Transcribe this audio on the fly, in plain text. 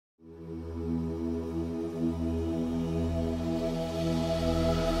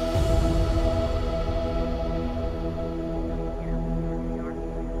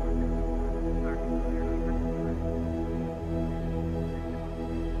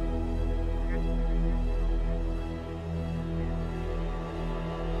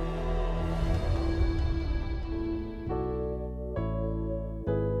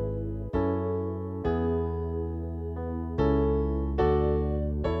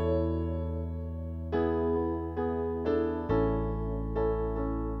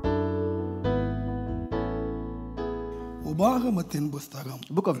உபாகமத்தின் புத்தகம்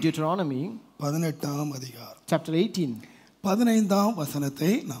Book of Deuteronomy 18ஆம் அதிகாரம் chapter 18 15ஆம் வசனத்தை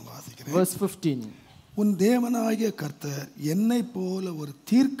நான் வாசிக்கிறேன். verse 15. உன் தேவனாகிய கர்த்தர் என்னை போல ஒரு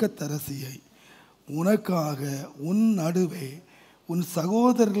தீர்க்கதரிசியை உனக்காக உன் நடுவே உன்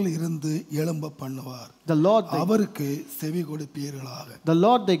சகோதரர்கள் இருந்து எழும்ப பண்ணுவார். அவருக்கு செவி கொடுப்பீர்களாக. The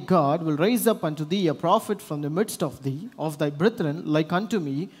Lord thy God will raise up unto thee a prophet from the midst of thee, of thy brethren, like unto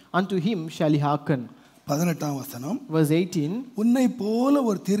me, unto him shall he hearken. 18ஆம் வசனம் verse 18. உன்னை போல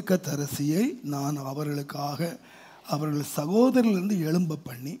ஒரு தீர்க்கதரிசியை நான் அவர்களுக்காக அவர்கள் சகோதரரிலிருந்து எழும்ப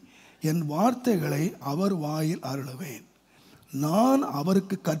பண்ணி என் வார்த்தைகளை அவர் வாயில் அருளுவேன். நான்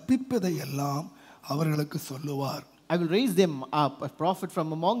அவருக்கு கற்பிப்பதை எல்லாம் அவர்களுக்கு சொல்லுவார். I will raise them up a prophet from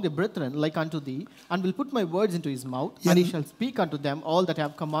among the brethren like unto thee, and will put my words into his mouth, and he shall speak unto them all that I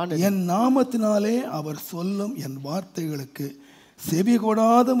have commanded. என் நாமத்தினாலே அவர் சொல்லும் என் வார்த்தைகளுக்கு செவி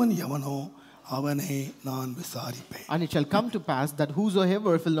கொடாதவன் எவனோ அவனை நான் விசாரிப்பேன். And it shall come to pass that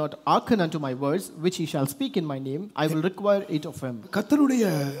whosoever will not hearken unto my words which he shall speak in my name, I will require it of him. கர்த்தருடைய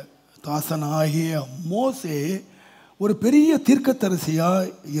தாசனாகிய மோசே ஒரு பெரிய தீர்க்கதரிசியாய்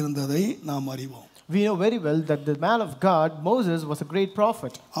இருந்ததை நாம் அறிவோம். We know very well that the man of God, Moses, was a great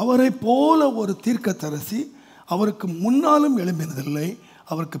prophet. அவரை போல ஒரு தீர்க்கதரிசி அவருக்கு முன்னாலும் எழும்பினதில்லை,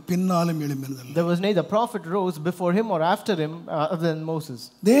 அவருக்கு பின்னாலும் எழும்பினதில்லை. There was neither prophet rose before him or after him other than Moses.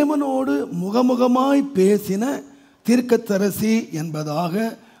 தேவனோடு முகமுகமாய் பேசின தீர்க்கதரிசி என்பதாக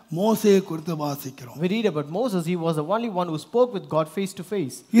மோசேயை குறித்து வாசிக்கிறோம். We read about Moses. He was the only one who spoke with God face to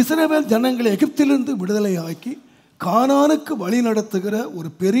face. இஸ்ரவேல் ஜனங்களை எகிப்திலிருந்து விடுதலையாக்கி கானானுக்கு வழி நடத்துகிற ஒரு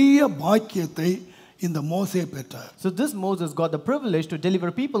பெரிய பாக்கியத்தை இந்த மோசே பெற்றார். So this Moses got the privilege to deliver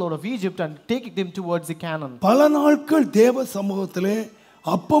people out of Egypt and take them towards the Canaan. பல நாட்கள் தேவ சமூகத்திலே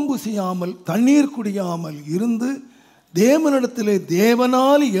அப்பம் புசியாமல் தண்ணீர் குடியாமல் இருந்து தேவனிடத்திலே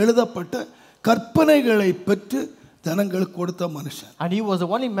தேவனால் எழுதப்பட்ட கற்பனைகளை பெற்று ஜனங்களுக்கு கொடுத்த மனுஷன். And he was the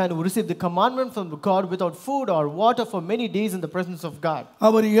only man who received the commandment from God without food or water for many days in the presence of God.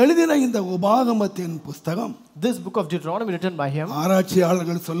 அவர் எழுதின இந்த உபாகமத்தின் புத்தகம், this book of Deuteronomy written by him,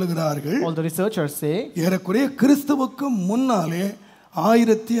 ஆராய்ச்சியாளர்கள் சொல்லுகிறார்கள், all the researchers say, ஏறக்குறைய கிறிஸ்துவுக்கு முன்னாலே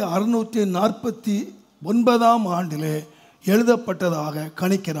 1649ஆம் ஆண்டிலே எழுதப்பட்டதாக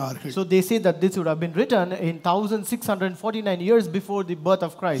கணிக்கிறார்கள். So they say that this would have been written in 1649 years before the birth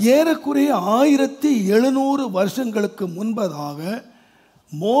of Christ. ஏறக்குறைய 1700 வருஷங்களுக்கு முன்பதாக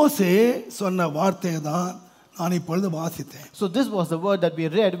மோசே சொன்ன வார்த்தை தான் நான் இப்பொழுது வாசித்தேன். So this was the word that we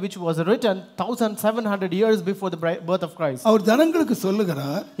read, which was written 1700 years before the birth of Christ. அவர் ஜனங்களுக்கு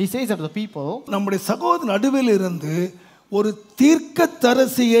சொல்லுகிறார், he says unto the people, நம்முடைய சகோதர நடுவில் இருந்து ஒரு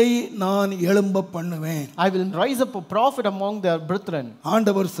தீர்க்கதரிசியை நான் எழும்ப பண்ணுவேன். I will rise up a prophet among their brethren.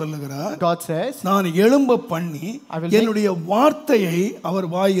 ஆண்டவர் சொல்லுகிறார், God says, நான் எழும்ப பண்ணி என்னுடைய வார்த்தையை அவர்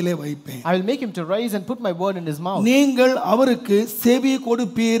வாயிலே வைப்பேன். I will make him to rise and put my word in his mouth. நீங்கள் அவருக்கு செவி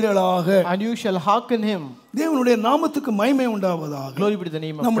கொடுப்பீர்களாக. And you shall hearken him. தேவனுடைய நாமத்துக்கு மகிமை உண்டாவதாக. Glory be to the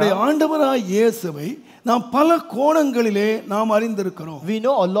name of God. நம்முடைய ஆண்டவராகிய இயேசுவை நாம் பல கோணங்களிலே நாம் அறிந்திருக்கிறோம். We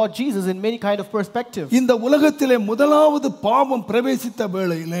know our Lord Jesus in many kind of perspective. இந்த உலகத்திலே முதலாவது பாவம் பிரவேசித்த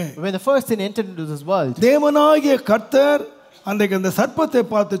வேளையிலே, when the first sin entered into this world, தேவனாகிய கர்த்தர் அன்றைக்கு அந்த சர்ப்பத்தை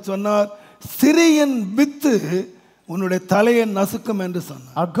பார்த்து சொன்னார், சிறியன் வித்து உன்னுடைய தலையை நசுக்கும் என்று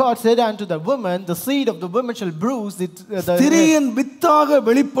சொன்னார். Our God said unto the woman, the seed of the woman shall bruise the சிறியன் வித்தாக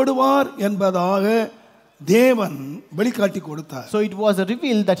வெளிப்படுவார் என்பதாக தேவன் வெளிக்காட்டி கொடுத்தார். So it was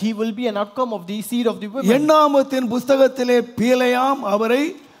revealed that he will be an outcome of the seed of the woman. எண்ணாமத்தின் புத்தகத்திலே பிலேயாம் அவரை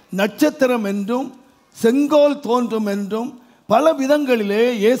நட்சத்திரம் என்றும் செங்கோல் தோன்றும் என்றும் பல விதங்களிலே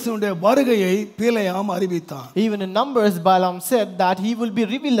இயேசுவுடைய வருகையை பிலேயாம் அறிவித்தார். Even in Numbers, Balaam said that he will be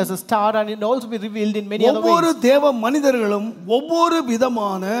revealed as a star, and it also be revealed in many other ways. ஒவ்வொரு தேவ மனிதர்களும் ஒவ்வொரு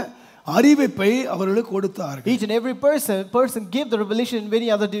விதமான அறிவிப்பை அவர்களுக்கு கொடுத்தார்கள். Each and every person gave the revelation in many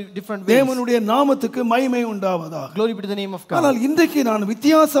other different ways. தேவனுடைய நாமத்துக்கு மகிமை உண்டாவதாக. Glory be to the name of God. ஆனால் இன்றைக்கு நான்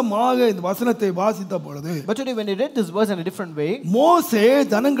வித்தியாசமாக இந்த வசனத்தை வாசித்த பொழுது, but today when I read this verse in a different way, மோசே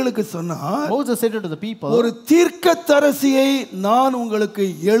ஜனங்களுக்கு சொன்னார், Moses said to the people, ஒரு தீர்க்கதரிசியை நான் உங்களுக்கு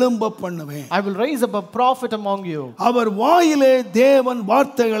எழும்ப பண்ணுவேன். I will raise up a prophet among you. அவர் வாயிலே தேவன்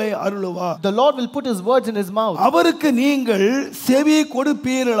வார்த்தைகளை அருளுவார். The Lord will put his words in his mouth. அவருக்கு நீங்கள் செவி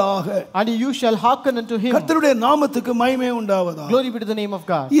கொடுப்பீர்களாக. And you shall hearken unto him. கர்த்தருடைய நாமத்துக்கு மகிமை உண்டாவதாக. Glory be to the name of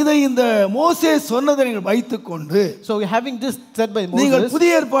God. இதை இந்த மோசே சொன்னதை நீங்கள் வைத்துக்கொண்டு, so having this said by Moses, நீங்கள்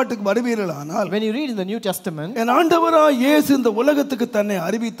புதிய ஏற்பாட்டுக்கு வருவீர்களானால், when you read in the New Testament, என் ஆண்டவராகிய இயேசு இந்த உலகத்துக்கு தன்னை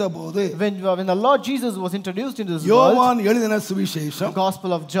அறிவித்தபோது, when the Lord Jesus was introduced into this world, யோவான் எழுதின சுவிசேஷம், the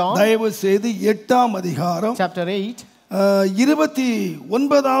Gospel of John, தயவு செய்து 8ஆம் அதிகாரம் chapter 8,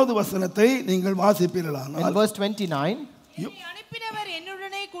 29வது வசனத்தை நீங்கள் வாசிப்பீர்களானால், in verse 29, அனுப்பினவர்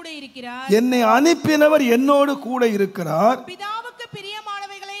என்னுடனே கூட இருக்கிறார். என்னை அனுப்பினவர் என்னோடு கூட இருக்கிறார். பிதாவுக்கு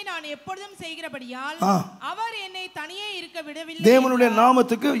பிரியமானவைகளை நான் எப்பொழுதும் செய்கிறபடியால் அவர் என்னை தனியே இருக்க விடவில்லை. தேவனுடைய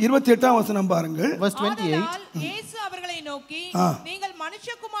நாமத்துக்கு 28ஆம் வசனம் பாருங்கள். Verse 28. இயேசு அவர்களை நோக்கி, நீங்கள்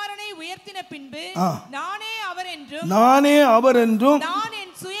மனுஷகுமாரனை உயர்த்தின பின்பு நானே அவர் என்றும் நான்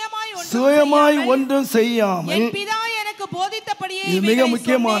என் சுயமாய் ஒன்றும் செய்யாமல் என் பிதா எனக்கு போதித்தபடியே மிக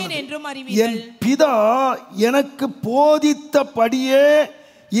முக்கியமானது என்றும் அறிவீர்கள். என் பிதா எனக்கு போதித்தபடியே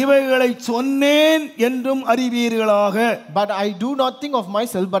இவைகளை சொன்னேன் என்றும் அறிவீர்களாக. But I do not think of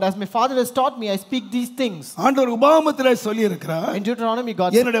myself, but as my Father has taught me, I speak these things. ஆண்டவர் உபாகமத்திலே சொல்லி இருக்கிறார், In Deuteronomy God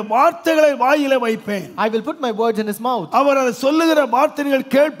said, என்னுடைய வார்த்தைகளை வாயிலே வைப்பேன், I will put my words in his mouth, அவர் அதை சொல்லுகிற வார்த்தைகள்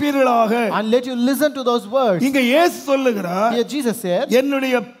கேட்பீர்களாக. and let you listen to those words. இங்க இயேசு சொல்லுகிறார், Here Jesus said,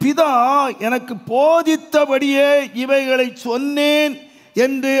 என்னுடைய பிதா எனக்கு போதித்தபடியே இவைகளை சொன்னேன்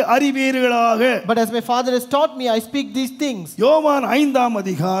என்று அறிவீர்களாக. But as my Father has taught me, I speak these things. யோவான் 5ஆம்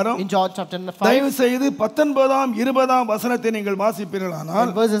அதிகாரம் In John chapter 5, தயவு செய்து 19ஆம் 20ஆம் வசனத்தை நீங்கள் வாசிப்பீர்களானால்,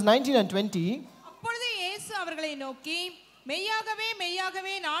 in verses 19 and 20, அப்பொழுது இயேசு அவர்களை நோக்கி, மெய்யாகவே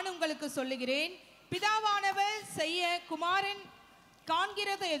மெய்யாகவே நான் உங்களுக்கு சொல்லுகிறேன், பிதாவானவர் செய்ய குமாரன்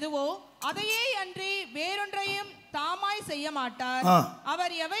காண்கிறது எதுவோ அதையே அன்றி வேறொன்றையும் தாமாய் செய்ய மாட்டார்.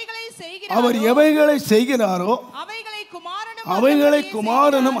 அவர் எவைகளை செய்கிறாரோ அவைகளை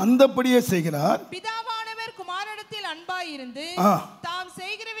குமாரனும் அந்தப்படியே செய்கிறார். பிதாவானவர் குமாரனிடத்தில் அன்பாய் இருந்து தாம்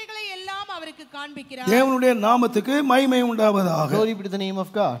செய்கிறவைகளை எல்லாம் அவருக்கு காண்பிக்கிறார். தேவனுடைய நாமத்துக்கு மகிமை உண்டாவதாக. Glory be to the name of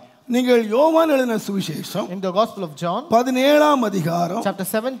God. நீங்கள் யோவான் எழுதின சுவிசேஷம் In the Gospel of John 17ஆம் அதிகாரம் chapter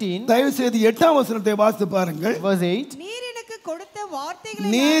 17, தயவு செய்து 8ஆம் வசனத்தை வாசித்து பாருங்கள். verse 8,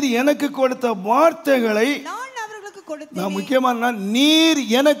 நீர் எனக்கு கொடுத்த வார்த்தைகளை நான் அவர்களுக்கு கொடுத்தேன். நான் முக்கியமான நீர்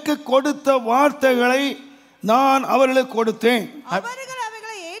எனக்கு கொடுத்த வார்த்தைகளை நான் அவர்களுக்கு கொடுத்தேன்.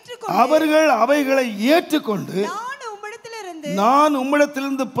 அவர்கள் அவைகளை ஏற்றுக்கொண்டு நான்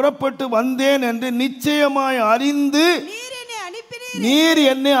உம்மிடத்திலிருந்து புறப்பட்டு வந்தேன் என்று நிச்சயமாய் அறிந்து நீர்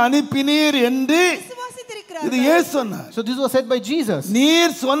என்னை அனுப்பினீர் என்று இது இயேசு சொன்னார். So this was said by Jesus.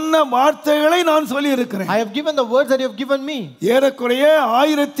 நீர் சொன்ன வார்த்தைகளை நான் சொல்லி இருக்கிறேன். I have given the words that you have given me. ஏறக்குறைய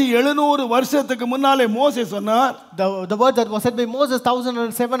 1700 வருஷத்துக்கு முன்னாலே மோசே சொன்னார், the word that was said by Moses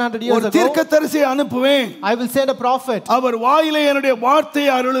 1700 years ஒரு ago, தீர்க்கதரிசியை அனுப்புவேன், I will send a prophet, அவர் வாயிலே என்னுடைய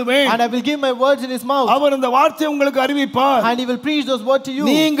வார்த்தையை அருளுவேன், and I will give my words in his mouth, அவர் அந்த வார்த்தையை உங்களுக்கு அறிவிப்பார், and he will preach those words to you,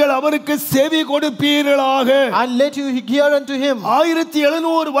 நீங்கள் அவருக்கு செவி கொடுப்பீர்களாக, and let you hear unto him.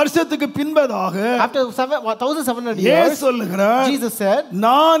 1700 வருஷத்துக்கு பின்பதாக After 1700 years, இயேசு சொல்லுகிறார், Jesus said,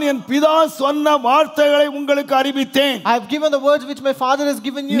 நான் என் பிதா சொன்ன வார்த்தைகளை உங்களுக்கு அறிவித்தேன், I have given the words which my Father has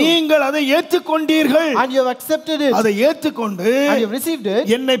given you, நீங்கள் அதை ஏற்றுக்கொண்டீர்கள், and you have accepted it, அதை ஏற்றுக்கொண்டு and you have received it,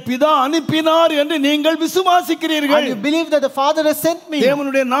 என்னை பிதா அனுப்பினார் என்று நீங்கள் விசுவாசிக்கிறீர்கள், and you believe that the Father has sent me.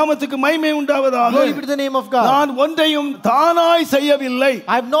 தேவனுடைய நாமத்துக்கு மகிமை உண்டாவதாக. Glory be to the name of God. நான் ஒன்றையும் தானாய் செய்யவில்லை,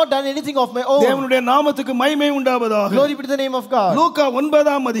 I have not done anything of my own. தேவனுடைய நாமத்துக்கு மகிமை உண்டாவதாக. Glory be to the name of God. லூக்கா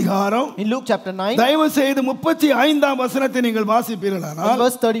 9ஆம் அதிகாரம் In Luke chapter 9, தயவு செய்து 35ஆம் வசனத்தை நீங்கள் வாசிப்பீர்களானால்,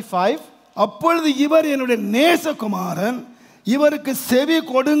 verse 35, அப்பொழுது இவர் என்னுடைய நேசகுமாரன், இவருக்கு செவி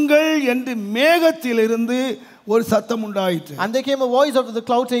கொடுங்கள் என்று மேகத்திலிருந்து ஒரு சத்தம் உண்டாயிற்று. and there came a voice out of the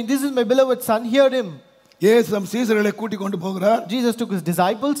cloud saying, this is my beloved son, hear him. இயேசு தம் சீஷர்களை கூட்டி கொண்டு போகிறார். Jesus took his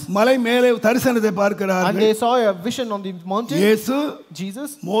disciples, மலை மேலே தரிசனத்தை and பார்க்கிறார்கள். they saw a vision on the mountain. இயேசு, Jesus,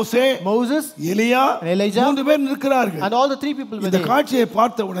 மோசே, Moses, எலியா, and Elijah, மூன்று பேர் நிற்கிறார்கள். and all the three people were இந்த there. காட்சியை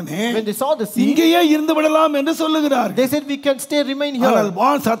பார்த்த உடனே When they saw the scene, இங்கேயே இருந்து விடலாம் என்று சொல்லுகிறார்கள். they said, we can stay, remain here. ஆனால்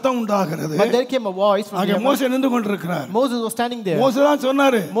வான் சத்தம் உண்டாகிறது. But there came a voice from அங்கே heaven. மோசே நின்று கொண்டிருக்கிறார். Moses was standing there. மோசே தான்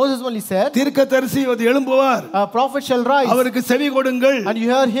சொன்னாரு, Moses only said, தீர்க்கதரிசி எழும்புவார், a prophet shall rise, அவருக்கு செவி கொடுங்கள். and you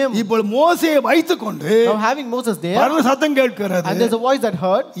hear him. இப்போ மோசேயை வைத்துக்கொண்டு Now having Moses there, பரலோக சத்தம் கேட்கிறது. and there's a voice that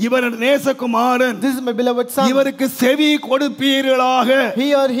heard, இவர் நேசகுமாரன், this is my beloved son, இவருக்கு செவி கொடுப்பீர்களாக.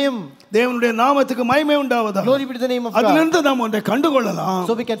 hear him. தேவனுடைய நாமத்துக்கு மகிமை உண்டாவதாக. Glory be to the name of God. அதிலிருந்து நாம் ஒன்றை கண்டுகொள்ளலாம்.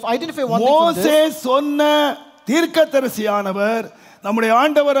 So we can identify one thing from மோசே this. சொன்ன தீர்க்கதரிசியானவர் நம்முடைய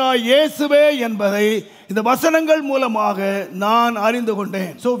ஆண்டவராய் இயேசுவே என்பதை இந்த வசனங்கள் மூலமாக நான் அறிந்து கொண்டேன்.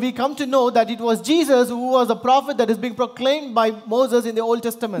 So we come to know that it was Jesus who was a prophet that is being proclaimed by Moses in the Old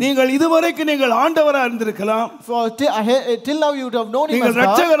Testament. நீங்கள் இதுவரைக்கும் நீங்கள் ஆண்டவராய் அறிந்திருக்கலாம். Till now you would have known him நீங்கள் as God.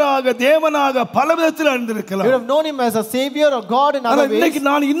 இரட்சகராக தேவனாக பல விதத்தில் அறிந்திருக்கலாம். You would have known him as a savior or God in other ways. இன்னைக்கு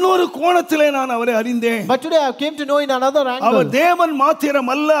நான் இன்னொரு கோணத்திலே நான் அவரை அறிந்தேன். But today I came to know in another angle. அவர் தேவன்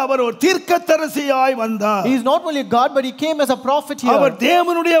மாத்திரமல்ல, அவர் ஒரு தீர்க்கதரிசியாய் வந்தார். He is not only God, but he came as a prophet here. அவர்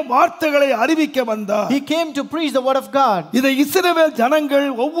தேவனுடைய வார்த்தைகளை அறிவிக்க வந்தார். He came to preach the word of God. இதை இஸ்ரவேல் ஜனங்கள்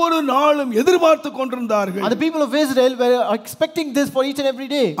ஒவ்வொரு நாளும் எதிர்பார்த்து கொண்டிருந்தார்கள். And the people of Israel were expecting this for each and every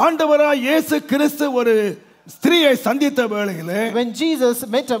day. ஆண்டவராய் இயேசு கிறிஸ்து ஒரு ஸ்திரீயை சந்தித்த வேளையிலே, when Jesus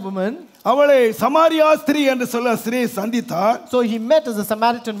met a woman, அவளை சமாரியா ஸ்திரீ என்று சொல்ல ஸ்திரீ சந்தித்தார். So he met as a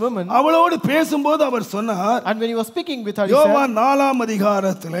Samaritan woman. அவளோடு பேசும்போது அவர் சொன்னார், And when he was speaking with her, he யோவான் 4ஆம்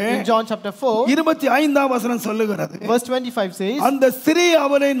அதிகாரத்திலே said, in John chapter 4, 25ஆம் வசனம் சொல்லுகிறது, verse 25 says, அந்த ஸ்திரீ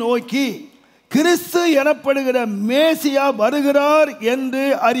அவனை நோக்கி, கிறிஸ்து எனப்படுகிற மேசியா வருகிறார் என்று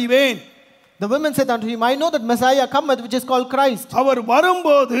அறிவேன். the woman said unto him, I know that Messiah cometh, which is called Christ. அவர்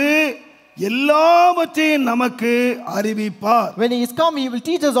வரும்போது எல்லாவற்றையும் நமக்கு அறிவிப்பார். When he is come, he will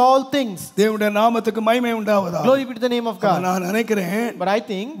teach us all things. தேவனுடைய நாமத்துக்கு மகிமை உண்டாவதாக. Glory be to the name of God. நான் நினைக்கிறேன், But I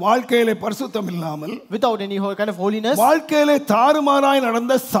think வாழ்க்கையிலே பரிசுத்தம் இல்லாமல், without any kind of holiness, வாழ்க்கையிலே தாறுமாறாய்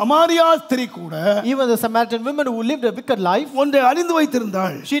நடந்த சமாரியா ஸ்திரீ கூட, even the Samaritan woman who lived a wicked life, ஒன்றை அறிந்து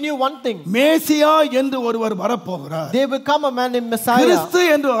வைத்திருந்தாள். she knew one thing. மேசியா என்று ஒருவர் வரப்போகிறார். There will come a man named Messiah. கிறிஸ்து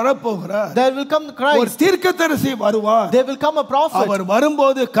என்று வரப்போகிறார். There will come ஒரு Christ. தீர்க்கதரிசி வருவார். There will come a prophet. அவர்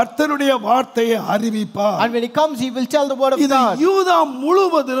வரும்போது கர்த்தருடைய வார்த்தையை அறிவிப்பார். And when he comes, he will tell the word of இது God. யூதா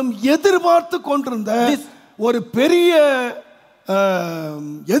முழுவதும் எதிர்பார்த்து கொண்டிருந்த ஒரு பெரிய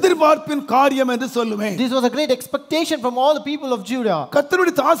எதிர்பார்ப்பின் காரியம் என்று சொல்லுவேன். This was a great expectation from all the people of Judah.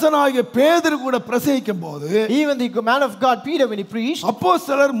 கர்த்தருடைய தாசனாகிய பேதுரு கூட பிரசங்கிக்கும் போது, Even the man of God Peter, when he preached,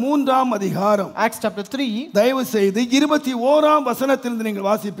 அப்போஸ்தலர் 3ஆம் அதிகாரம், Acts chapter 3, தயவு செய்து 21ஆம் வசனத்திலிருந்து நீங்கள்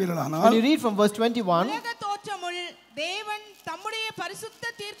வாசிப்பீர்களானால், when you read from verse 21, உலக தோற்றமுள் தேவன் தம்முடைய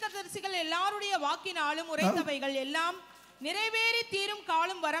பரிசுத்த தீர்க்கதரிசிகள் எல்லாருடைய வாக்கினாலும் உரைத்தவைகள் எல்லாம் நிறைவேறி தீரும்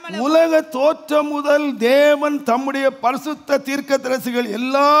காலம் வரமளவும், உலக தோற்றம் முதல் தேவன் தம்முடைய பரிசுத்த தீர்க்கதரிசிகள்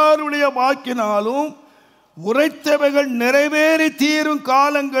எல்லாருடைய வாக்கினாலும் உரைத்தவைகள் நிறைவேறி தீரும்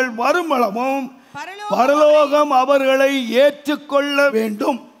காலங்கள் வருமளவும் பரலோகம் அவர்களை ஏற்றுக்கொள்ள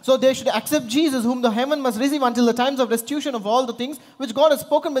வேண்டும். so they should accept Jesus, whom the heaven must receive until the times of restitution of all the things which God has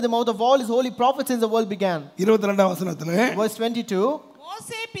spoken by the mouth of all his holy prophets since the world began. 22ஆம் வசனத்திலே, Verse 22,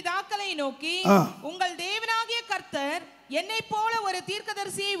 மோசே பிதாக்களை நோக்கி, உங்கள் தேவனாகிய கர்த்தர் என்னைப் போல ஒரு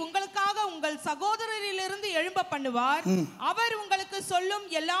தீர்க்கதரிசியை உங்களுக்காக உங்கள் சகோதரரிலிருந்து எழும்ப பண்ணுவார். அவர் உங்களுக்கு சொல்லும்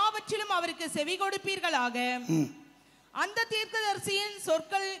எல்லாவற்றிலும் அவருக்கு செவி கொடுப்பீர்களாக. அந்த தீர்க்கதரிசியின்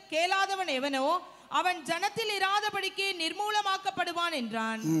சொற்கள் கேளாதவன் எவனோ அவன் ஜனத்தில் இராதபடிக்கு நிர்மூலமாக்கப்படுவான்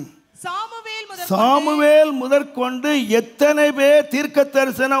என்றான். சாமுவேல் முதற்கொண்டு எத்தனை பேர் தீர்க்க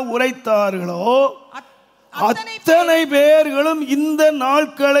தரிசனம் உரைத்தார்களோ அத்தனை பேர்களும் இந்த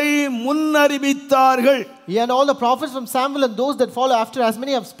நாட்களை முன்னறிவித்தார்கள். And all the prophets from Samuel and those that follow after, as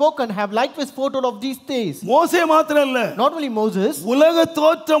many have spoken, have likewise foretold of these days. மோசே மாத்திரம் இல்ல, not only Moses, உலக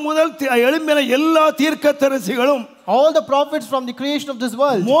தோற்றம் முதல் எழும்பின எல்லா தீர்க்கதரிசிகளும், all the prophets from the creation of this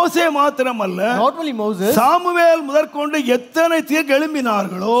world, மோசே மாத்திரம் அல்ல, not only Moses, சாமுவேல் முதற்கொண்டு எத்தனை தீர்க்க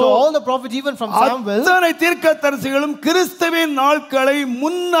எழும்பினார்களோ, so all the prophets even from Samuel, அத்தனை தீர்க்கதரிசிகளும் கிறிஸ்துவின் நாட்களை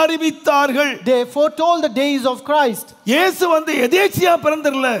முன்னறிவித்தார்கள். they foretold the days of Christ. இயேசு வந்து எதேச்சியா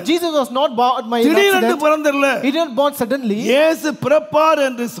பிறந்தறல. Jesus was not born by accident. He didn't born suddenly. இயேசு பிறப்பார்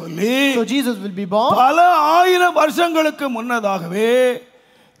என்று சொல்லி, so Jesus will be born. பல ஆயிரம் வருஷங்களுக்கு முன்னதாகவே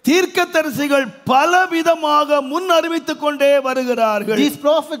தீர்க்கதரிசிகள் பலவிதமாக முன்னறிவித்துக் கொண்டே வருகிறார்கள். These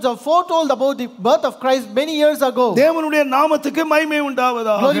prophets have foretold about the birth of Christ many years ago. தேவனுடைய நாமத்துக்கு மகிமை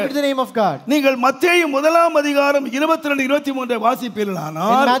உண்டாவதாக. Glory be to the name of God. நீங்கள் மத்தேயு 1ஆம் அதிகாரம் 22 23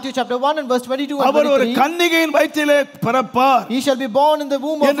 வாசிப்பீர்களானால், in Matthew chapter 1 and verse 22 and 23, அவர் ஒரு கன்னிகையின் வயிற்றிலே பிறப்பார். he shall be born in the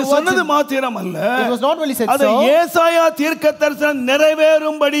womb of a என்று virgin. சொன்னது மாத்திரமல்ல, it was not only said அது so, ஏசாயா தீர்க்கதரிசனம்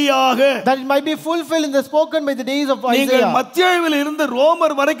நிறைவேறும்படியாக, that it might be fulfilled in the spoken by the days of Isaiah. நீங்கள் மத்தேயுவில் இருந்து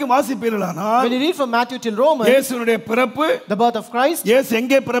ரோமர் வரைக்கும் வாசிப்பீர்களானால், when you read from Matthew till Romans, இயேசுவுடைய பிறப்பு, the birth of Christ, இயேசு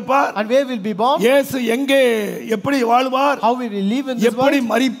எங்கே பிறப்பார், and where will be born, இயேசு எங்கே எப்படி வாழ்வார், how will he live in this எப்படி world,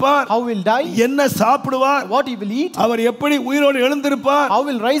 மரிப்பார், how will die, என்ன சாப்பிடுவார், what he will eat, அவர் எப்படி உயிரோடு எழுந்திருப்பார், how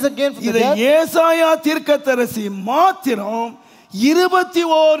will rise again from the இதை dead. ஏசாயா தீர்க்கதரிசி மாத்திரம்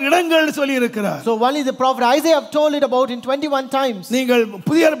 21 இடங்கள் சொல்லி இருக்கிறார். So only the prophet Isaiah have told it about in 21 times. நீங்கள்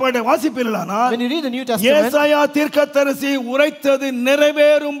புதிய ஏற்பாட்டை வாசிப்பீர்களானால், when you read the New Testament, ஏசாயா தீர்க்கதரிசி உரைத்தது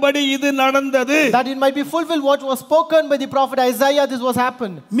நிறைவேறும்படி இது நடந்தது. that it might be fulfilled what was spoken by the prophet Isaiah, this was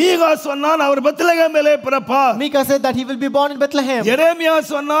happened. மீகா சொன்னான் அவர் பெத்லகேமிலே பிறப்பார். Micah said that he will be born in Bethlehem. எரேமியா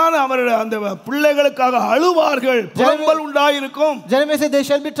சொன்னான் அவர் அந்த பிள்ளைகளுக்காக அழுவார்கள், புலம்பல் உண்டாயிருக்கும். Jeremiah said there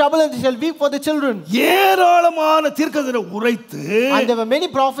shall be trouble and they shall weep for the children. ஏராளமான தீர்க்கதரிசி உரைத்து, and there were many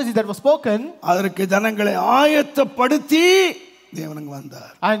prophecies that were spoken, அதற்கு ஜனங்களை ஆயத்தப்படுத்தி தேவன்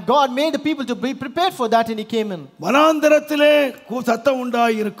வந்தார். and God made the people to be prepared for that, and he came in. வனாந்தரத்திலே சத்தம்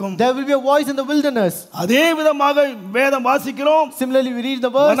உண்டாயிருக்கும். there will be a voice in the wilderness. அதே விதமாக வேதம் வாசிக்கிறோம். Similarly we read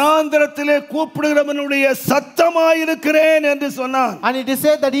the verse, வனாந்தரத்திலே கூப்பிடுகிறவனுடைய சத்தமாயிருக்கிறேன் என்று சொன்னான். and it is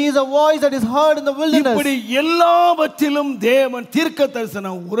said that he is a voice that is heard in the wilderness. இப்படி எல்லாவற்றிலும் தேவன் தீர்க்க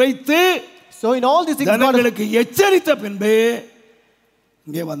தரிசனம் உரைத்து, so in all these things ஜனங்களுக்கு எச்சரித்த பின்பு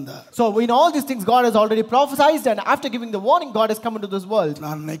இங்கே வந்தார். So in all these things God has already prophesied, and after giving the warning God has come into this world.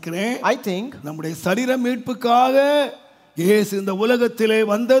 நான் நினைக்கிறேன் I think நம்முடைய சரீர மீட்புக்காக இயேசு இந்த உலகத்திலே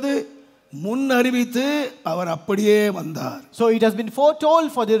வந்தது முன் அறிவித்து அவர் அப்படியே வந்தார். So it has been foretold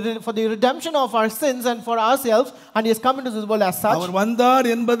for the redemption of our sins and for ourselves, and he has come into this world as such. அவர் வந்தார்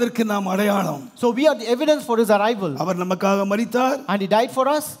என்பதற்கு நாம் அடையாளம். So we are the evidence for his arrival. அவர் நமக்காக மரித்தார், and he died for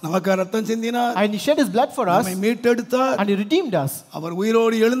us, நமக்காக ரத்தம் சிந்தினார், and he shed his blood for us, நம்மை மீட்டெடுத்தார், and he redeemed us, அவர்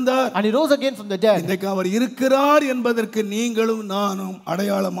உயிரோடு எழுந்தார், and he rose again from the dead. இன்றைக்கு அவர் இருக்கிறார் என்பதற்கு நீங்களும் நானும்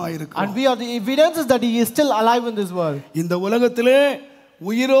அடையாளமாக இருக்கிறோம். And we are the evidences that he is still alive in this world. இந்த உலகத்திலே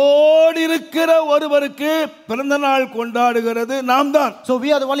உயிரோடு இருக்கிற ஒருவருக்கு பிறந்த நாள் கொண்டாடுகிறது நாம்தான். So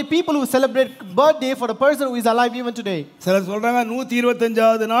we are the only people who celebrate birthday for a person who is alive even today. சிலர் சொல்றாங்க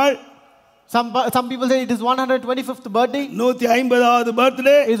 125வது நாள். Some people say it is 125th birthday. 150வது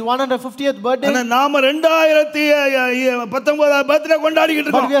birthday is 150th birthday. ஆனா நாம 2019 birthday கொண்டாடிட்டு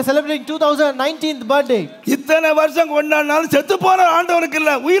இருக்கோம். But we are celebrating 2019th birthday. இத்தனை வருஷம் கொண்டாடினாலும் செத்து போன ஆண்டவருக்கு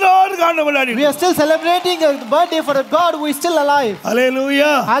இல்ல, உயிரோடு ஆண்டவர் கொண்டாடி. We are still celebrating a birthday for a God who is still alive.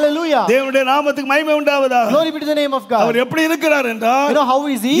 Hallelujah. Hallelujah. தேவனுடைய நாமத்துக்கு மகிமை உண்டாவதாக. Glory be to the name of God. அவர் எப்படி இருக்கிறார் என்றால், you know how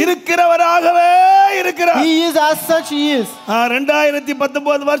is he? இருக்கிறவராகவே இருக்கிறார். He is as such he is.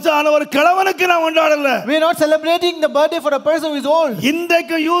 2019 வருஷம் ஆன ஒரு கிழவனுக்கு நாம் கொண்டாடல. We are not celebrating the birthday for a person who is old.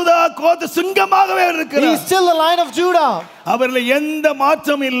 இன்றைக்கு யூதா கோத்திர சிங்கமாகவே இருக்கிறார். He is still the Lion of Judah. அவரில் எந்த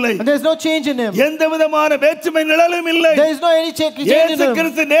மாற்றம் இல்லை. And there is no change in him. எந்த விதமான வேற்றுமை நிழலும் இல்லை. There is no any change in him. இயேசு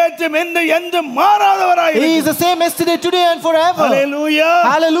கிறிஸ்து நேற்றும் என்றும் மாறாதவராய் இருக்கிறார். He is the same yesterday, today and forever. Hallelujah.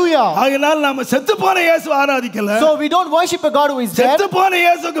 Hallelujah. ஆகையால் நாம செத்து போன இயேசு ஆராதிக்கல. So we don't worship a God who is dead. செத்து போன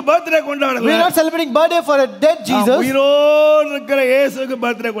இயேசுக்கு birthday கொண்டாடல. We are not celebrating birthday for a dead Jesus. உயிரோடு இருக்கிற இயேசுக்கு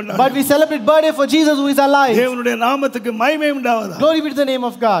பர்த்டே கொண்டாடலாம். But we celebrate birthday for Jesus who is alive. தேவனுடைய நாமத்துக்கு மகிமை உண்டாவதாக. Glory be to the name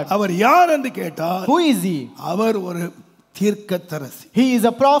of God. அவர் யார் என்று கேட்டால், who is he? அவர் ஒரு தீர்க்கதரிசி. He is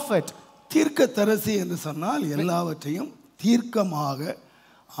a prophet. தீர்க்கதரிசி என்று சொன்னால் எல்லாவற்றையும் தீர்க்கமாக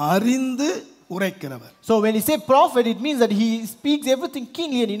அறிந்து உரைக்கிறவர். So when he say prophet, it means that he speaks everything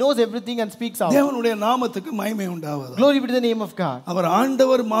keenly and he knows everything and speaks out. தேவனுடைய நாமத்துக்கு மகிமை உண்டாவதாக. Glory be to the name of God. அவர்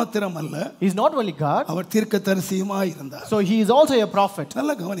ஆண்டவர் மாத்திரமல்ல, he is not only God, அவர் தீர்க்கதரிசியுமாய் இருந்தார். so he is also a prophet.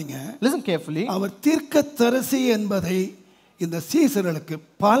 நல்லா கவனிங்க. Listen carefully. அவர் தீர்க்கதரிசி என்பதை இந்த சீசர்களுக்கு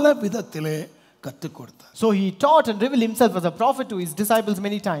பல விதத்திலே கற்றுக் கொடுத்தார். So he taught and revealed himself as a prophet to his disciples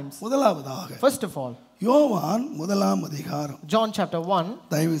many times. முதலாவதாக, first of all, யோவான் 1ஆம் அதிகாரம், John chapter 1,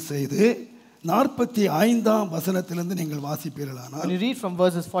 தயவு செய்து 45ஆம் வசனத்திலிருந்து நீங்கள் வாசிப்பீர்களானால், when you read from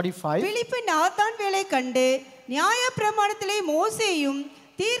verses 45, பிலிப்பு நாத்தான்வேலை கண்டு நியாயப்பிரமாணத்திலே மோசேயும்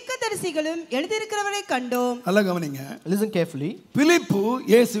தீர்க்கதரிசிகளும் எழுதியிருக்கிறவரை கண்டோம். நல்லா கவனிங்க. listen carefully. பிலிப்பு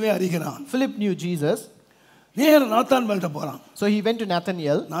இயேசுவை அறிகிறான். Philip knew Jesus. நேரா நாத்தான்வேல்ட்ட போறான். So he went to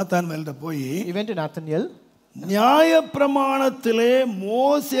Nathanael. நாத்தான்வேல்ட்ட போய், he went to Nathanael. நியாயப்பிரமாணத்திலே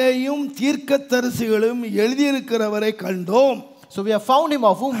மோசேயும் தீர்க்கதரிசிகளும் எழுதியிருக்கிறவரை கண்டோம். So we have found him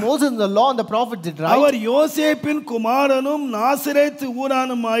of whom Moses and the law and the prophets did write. அவர் யோசேப்பின் குமாரனும் நாசரேத்து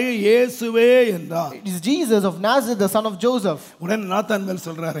ஊரானுமாய இயேசுவே என்றார். It is Jesus of Nazareth, the son of Joseph. உடனே நாத்தான்வேல்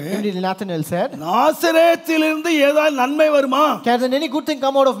சொல்றாரு, Nathanael said, நாசரேத்திலிருந்து ஏதாவது நன்மை வருமா? can any good thing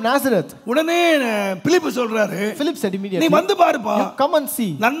come out of Nazareth? உடனே பிலிப்பு சொல்றாரு, Philip said immediately, நீ வந்து பாருப்பா, you come and see.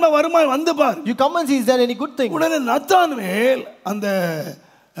 நன்மை வருமா? வந்து பார். You come and see, is there any good thing? உடனே நாத்தான்வேல் அந்த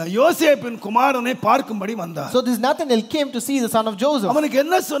யோசேப்பின் குமாரனை பார்க்கும்படி வந்தார். So this Nathanael came to see the son of Joseph. அவனுக்கு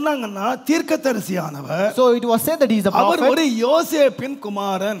என்ன சொன்னாங்கன்னா, தீர்க்கதரிசியானவர். So it was said that he is a prophet. அவர் ஒரு யோசேப்பின்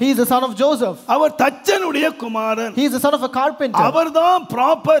குமாரன். He is the son of Joseph. Our தச்சனுடைய Kumaran. He is the son of a carpenter. அவர்தான்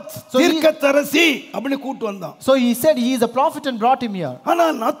prophet, தீர்க்கதரிசி அப்படி கூட்டி வந்தான். So he said he is a prophet and brought him here.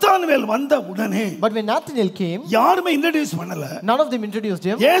 ஆனால் நாத்தான்வேல் வந்த உடனே, but when Nathanael came, யாருமே introduce பண்ணல. none of them introduced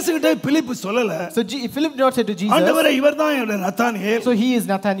him. இயேசுகிட்ட பிலிப்பு சொல்லல. So Philip did not say to Jesus, ஆண்டவரே இவர்தான் என்னுடைய Nathanael. so he is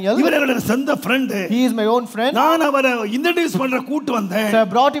Nathanael. இவர் என்னோட சொந்த friend. He is my own friend. நான் அவரை இன்ட்ரோ듀ce பண்ற கூட்டி வந்தேன். So I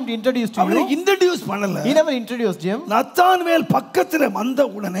brought him to introduce to அவரை you. இன்ட்ரோ듀ce பண்ணல. He never introduced him. Nathanael பக்கத்துல வந்த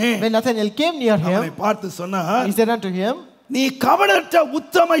உடனே, when Nathanael came near him, அவரை பார்த்து சொன்னார், he said unto him, நீ கபடற்ற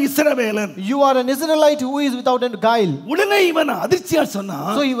உத்தம இஸ்ரவேலன். you are an Israelite who is without any guile. உடனே இவன் அதிர்ச்சியா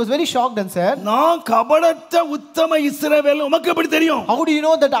சொன்னான். So he was very shocked and said, நான் கபடற்ற உத்தம இஸ்ரவேலன், உமக்கு எப்படி தெரியும்? how do you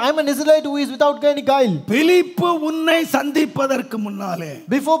know that I am an Israelite who is without any guile? பிலிப்பு உன்னை சந்திப்பதற்கு முன்னாலே,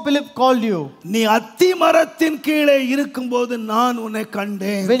 before Philip called you, நீ அத்தி மரத்தின் கீழே இருக்கும்போது நான் உன்னை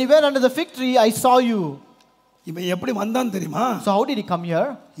கண்டேன். when you were under the fig tree, I saw you. இவன் எப்படி வந்தான் தெரியுமா? So how did he come here?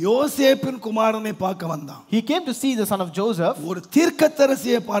 யோசேப்பின் குமாரனை பார்க்க வந்தான். He came to see the son of Joseph. ஒரு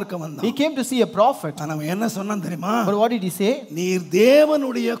தீர்க்கதரிசியை பார்க்க வந்தான். He came to see a prophet. அவன் என்ன சொன்னான் தெரியுமா? But what did he say? நீர்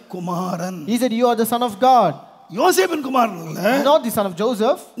தேவனுடைய குமாரன். He said, you are the son of God. யோசேப்பின் குமாரன் அல்ல, not the son of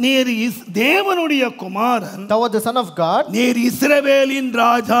Joseph. நீர் தேவனுடைய குமாரன், Thou art the son of God. நீர் இஸ்ரவேலின்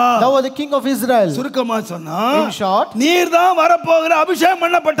ராஜா. Thou art the king of Israel. சுருக்கமா சொன்னா, In short, நீர் தான் வரப்போகிற அபிஷேகம்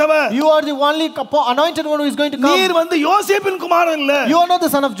பண்ணப்பட்டவர். you are the only anointed one who is going to come. நீர் வந்து யோசேப்பின் குமாரன் இல்ல. You are not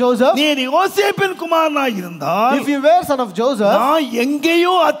the son of Joseph. நீர் யோசேப்பின் குமாரனாய் இருந்தால், If you were son of Joseph, நான்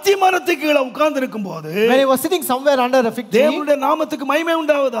எங்கேயோ அத்திமரத்துக்கு கீழே உட்கார்ந்து இருக்கும்போது when he was sitting somewhere under a fig tree, தேவனுடைய நாமத்துக்கு மகிமை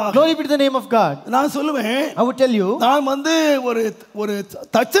உண்டாவதாக. glory be to the name of God. நான் சொல்லுவேன், I would tell you, நான் வந்து ஒரு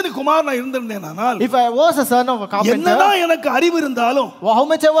தச்சனு குமாரனா இருந்திருந்தேனால், if I was a son of a carpenter, என்னதான் எனக்கு அறிவு இருந்தாலும், how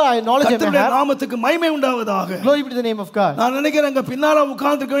much ever I knowledge I may கர்த்தருடைய have, நாமத்துக்கு மகிமை உண்டாவதாக. glory be to the name of God. நான் நினைக்கிறேன், அங்க பின்னால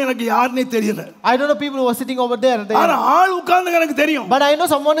உட்கார்ந்திருக்கவன் எனக்கு யாருன்னே தெரியல. I don't know people who are sitting over there. ஆனா ஆள் உட்கார்ந்து எனக்கு தெரியும். But I know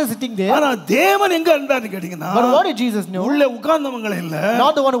someone is sitting there. ஆனா தேவன் எங்க இருந்தாருன்னு கேட்டீங்கன்னா, But what did Jesus know? உள்ள உட்கார்ந்தவங்க இல்ல,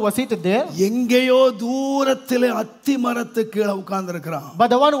 Not the one who was seated there, எங்கேயோ தூரத்திலே அத்திமரத்துக்கு கீழே உட்கார்ந்து இருக்கிறான். but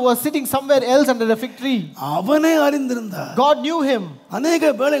the one who was sitting somewhere else under the fig tree. அவனே அறிந்திருந்தார். God knew him.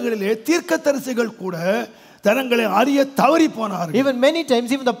 அநேக வேளைகளிலே தீர்க்கதரிசிகள் கூட தனங்களை அறிய தவறி போனார்கள். Even many times,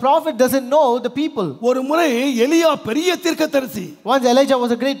 even the prophet doesn't know the people. ஒரு முறை எலியா பெரிய தீர்க்கதரிசி, Once Elijah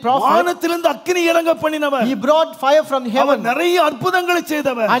was a great prophet. வானத்திலிருந்து அக்கினி இறங்க பண்ணினவர். He brought fire from our heaven நிறைய அற்புதங்களை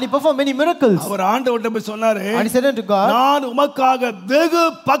செய்தவர். and he performed many miracles. அவர் ஆண்டவர்ட்ட போய் சொன்னாரு, And he said unto God, நான் உமக்காக வெகு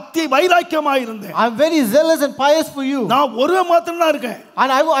பக்தி வைராக்கியமாய் இருந்தேன். I am very zealous and pious for you. நான் ஒருவன் மாத்திரம் தான் இருக்கேன். And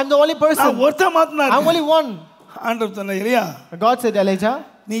I'm the only person. நான் ஒருத்தன் மாத்திரம் தான் I'm இருக்கேன். only one. ஆண்டவர் சொன்னார், எலியா, God said, Elijah,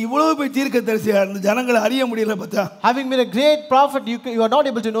 நீ இவ்வளவு போய் தீர்க்கதரிசியா இருந்து ஜனங்களை அறிய முடியல பார்த்தா? having been a great prophet, you are not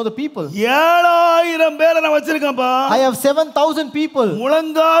able to know the people. 7000 பேரை நான் வச்சிருக்கேன்ப்பா. I have 7,000 people.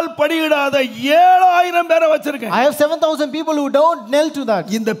 முழங்கால் படியிடாத 7000 பேரை வச்சிருக்கேன். I have 7,000 people who don't kneel to that.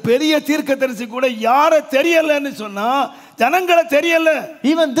 இந்த பெரிய தீர்க்கதரிசி கூட யார தெரியலன்னு சொன்னா ஜனங்களை தெரியல.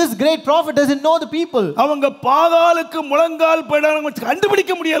 Even this great prophet doesn't know the people. அவங்க பாகாலுக்கு முழங்கால் படியிடாத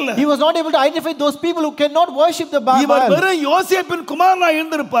கண்டுபிடிக்க முடியல. He was not able to identify those people who cannot worship the Baal. இவர் வெறும் யோசேப்பின் குமாரனா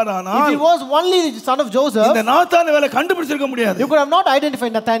இருந்திருப்பாரானா, If he was only the son of Joseph, இந்த நாத்தான்வேலை கண்டுபிடிச்சிருக்க முடியாது. you could have not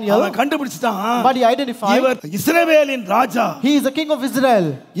identified Nathaniel. அவன் கண்டுபிடிச்சிட்டான். But he identified. இவர் இஸ்ரவேலின் ராஜா. He is the king of Israel.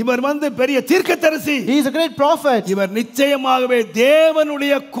 இவர் வந்து பெரிய தீர்க்கதரிசி. He is a great prophet. இவர் நிச்சயமாகவே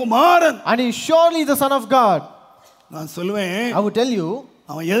தேவனுடைய குமாரன். And he is surely the son of God. நான் சொல்லுவேன், I would tell you,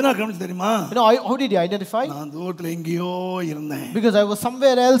 அவன் எதனா கண்டுபிடிச்சு தெரியுமா? you know, how did he identify? நான் தூரத்துல எங்கேயோ இருந்தேன். Because I was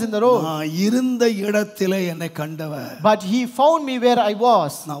somewhere else in the road. நான் இருந்த இடத்திலே என்னை கண்டவர். But he found me where I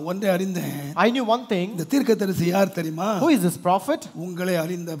was. நான் ஒன்றை அறிந்தேன். I knew one thing. இந்த தீர்க்கதரிசி யார் தெரியுமா? Who is this prophet? உங்களை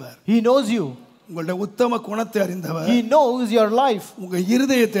அறிந்தவர். He knows you. உங்களுடைய உத்தம குணத்தை அறிந்தவர். He knows your life. உங்க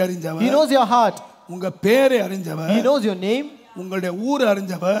இருதயத்தை அறிந்தவர். He knows your heart. உங்க பேரை அறிந்தவர். He knows your name. உங்களுடைய ஊர்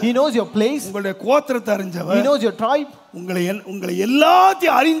அறிஞ்சவர். He knows your place. உங்களுடைய கோத்திரத்தை அறிஞ்சவர். He knows your tribe. உங்களை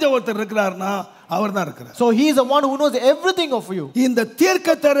எல்லாத்தையும் அறிஞ்ச ஒருத்தர் இருக்கிறார்னா அவர்தான் இருக்கிறார். So he is the one who knows everything of you. இந்த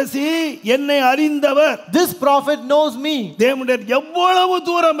தீர்க்கதரிசி என்னை அறிந்தவர். This prophet knows me. தேவனுடைய எவ்வளவு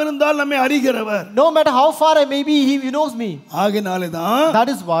தூரம் இருந்தால் நம்மை அறிகிறவர். No matter how far I may be, he knows me. ஆகையாலே தான்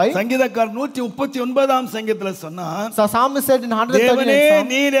That is why சங்கீதக்காரர் 139ஆம் சங்கீதத்துல சொன்னார், the psalmist said in 139th தேவனே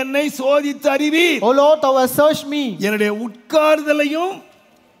Psalm, நீர் என்னை சோதித்து அறிவீர். O Lord, thou hast searched me. என்னுடைய உட்கார்தலையும்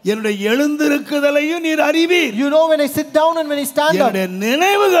என்னுடைய எழுந்திருக்குதலையும் நீர் அறிவீர். You know when I sit down and when I stand up. என்னுடைய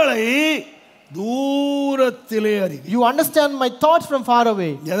நினைவுகளை தூரத்திலே அறிவீர். You understand my thoughts from far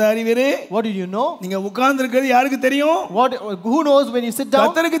away. எதை அறிவீரே? What did you know? நீங்க உட்கார்ந்து இருக்கிறது யாருக்கு தெரியும்? Who knows when you sit down?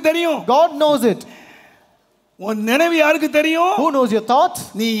 கர்த்தருக்கு தெரியும். God knows it. உன் நினைவு யாருக்கு தெரியும்? Who knows your thoughts?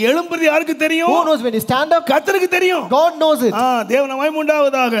 நீ எழும்புறது யாருக்கு தெரியும்? Who knows when you stand up? கர்த்தருக்கு தெரியும். God knows it. தேவன் மகிமை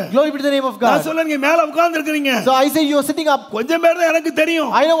உண்டாவதாக. Glory be to the name of God. நான் சொல்றேன், நீங்க மேல உட்கார்ந்து இருக்கீங்க. So I say you are sitting up. கொஞ்சம் பேர் தான் எனக்கு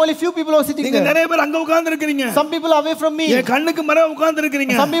தெரியும். I know only few people are sitting நீங்க there. நிறைய பேர் அங்க உட்கார்ந்து இருக்கீங்க. Some people are away from me. என் கண்ணுக்கு மறைவா உட்கார்ந்து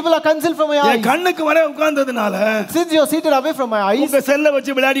இருக்கீங்க. Some people are concealed from my eyes. என் கண்ணுக்கு மறைவா உட்கார்ந்ததனால Since you are seated away from my eyes, உங்க செல்ல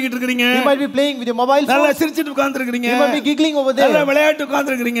வச்சு விளையாடிட்டு இருக்கீங்க. you might be playing with your mobile phone. நல்லா சிரிச்சிட்டு உட்கார்ந்து இருக்கீங்க. You might be giggling over there. நல்லா விளையாட்டு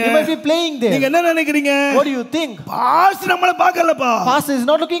உட்கார்ந்து இருக்கீங்க. You might be playing there. நீங்க என்ன நினைக்கிறீங்க? What do you think? Pastor நம்மள பார்க்கலப்பா. Pastor is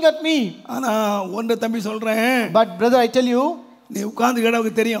not looking at me. ஆனா ஒன்றை தம்பி சொல்றேன். But brother, I tell you, நீ உட்கார்ந்து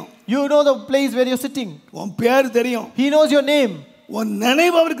இடவுக்கு தெரியும். you know the place where you're sitting. உன் பேர் தெரியும். He knows your name. உன்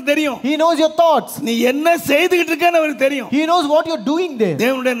நினைவு அவருக்கு தெரியும். He knows your thoughts. நீ என்ன செய்துகிட்டு இருக்கேன்னு அவருக்கு தெரியும். He knows what you're doing there.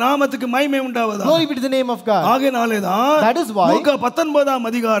 தேவனுடைய நாமத்துக்கு மகிமை உண்டாவதாக. Glory be to the name of God. ஆகையாலே தான் That is why லூக்கா 19ஆம்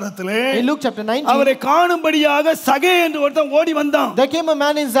அதிகாரத்திலே in Luke chapter 19, அவரை காணும்படியாக சகே என்று ஒருத்தன் ஓடி வந்தான். there came a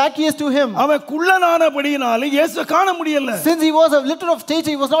man named Zacchaeus to him. அவன் குள்ளனானபடியினாலே இயேசுவை காண முடியல. Since he was a little of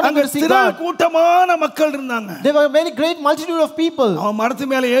stature, he was not able to see God. கூட்டமான மக்கள் இருந்தாங்க. There were many great multitude of people. அவன்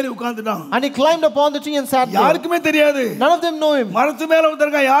மரத்து மேல ஏறி உட்கார்ந்துட்டான். And he climbed upon the tree and sat there. யாருக்குமே தெரியாது. None of them know him. மரத்து மேல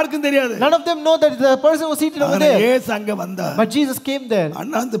உட்கார்ந்தா யாருக்கும் தெரியாது. None of them know that the person was seated over there. இயேசு அங்க வந்தார். But Jesus came there.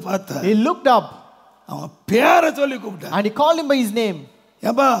 அண்ணாந்து பார்த்தார். He looked up. அவன் பேரை சொல்லி கூப்பிட்டார். And he called him by his name.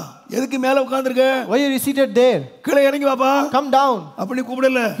 ஏப்பா எதுக்கு மேல உட்கார்ந்திருக்க? Why are you seated there? கீழே இறங்கி வாப்பா. Come down. அப்படி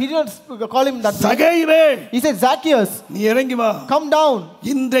கூப்பிடல. He did not call him that way. சகைவே. He said, Zacchaeus, நீ இறங்கி வா. come down.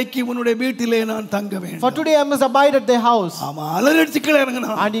 இன்றைக்கு உன்னுடைய வீட்டிலே நான் தங்க வேண்டும். For today I must abide at their house. ஆமா, அலறடிச்சு கீழே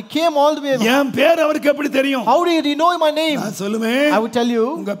இறங்கினான். And he came all the way. என் பேர் அவருக்கு எப்படி தெரியும்? How did he know my name? நான் சொல்லுவேன். I would tell you.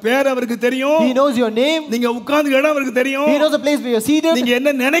 உங்க பேர் அவருக்கு தெரியும். He knows your name. நீங்க உட்கார்ந்த இடம் அவருக்கு தெரியும். He knows the place where you're seated. நீங்க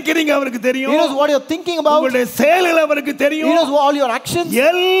என்ன நினைக்கிறீங்க அவருக்கு தெரியும். He knows what you're thinking about. உங்களுடைய செயல்கள் அவருக்கு தெரியும். He knows all your actions.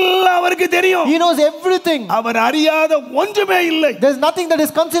 எல்லாம் அவருக்கு தெரியும். He knows everything. அவர் அறியாத ஒன்றுமே இல்லை. There's nothing that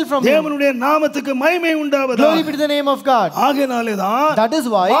is concealed from him. தேவனுடைய நாமத்துக்கு மகிமை உண்டாவதாக. Glory be to the name of God. ஆகையாலே தான் That is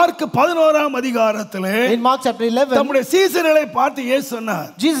why மார்க் 11ஆம் அதிகாரத்திலே in Mark chapter 11 தம்முடைய சீசர்களை பார்த்து இயேசு சொன்னார்.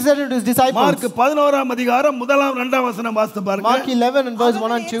 Jesus said to his disciples. Mark 11ஆம் அதிகாரம் 1-2 வசனம் வாசித்து பாருங்க. Mark 11 and verse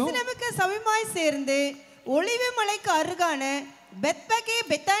 1 and 2. எருசலேமுக்கு சமீபமாய் சேர்ந்து ஒலிவ மலைக்கு அருகான பெத்பகே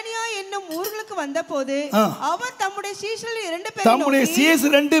பெத்தானியா என்னும் ஊர்களுக்கு வந்தபோது அவர் தம்முடைய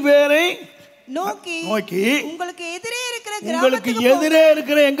சீஷர்கள் 2 பேரை நோக்கி உங்களுக்கு எதிரே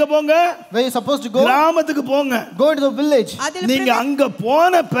இருக்கிற எங்க போங்க? Where you supposed to go? கிராமத்துக்கு போங்க. Go into the village. நீங்க அங்க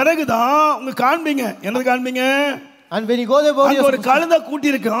போன பிறகுதான் உங்க காண்பீங்க. என்ன காண்பீங்க? And when you go there, அங்க ஒரு கழுதை கூட்டி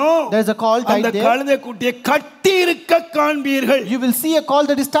இருக்கும். There's a colt tied there. அந்த கழுதை கூட்டியை கட்டி இருக்க காண்பீர்கள். You will see a colt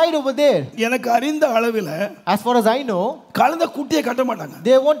that is tied over there. எனக்கு அறிந்த அளவில் as far as I know, கழுதை கூட்டியை கட்ட மாட்டாங்க.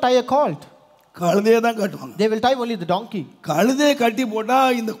 They won't tie a colt. கழுதையை தான் கட்டுவாங்க. They will tie only the donkey. கழுதையை கட்டி போட்டா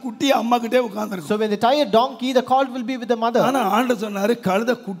இந்த குட்டி அம்மா கிட்டே உட்கார்ந்திருக்கும். So when they tie a donkey, the colt will be with the mother. ஆனா ஆண்டவர் சொன்னாரு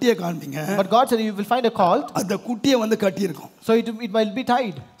கழுதை குட்டியை காண்பீங்க. But God said you will find a colt. அந்த குட்டியை வந்து கட்டி இருக்கும். So it will be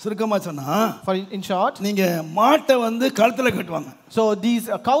tied. சுருக்கமா சொன்னா, for in short, நீங்க மாட்டை வந்து கழுத்துல கட்டுவாங்க. So these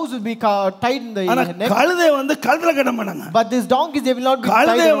cows will be tied in the neck. கழுதை வந்து கழுத்துல கட்ட மாட்டாங்க. But these donkeys they will not be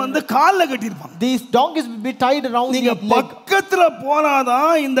tied. கழுதை வந்து கால்ல கட்டி இருப்பாங்க. These donkeys will be tied around the leg. நீங்க பக்கத்துல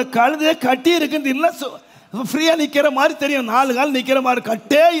போனாதான் இந்த கழுதையை கட்டி இருக்குன்னு இல்ல ஃப்ரீயா நிக்கிற மாதிரி தெரியும். 4 கால் நிக்கிற மாதிரி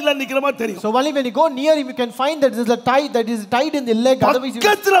கட்டே இல்ல நிக்கிற மாதிரி தெரியும். So only when you go near him you can find that there is a tie that is tied in the leg. Otherwise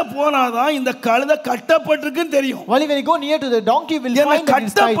பக்கத்துல போனாதான் இந்த கழுதை கட்டப்பட்டிருக்குன்னு தெரியும். Only when you go near to the donkey will find that it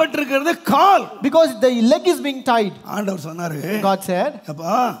is tied. கட்டப்பட்டிருக்கிறது கால். Because the leg is being tied. ஆண்டவர் சொன்னாரு. God said.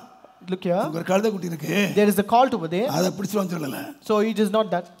 அப்பா look here. ஒரு கழுதை குட்டி இருக்கு. There is a colt over there. அத பிடிச்சு வந்து சொல்லல. So it is not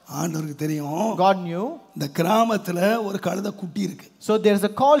that. ஆண்டவருக்கு தெரியும். God knew. இந்த கிராமத்துல ஒரு கழுதை குட்டி இருக்கு. So there is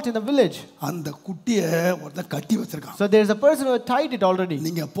a colt in the village. அந்த குட்டியை ஒருத்தன் கட்டி வச்சிருக்கான். So there is a person who has tied it already.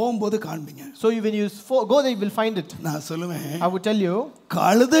 நீங்க போகும்போது காண்பீங்க. So when you go there you will find it. நான் சொல்லுவேன். I would tell you.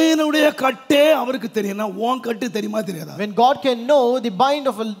 கழுதையினுடைய கட்டே அவருக்கு தெரியும்னா உன் கட்டு தெரியுமா தெரியாதா? When God can know the bind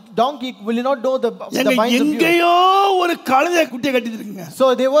of a donkey, will you not know the bind of you? எங்கேயோ ஒரு கழுதை குட்டியை கட்டி இருக்குங்க. So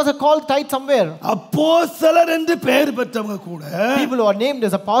there was a colt tied somewhere. அப்போஸ்தலர் என்று பெயர் பெற்றவங்க கூட people who are named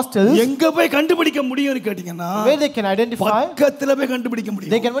as apostles எங்க போய் கண்டுபிடிக்க முடியும்னு கேட்டிங்கனா where they can identify பக்கத்துல போய் கண்டுபிடிக்க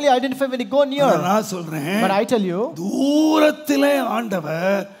முடியும். They can only identify when they go near. நான் சொல்றேன். But I tell you, தூரத்திலே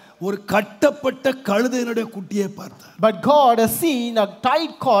ஆண்டவர் ஒரு கட்டப்பட்ட கழுதையினுடைய குட்டியை பார்த்தார். But God has seen a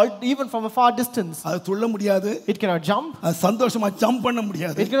tied colt even from a far distance. அது துள்ள முடியாது. It cannot jump. அது சந்தோஷமா ஜம்ப் பண்ண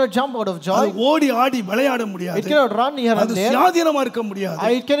முடியாது. It cannot jump out of joy. அது ஓடி ஆடி விளையாட முடியாது. It cannot run here and there. அது சுயாதீனமா இருக்க முடியாது.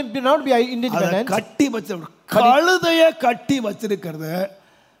 It cannot be independent. கட்டி வச்ச கழுதையை கட்டி வச்சிருக்கிறது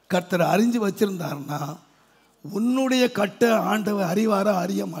கர்த்தர் அறிஞ்சு வச்சிருந்தாருன்னா உன்னுடைய கட்ட ஆண்டவர் அறிவாரா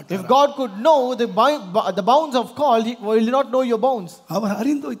அறிய மாட்டார். If God could know the bounds of colt, he will not know your bounds. அவர்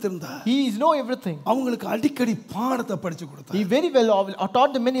அறிந்து வைத்திருந்தார். He is know everything. அவங்களுக்கு அடிக்கடி பாடத்தை படிச்சு கொடுத்தார். He very well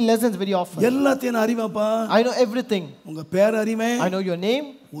taught them many lessons very often. எல்லாத்தையும் அறிவாப்பா. I know everything. உங்க பேர் அறிவே. I know your name.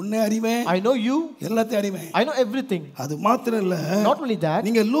 உன்னை அறிவே. I know you. எல்லாத்தையும் அறிவே. I know everything. அது மாத்திரம் இல்ல. Not only that.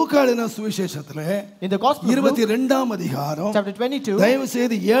 நீங்க லூக்கா எழுதின சுவிசேஷத்திலே in the gospel 22ஆம் அதிகாரம் chapter 22 தயவு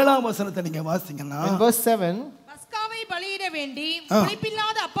செய்து 7ஆம் வசனத்தை நீங்க வாசிங்கன்னா in verse 7 பஸ்காவை பலியிட வேண்டி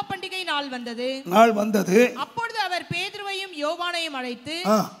புளிப்பில்லாத அப்ப பண்டிகை நாள் வந்தது. அப்பொழுது அவர் பேதுருவையும் யோவானையும் அழைத்து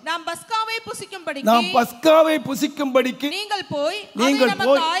நாம் பஸ்காவை புசிக்கும்படிக்கு நீங்கள் போய்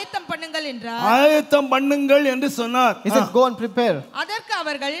நமக்கு ஆயத்தம் பண்ணுங்கள் என்றார். ஆயத்தம் பண்ணுங்கள் என்று சொன்னார். He said go and prepare. அதற்கு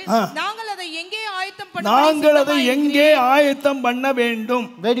அவர்கள் நாங்கள் அதை எங்கே ஆயத்தம் பண்ண வேண்டும்?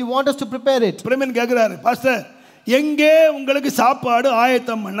 Where do you want us to prepare it? Praveen கேக்குறாரு, பாஸ்டர் எங்கே உங்களுக்கு சாப்பாடு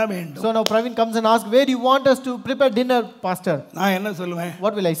ஆயத்தம் பண்ண வேண்டும்? So now Praveen comes and asks, where do you want us to prepare dinner, pastor? நான் என்ன சொல்லுவேன்?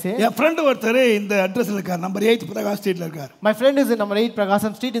 What will I say? N friend ஒருத்தர் இந்த அட்ரஸ்ல இருக்கார், நம்பர் 8 பிரகாஷ் ஸ்ட்ரீட்ல இருக்கார். My friend is in number 8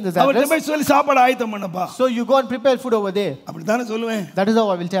 Prakasam street in this address. அவர்ட்ட போய் சொல்லி சாப்பாடு ஆயத்தம் பண்ணப்பா. So you go and prepare food over there. அப்படி தான சொல்லுவேன். That is how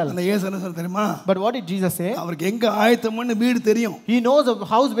I will tell. அந்த இயேசு என்ன சொல்றாரு தெரியுமா? But what did Jesus say? அவருக்கு எங்க ஆயத்தம் பண்ண வீடு தெரியும். He knows a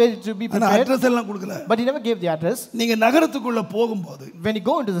house where it should be prepared. ஆனா அட்ரஸ் எல்லாம் கொடுக்கல. But he never gave the address. நீங்க நகரத்துக்குள்ள போகும்போது when you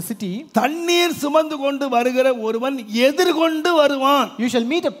go into the city, தண்ணீர் சுமந்து கொண்டு வருகிற ஒருவன் எதிர்கொண்டு வருவான். You shall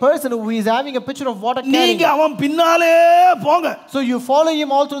meet a person who is having a pitcher of water carrying. நீங்க அவன் பின்னாலே போங்க. So you follow him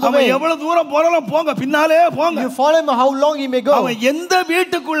all through the way. அவன் எவ்வளவு தூரம் போறானோ போங்க, பின்னாலே போங்க. You follow him how long he may go. அவன் எந்த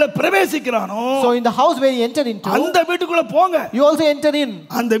வீட்டுக்குள்ள பிரவேசிக்கிறானோ, so in the house where he entered into, அந்த வீட்டுக்குள்ள போங்க. you also enter in.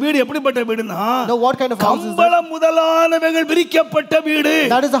 அந்த வீடு எப்படிப்பட்ட வீடுனா, know what kind of house is that? கம்பளம் முதலானவைகள் விரிக்கப்பட்ட வீடு.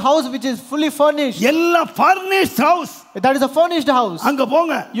 That is a house which is fully furnished. எல்லா furnished house. That is a furnished house. அங்க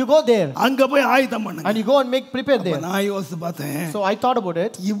போங்க. You go there. அங்க போய் ஆயத்தம் பண்ணுங்க. And you go and make prepare there. நான் யோசிச்சு பார்த்தேன். So I thought about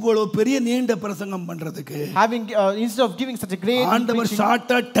it. இவ்வளவு பெரிய நீண்ட பிரசங்கம் பண்றதுக்கு, having instead of giving such a great ஆண்டவர்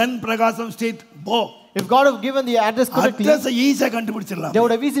ஷார்ட்டா 10 பிரகாசம் ஸ்ட்ரீட் போ. If God have given the address correctly, address ஈஸியா கண்டுபிடிச்சிடலாம். they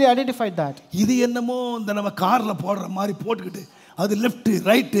would have easily identified that. இது என்னமோ இந்த நம்ம கார்ல போடுற மாதிரி போட்டுக்கிட்டு அது லெஃப்ட்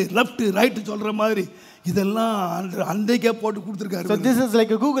ரைட் சொல்ற மாதிரி இதெல்லாம் அன்றைக்கே போட்டு கொடுத்திருக்காரு. So this is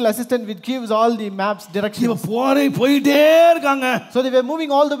like a Google assistant which gives all the maps directions. இவன் போயிட்டே இருக்காங்க. So they were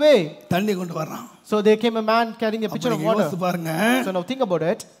moving all the way. தண்ணி கொண்டு வர்றான். So there came a man carrying a pitcher of water. பாருங்க. So now think about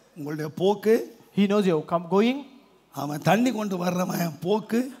it. உங்களுடைய போக்கு, he knows you come going. அவன் தண்ணி கொண்டு வர்றவன்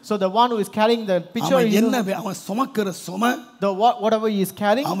போக்கு. So the one who is carrying the pitcher, அவன் சுமக்கிற சுமை, the whatever he is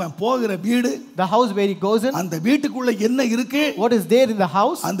carrying, அவன் போகிற வீடு, the house where he goes in, அந்த வீட்டுக்குள்ள என்ன இருக்கு, what is there in the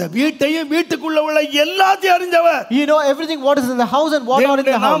house, அந்த வீட்டையும் வீட்டுக்குள்ள உள்ள எல்லாத்தையும் அறிஞ்சவர். you know everything what is in the house and what not in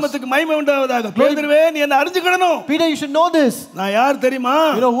the house. நாமத்துக்கு மகிமை உண்டாவதாக. பேதுருவே, நீ என்ன அறிஞ்சுக்கணும். Peter, you should know this. நான் யார் தெரியுமா?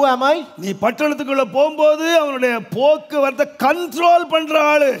 You know who am I? நீ பட்டணத்துக்குள்ள போகும்போது அவனுடைய போக்குவரத்தை கண்ட்ரோல் பண்ற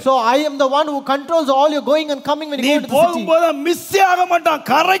ஆளு. So I am the one who controls all your going and coming when you go to the city. நீ போகும்போது மிஸ் ஆக மாட்டான்,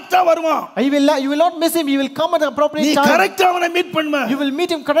 கரெக்ட்டா வருவான். You will not miss him, he will come at the appropriate time. நீ கரெக்ட்டா அவனை meet பண்ணுவ. You will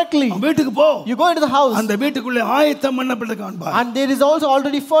meet him correctly. வீட்டுக்கு போ. You go into the house. அந்த வீட்டுக்குள்ள ஆயத்தம் பண்ணப்பட்டிருக்கான் பார். And there is also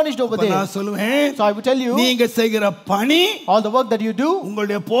already furnished over there. நான் சொல்லுவேன். So I will tell you, நீங்க செய்கிற பணி, all the work that you do,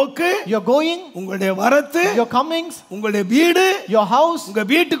 உங்களுடைய போக்கு, your going, உங்களுடைய வரத்து, your comings, உங்களுடைய வீடு, your house, உங்க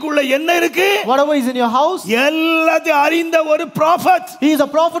வீட்டுக்குள்ள என்ன இருக்கு, whatever is in your house, எல்லாத்தையும் அறிந்த ஒரு prophet. he is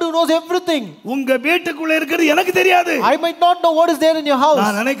a prophet who knows everything. உங்க வீட்டுக்குள்ள இருக்கிறது எனக்கு தெரியாது. I might not know what is there in your house.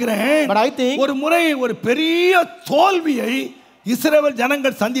 நான் நினைக்கிறேன், but I think ஒரு முறை ஒரு பெரிய தோல்வியை இஸ்ரவேல்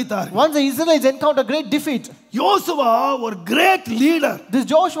ஜனங்கள் சந்தித்தார்கள். Once the Israelites encountered great defeat. யோசுவா ஒரு great leader. This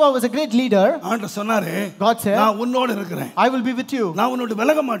Joshua was a great leader. ஆண்டவர் சொன்னாரே, God said, நான் உன்னோட இருக்கிறேன். I will be with you. நான் உன்னை விட்டு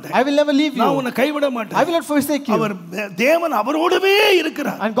விலக மாட்டேன். I will never leave you. நான் உன்னை கைவிட மாட்டேன். I will not forsake you. அவர் தேவன் அவரோடவே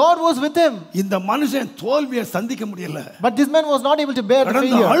இருக்கிறார். And God was with him. இந்த மனுஷன் தோல்வியை சந்திக்க முடியல. But this man was not able to bear the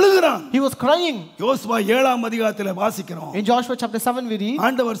failure. அழுகிறான். He was crying. யோசுவா 7ஆம் அதிகாரத்திலே வாசிக்கிறோம். In Joshua chapter 7 we read,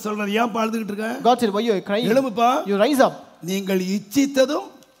 ஆண்டவர் சொல்றார், ஏன் அழுதுகிட்டு இருக்க? God said, why you are crying? எழும்புப்பா. You rise up. நீங்கள் இச்சித்ததும்,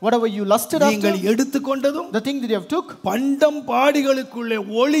 whatever you lusted after, நீங்கள் எடுத்துக்கொண்டதும், the thing that you have took, பண்டம் பாடிகளுக்குள்ளே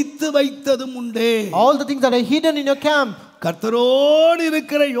ஒளித்து வைத்ததும் உண்டே. all the things that are hidden in your camp. கர்த்தரோடு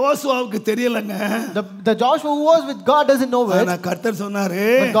இருக்கிற யோசுவாவுக்கு தெரியலங்க. The Joshua who was with God doesn't know it. ஆனா கர்த்தர் சொன்னாரு,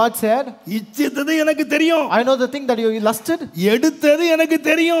 but God said, இச்சித்தது எனக்கு தெரியும். I know the thing that you lusted. எடுத்தது எனக்கு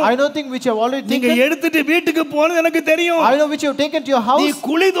தெரியும். I know the thing which you have already taken. நீங்க எடுத்துட்டு வீட்டுக்கு போனது எனக்கு தெரியும். I know which you have taken to your house. நீ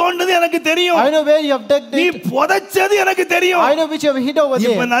குழி தோண்டது எனக்கு தெரியும். I know where you have dug நீ it. புதைச்சது எனக்கு தெரியும். I know which you have hid over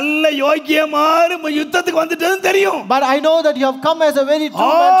there. இப்ப நல்ல யோகியமாறு யுத்தத்துக்கு வந்துட்டது தெரியும். But I know that you have come as a very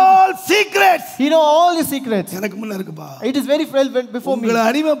true man. All secrets. You know all the secrets. எனக்கு முன்ன இருக்குப்பா. It is very well before me. உங்களை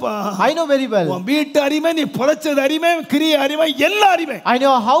அறிவேப்பா. I know very well. உன் வீட்டு அறிவே, நீ புதைச்சது அறிவே, கிரியை அறிவே, எல்லாம் அறிவே. I know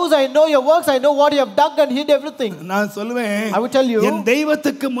your house, I know your works, I know what you have dug and hid everything. நான் சொல்லுவேன், I will tell you, என்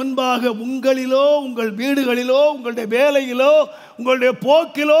தெய்வத்துக்கு முன்பாக உங்களிலோ, உங்கள் வீடுகளிலோ, உங்களுடைய வேலையிலோ, உங்களுடைய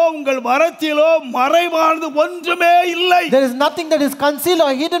போக்கிலோ, உங்கள் வரத்திலோ மறைவானது ஒன்றுமே இல்லை. There is nothing that is concealed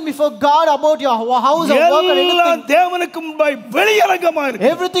or hidden before God about your house or work or anything. எல்லாம் தேவனுக்கு முன்பாய் வெளியரங்கமா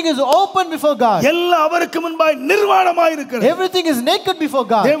இருக்கு. Everything is open before God. எல்லாம் அவருக்கு முன்பாய் நிர்வாணமா இருக்கு. Everything is naked before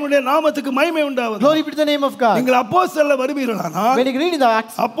God. தேவனுடைய நாமத்துக்கு மகிமை உண்டாவதாக. Glory be to the name of God. நீங்கள் அப்போஸ்தலர் வருவீர்களானால், when you read in the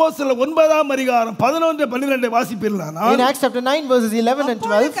Acts, அப்போஸ்தலர் 9ஆம் அதிகாரம் 11-12 வாசிப்பீர்களானால், in Acts chapter 9 verses 11 and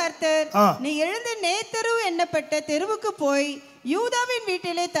 12, கர்த்தர், நீ எழுந்து நேத்தரு என்னப்பட்ட தெருவுக்கு போய் யூதாவின்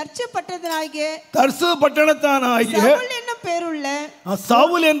வீட்டிலே தர்சு பட்டணத்தானாகிய சவுல் என்னும் பேருள்ள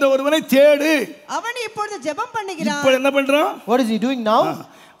சவுல் என்ற ஒருவனை தேடு. அவன் இப்பொழுது ஜெபம் பண்ணுகிறான். இப்போ என்ன பண்றான்? What is he doing now?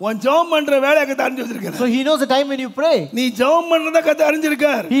 உன் ஜெபம் பண்ற வேலையை கத்த அறிஞ்சு வச்சிருக்கார். So he knows the time when you pray. நீ ஜெபம் பண்றத கத்த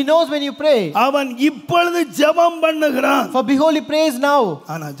அறிஞ்சிருக்கார். He knows when you pray. அவன் இப்பொழுது ஜெபம் பண்ணுகிறான். For behold he prays now.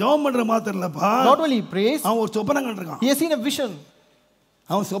 ஆனா ஜெபம் பண்ற மாத்திரம் இல்லப்பா. Not only he prays, அவன் ஒரு சொப்பனம் கண்டிருக்கான். he has seen a vision.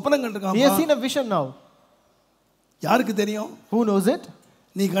 அவன் சொப்பனம் கண்டிருக்கான். He has seen a vision now. யாருக்கு தெரியும்? Who knows it?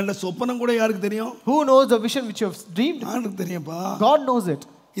 நீ கண்ட சொப்பனம் கூட யாருக்கு தெரியும்? Who knows the vision which you have dreamed? ஆண்டவருக்கு தெரியும்ப்பா. God knows it.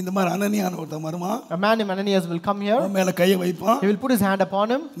 இந்த மாதிரி அனனியான் ஒருத்தன் வருமா? A man named Ananias will come here. அவன் மேல கையை வைப்பான். He will put his hand upon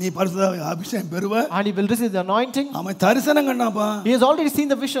him. நீ பரிசுத்த அபிஷேகம் பெறுவ. And he will receive the anointing. அவன் தரிசனம் கண்டாப்பா. He has already seen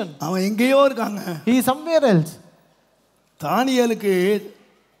the vision. அவன் எங்கேயோ இருக்காங்க. He is somewhere else. தானியேலுக்கு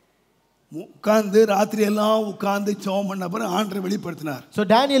உட்கார்ந்து ராத்திரி எல்லாம் உட்கார்ந்து ஜெபம் பண்ண அப்புறம் ஆண்டவர் வெளிப்படுத்தினார். So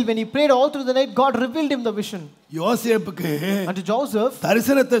Daniel, when he prayed all through the night, God revealed him the vision. யோசேப்புக்கு And to Joseph,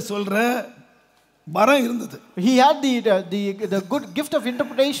 தரிசனத்தை சொல்ற வரம் இருந்தது. he had the good gift of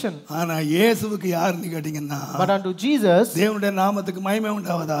interpretation. ஆனா இயேசுவுக்கு யாருன்னு கேட்டீங்கன்னா, But unto Jesus, தேவனுடைய நாமத்துக்கு மகிமை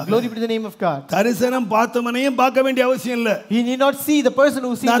உண்டாவதாக. glory be to the name of God. தரிசனம் பார்த்தவனையும் பார்க்க வேண்டிய அவசியம் இல்ல. He need not see the person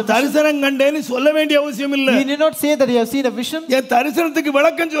who sees the நான் vision. தரிசனம் கண்டேன்னு சொல்ல வேண்டிய அவசியம் இல்ல. He need not say that he has seen a vision. என் தரிசனத்துக்கு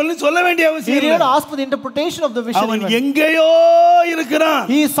விளக்கம் சொல்ல வேண்டிய He அவசியம் did இல்ல. not ask for the interpretation of the vision. அவன் Even. எங்கேயோ இருக்கிறான்.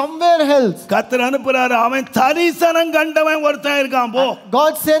 He is somewhere else. கர்த்தர் அனுப்புறாரு. அவன் தரிசனம் கண்டவன் ஒருத்தன் இருக்கான் போ.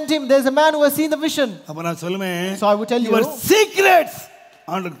 God sent him. There is a man who has seen the vision. அப்ப நான் சொல்லுவேன், So I would tell you, your secrets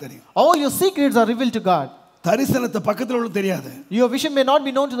ஆண்டவருக்கு தெரியும். all your secrets are revealed to God. தரிசனத்தை பக்கத்துல உள்ள தெரியாது. Your vision may not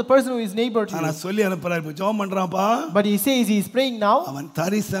be known to the person who is neighbor to ஆனா you. சொல்லி அனுப்புறாரு, இப்ப ஜெபம் பண்றான்ப்பா. But he says he is praying now. அவன்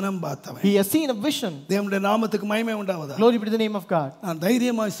தரிசனம் பார்த்தவன். He has seen a vision. தேவனுடைய நாமத்துக்கு மகிமை உண்டாவதாக. Glory be to the name of God. நான்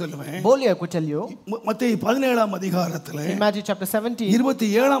தைரியமாய் சொல்லுவேன். Boldly I could tell you. மத்தேயு 17ஆம் அதிகாரத்திலே In Matthew chapter 17,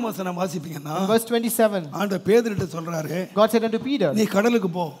 27ஆம் வசனம் வாசிப்பீங்கன்னா, verse 27, ஆண்டவர் பேதுருட்ட சொல்றாரு, God said unto Peter, நீ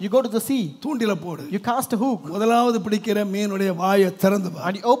கடலுக்கு போ. you go to the sea. தூண்டில போடு. You cast a hook. முதலாவது பிடிக்கிற மீனுடைய வாயை திறந்து பார்.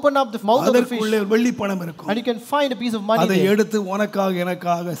 And you open up the mouth of the fish. அதற்குள்ளே வெள்ளி பணம் இருக்கும். And you can find a piece of money அதை there. எடுத்து உனக்காக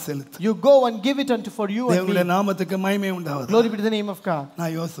எனக்காக செலுத்து. You go and give it unto for you and தேவனுடைய me. நாமத்துக்கு மகிமை உண்டாவதாக. Glory be to the name of God.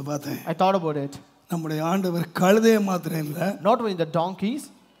 நான் யோசிச்சு பார்த்தேன். I thought about it. நம்முடைய ஆண்டவர் கழுதைய மாத்திரம் இல்ல, Not only the donkeys,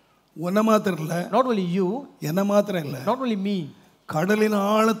 உன்ன மாத்திரம் இல்ல, not only you, என்ன மாத்திரம் இல்ல, not only me. கடலின்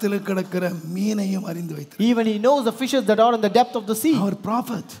ஆழத்தில் கிடக்கிற மீனையும் அறிந்து வைத்தார். Even he knows the fishes that are in the depth of the sea. Our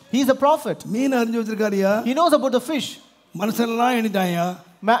prophet. He is a prophet. மீன் அறிஞ்சு வச்சிருக்காரியா? He knows about the fish. மனுஷன்லாம் எண்ணிட்டாயா?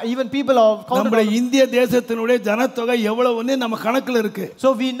 Even people are counted நம்முடைய on. இந்திய தேசத்தினுடைய ஜனத்தொகை எவ்வளவுன்னு நம்ம கணக்குல இருக்கு.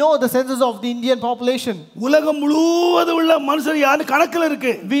 So we know the census of the Indian population. உலகம் முழுவதும் உள்ள மனுஷர் யாரு கணக்குல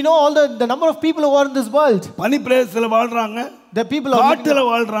இருக்கு. We know all the number of people who are in this world. பனி பிரதேசத்துல வாழ்றாங்க. The people are காட்டுல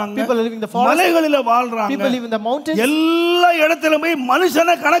வாழ்றாங்க. people are living in the forest. மலைகளில வாழ்றாங்க. People live in the mountains. எல்லா இடத்துலயுமே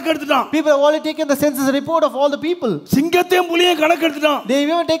மனுஷனை கணக்கெடுத்துட்டான். People have already taken the census report of all the people. சிங்கத்தையும் புலியையும் கணக்கெடுத்துட்டான். They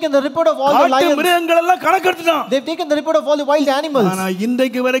have even taken the report of all the காட்டு lions. மிருகங்கள் எல்லாம் கணக்கெடுத்துட்டான். They have taken the report of all the wild animals. ஆனா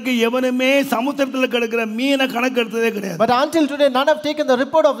இன்றைக்கு வரைக்கும் எவனுமே சமுத்திரத்துல கிடக்கிற மீனை கணக்கெடுத்ததே கிடையாது. But until today none have taken the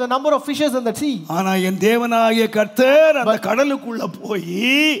report of the number of fishes in the sea. ஆனா என் தேவனாகிய கர்த்தர் அந்த கடலுக்குள்ள போய்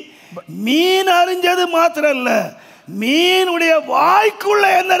மீன் அறிஞ்சது மாத்திரம் இல்ல, மீனுடைய வாய்க்குள்ள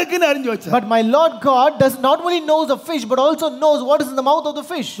என்ன இருக்குன்னு அறிஞ்சு வச்சார். But my Lord God does not only knows the fish but also knows what is in the mouth of the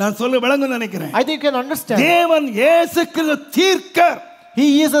fish. நான் சொல்ல விளங்கும்னு நினைக்கிறேன். I think you can understand. தேவன் இயேசு கிறிஸ்து தீர்க்கர். He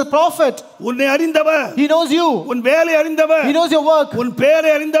is a prophet. உன்னை அறிந்தவர். He knows you. உன் வேலை அறிந்தவர். He knows your work. உன் பேரை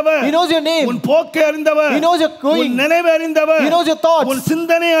அறிந்தவர். He knows your name. உன் போக்கை அறிந்தவர். He knows your going. உன் நினைவை அறிந்தவர். He knows your thoughts. உன்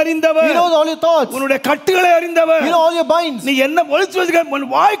சிந்தனை அறிந்தவர். He knows all your thoughts. உன்னுடைய கட்டுகளை அறிந்தவர். You know all your binds. நீ என்ன ஒளிச்சு வச்சிருக்க உன்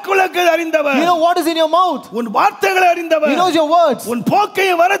வாய்க்குள்ள அறிந்தவர். You know what is in your mouth. உன் வார்த்தைகளை அறிந்தவர். He knows your words. உன்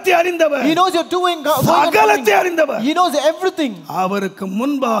போக்கையும் வரத்தை அறிந்தவர். He knows your doing. சகலத்தை அறிந்தவர். He knows everything. அவருக்கு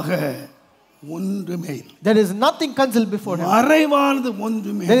முன்பாக ஒன்றுமே இல்லை. There is nothing concealed before him. மறைவானது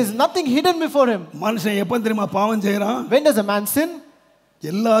ஒன்றுமே. There is nothing hidden before him. மனுஷன் எப்ப தெரியுமா பாவம் செய்யறான்? When does a man sin?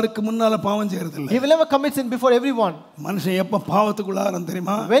 எல்லாருக்கும் முன்னால பாவம் செய்யறது இல்ல. He will never commit sin before everyone. மனுஷன் எப்ப பாவத்துக்குள்ளாரன்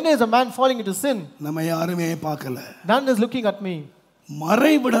தெரியுமா? When is a man falling into sin? நம்ம யாருமே பார்க்கல. None is looking at me.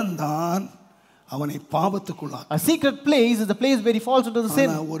 மறைவிடம் தான் அவனை பாவத்துக்குள்ளாக்கும். A secret place is the place where he falls into the sin.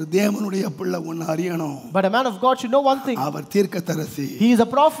 ஒரு தேவனுடைய பிள்ளை ஒன்னு அறியணும். But a man of God should know one thing. அவர் தீர்க்கதரிசி. He is a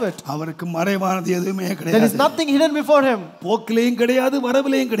prophet. அவருக்கு மறைவானது எதுவுமே கிடையாது. There is nothing hidden before him. போக்கிலேயும் கிடையாது,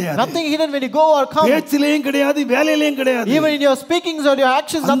 வரவிலேயும் கிடையாது. Nothing hidden when you go or come. பேச்சிலேயும் கிடையாது, வேலையிலேயும் கிடையாது. Even in your speakings or your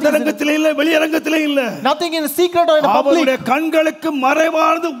actions, nothing. அந்தரங்கத்திலே இல்ல, வெளியரங்கத்திலே இல்ல. Nothing in secret or in public. அவருடைய கண்களுக்கு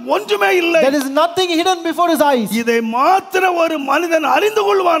மறைவானது ஒன்றுமே இல்லை. There is nothing hidden before his eyes. இதை மாத்திர ஒரு மனிதன் அறிந்து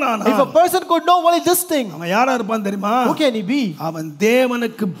கொள்வானானா? If a person could know only this thing, அவன் யாரா இருப்பான் தெரியுமா? who can he be? அவன்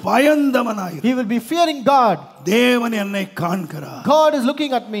தேவனுக்கு பயந்தவனாய். He will be fearing God. தேவன் என்னை காண்கிறார். God is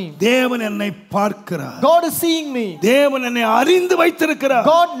looking at me. தேவன் என்னை பார்க்கிறார். God is seeing me. தேவன் என்னை அறிந்து வைத்திருக்கிறார்.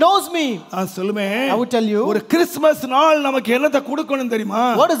 God knows me. நான் சொல்லுவேன், I would tell you, ஒரு கிறிஸ்மஸ் நாள் நமக்கு என்னத்தை கொடுக்கணும் தெரியுமா?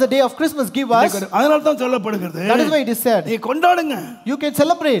 What is the day of Christmas give us? அதனால தான் சொல்லப்படுகிறது. That is why it is said. நீ கொண்டாடுங்க. You can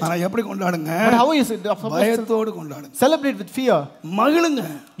celebrate. ஆனா எப்படி கொண்டாடுங்க? But how is it? பயத்தோடு கொண்டாடுங்க. Celebrate with fear. மகிழுங்க.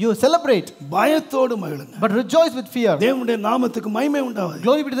 You celebrate. பயத்தோடு மகிழுங்க. But rejoice with fear. தேவனுடைய நாமத்துக்கு மகிமை உண்டாவது.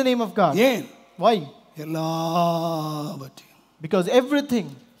 Glory be to the name of God. ஏன்? Why? எல்லாவற்றையும். Because everything.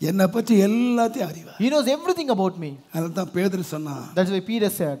 என்னை பற்றி எல்லாத்தையும் அறிவார். He knows everything about me. அதான் தான் பேதுரு சொன்னான். That's why Peter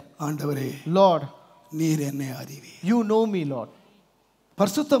said, ஆண்டவரே, Lord, நீர் என்னை அறிவீர். you know me, Lord.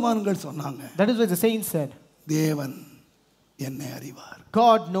 பரிசுத்தவான்கள் சொன்னாங்க. That is why the saints said, தேவன் என்னை அறிவார்.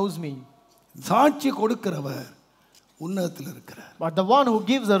 God knows me. சாட்சி கொடுக்கிறவர் உன்னதத்தில் இருக்கிறார். But the one who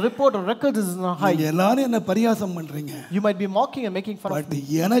gives a report or records is on high. நீங்க எல்லாரும் என்ன பரியாசம் பண்றீங்க. You might be mocking and making fun of me. But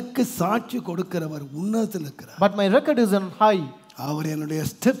எனக்கு சாட்சி கொடுக்கிறவர் உன்னதத்தில் இருக்கிறார். But my record is on high. அவர் என்னுடைய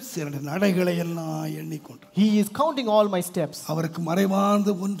ஸ்டெப்ஸ் என்னுடைய நடைகளை எல்லாம் எண்ணிக்கொண்டார். He is counting all my steps. அவருக்கு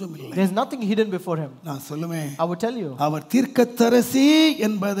மறைவானது ஒன்றும் இல்லை. There is nothing hidden before him. நான் சொல்லுவேன். I would tell you. அவர் தீர்க்கதரிசி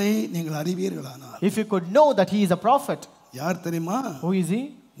என்பதை நீங்கள் அறிவீர்களானால். If you could know that he is a prophet. யார் தெரியுமா? Who is he?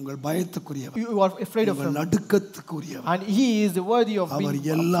 உங்கள் பயத்துக்குரியவர். You are afraid of him. நடுக்கத்துக்குரியவர். And he is worthy of being அவர்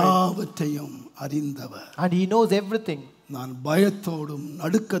எல்லாவற்றையும் அறிந்தவர். And he knows everything. நான் பயத்தோடும்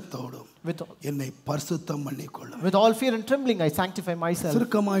நடுக்கத்தோடும் என்னை பரிசுத்தம் பண்ணிக்கொள்ளும். With all fear and trembling I sanctify myself.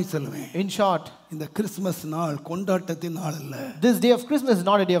 சுருக்கமாய் சொல்லுவேன். In short, இந்த கிறிஸ்மஸ் நாள் கொண்டாட்டத்தின் நாள் அல்ல. This day of Christmas is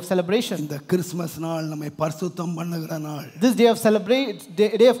not a day of celebration. இந்த கிறிஸ்மஸ் நாள் நம்மை பரிசுத்தம் பண்ணுகிற நாள். This day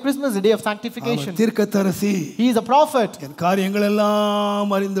of Christmas is a day of sanctification. தீர்க்கதரிசி. He is a prophet. என் காரியங்கள்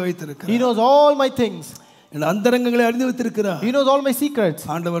எல்லாம் அறிந்து வைத்திருக்கிறார். He knows all my things. என் அந்தரங்கங்களை அறிந்து வைத்திருக்கிறார். He knows all my secrets.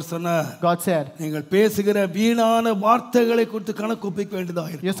 ஆண்டவர் சொன்னார். God said. நீங்கள் பேசுகிற வீணான வார்த்தைகளை குறித்து கணக்கு ஒப்பிக்க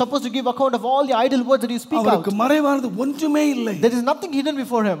வேண்டியதாயிருக்கு. You are supposed to give account of all the idle words that you speak out. அவருக்கு மறைவானது ஒன்றுமே இல்லை. There is nothing hidden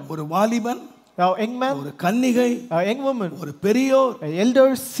before him. ஒரு வாலிபன், a young man, ஒரு கன்னிகை, a young woman, ஒரு பெரியோர்,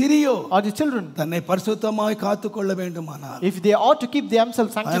 elders, சிறியோர், or the children, தன்னை பரிசுத்தமாய் காத்துக்கொள்ள வேண்டுமானால், if they ought to keep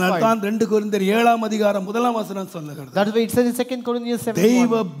themselves sanctified. அதனால தான் 2 கொரிந்தியர் 7ஆம் அதிகாரம் 1ஆம் வசனம் சொல்லுகிறது. That is why it says in 2 Corinthians 7:1.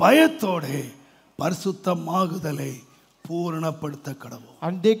 தெய்வ பயத்தோடு பரிசுத்தமாகுதலை பூரணப்படுத்த கடவுள்.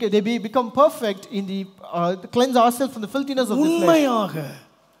 And they become perfect in the cleanse ourselves from the filthiness of the flesh. உண்மையாக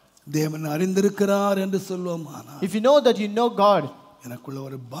தேவன் அறிந்திருக்கிறார் என்று சொல்வோமானால், if you know that you know God, எனக்குள்ள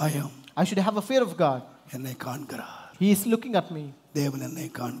ஒரு பயம். I should have a fear of God. என்னை காண்கிறார். He is looking at me. தேவன் என்னை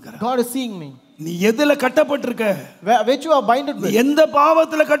காண்கிறார். God is seeing me. நீ எதில கட்டப்பட்டிருக்க? Which you are binded with? எந்த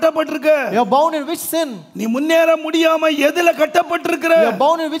பாவத்துல கட்டப்பட்டிருக்க? You are bound in which sin? நீ முன்னேற முடியாம எதில கட்டப்பட்டிருக்கிற? You are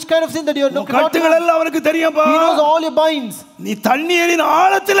bound in which kind of sin that you are not? கட்டுகள் எல்லாம் அவருக்கு தெரியும்பா. He knows all your binds. நீ தண்ணீரின்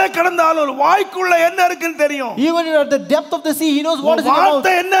ஆழத்திலே கடந்தாலும் ஒரு வாய்க்குள்ள என்ன இருக்குன்னு தெரியும். Even at the depth of the sea, he knows what is in your mouth.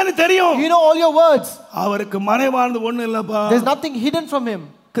 வார்த்தை என்னன்னு தெரியும். You know all your words. அவருக்கு மறைவானது ஒண்ணு இல்லப்பா. There is nothing hidden from him.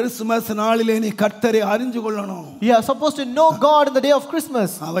 Christmas நாளிலே நீ கர்த்தரை அறிந்து கொள்ளணும். You are supposed to know God in the day of Christmas.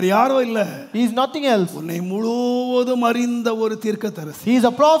 அவர் யாரோ இல்ல. He is nothing else. உன்னை முழுவதும் அறிந்த ஒரு தீர்க்கதரிசி. He is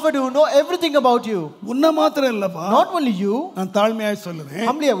a prophet who know everything about you. உன்னை மாத்திரம் இல்லப்பா. Not only you. நான் தாழ்மையாய் சொல்லுவேன்.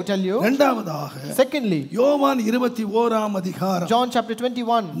 Humbly I will tell you. இரண்டாவதாக, secondly, யோவான் 21ஆம் அதிகாரம் John chapter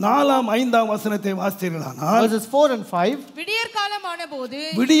 21 4ஆம் 5ஆம் வசனத்தை வாசித்தீர்களானால், verses 4 and 5. விடியற்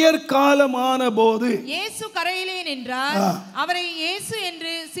காலமான போது இயேசு கரையிலே நின்றார். அவரை இயேசு என்று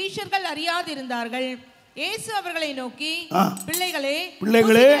சீஷர்கள் அறியாதிருந்தார்கள். இயேசு அவர்களை நோக்கி, பிள்ளைகளே,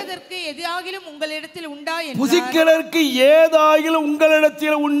 புசிக்கிறதற்கு ஏதாகிலும் உங்களிடத்தில் உண்டா என்றார். புசிக்கிறதற்கு ஏதாகிலும்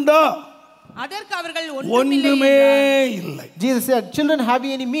உங்களிடத்தில் உண்டா? அதற்கு அவர்கள் ஒன்றுமே இல்லை. Jesus said, children, have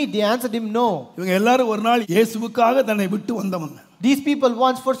you any meat? They answered him, no. இவங்க எல்லாரும் ஒரு நாள் இயேசுவுக்காக தன்னை விட்டு வந்தவங்க. These people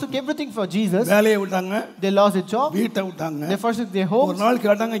once forsook everything for Jesus. வேலையை விட்டாங்க. They lost their job. வீட்டை விட்டாங்க. They forsook their homes. ஒரு நாள்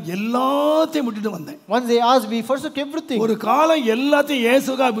கேட்டாங்க, எல்லாத்தையும் விட்டுட்டு வந்தேன். Once they asked, we forsook everything. ஒரு காலம் எல்லாத்தையும்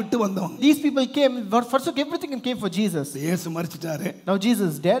இயேசுவுக்காக விட்டு வந்தவங்க. These people came, forsook everything and came for Jesus. இயேசு மரிச்சிட்டாரு. Now Jesus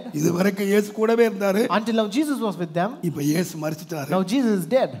is dead. இதுவரைக்கும் இயேசு கூடவே இருந்தாரு. Until now Jesus was with them. இப்போ இயேசு மரிச்சிட்டாரு. Now Jesus is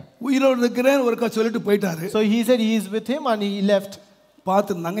dead. உயிரோடு இருக்கிறேன்னு ஒருக்கா சொல்லிட்டு போயிட்டாரு. So he said he is with him and he left.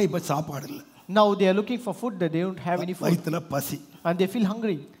 பார்த்துருந்தாங்க, இப்போ சாப்பாடு இல்லை. Now they are looking for food, that they don't have any food. வயித்துல பசி. And they feel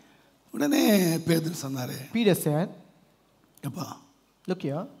hungry. உடனே பேதுரு சொன்னாரு, Peter said, அப்பா, look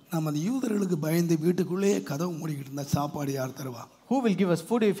here. நம்ம அந்த யூதர்களுக்கு பயந்து வீட்டுக்குள்ளேயே கதவு மூடிக்கிட்டு இருந்தா சாப்பாடு யார் தருவா? Who will give us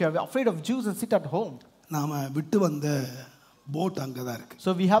food if you are afraid of Jews and sit at home? நாம விட்டு வந்த போட் அங்கதான் இருக்கு.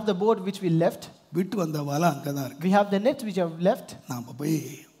 So we have the boat which we left. விட்டு வந்த வலை அங்கதான் இருக்கு. We have the net which have left. நாம போய்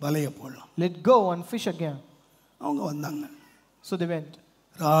வலைய போடலாம். Let go and fish again. அவங்க வந்தாங்க. So they went.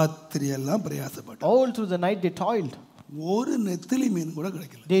 ராத்திரி எல்லாம் பிரயாசப்பட்டாங்க. All through the night they toiled. ஒரு நெத்திலி மீன் கூட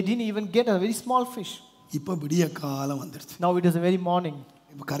கிடைக்கல. They didn't even get a very small fish. இப்போ விடிய காலம் வந்துருச்சு. Now it is a very morning.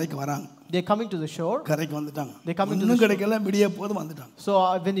 இப்போ கரைக்கு வராங்க. They are coming to the shore. கரைக்கு வந்துட்டாங்க. They coming to the இன்னும் கிடைக்கல, விடிய போது வந்துட்டாங்க. So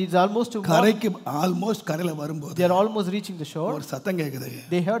when it's almost to கரைக்கு ஆல்மோஸ்ட் கரையில வரும்போது they are almost reaching the shore. ஒரு சத்தம் கேக்குது.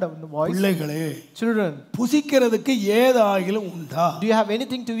 They heard a voice. பிள்ளைகளே, children, புசிக்கிறதுக்கு ஏதாகிலும் உண்டா? do you have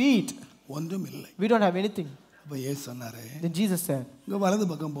anything to eat? ஒன்றும் இல்லை. We don't have anything. அப்ப இயேசு சொன்னாரு, Then Jesus said, இங்க வலது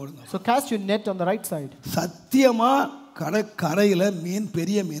பக்கம் போடுங்க. so cast your net on the right side. சத்தியமா கரையில மீன்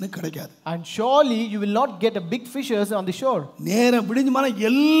பெரிய மீன் கிடைக்காது. And surely you will not get a big fishes on the shore. நேரா விடிஞ்சுமான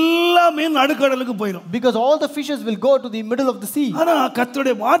எல்லா மீன் நடுக்கடலுக்கு போயிடும். Because all the fishes will go to the middle of the sea. ஆனா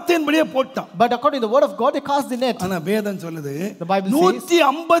கர்த்தருடைய வார்த்தையின்படியே போட்டான். But according to the word of God they cast the net. ஆனா வேதம் சொல்லுது, The Bible says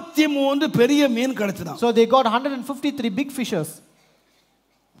 153 பெரிய மீன் கிடைச்சதாம். so they got 153 big fishes.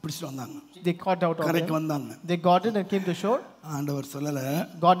 பிடிச்சிட்டு வந்தாங்க. They caught out of கரைக்கு them. வந்தாங்க. They got it and came to shore. ஆண்டவர் சொல்லல.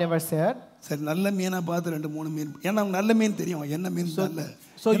 God never said. சரி நல்ல மீனா பார்த்து 2-3 மீன். ஏன்னா நல்ல மீன் தெரியும். என்ன மீன் நல்ல.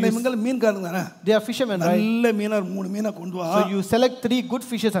 So இவங்க மீன்காரங்க தானே. They are fishermen, right? நல்ல மீனா 3 மீனா கொண்டு வா. So you select 3 good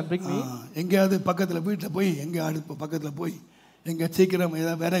fishes and bring me. எங்கயாவது பக்கத்துல வீட்ல போய் எங்க அடுப்பு பக்கத்துல போய் எங்க சீக்கிரம்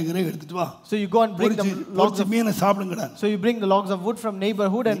ஏதாவது வேற கிரே எடுத்துட்டு வா. So you go and bring the logs of மீனை சாப்பிடுங்கடா. So you bring the logs of wood from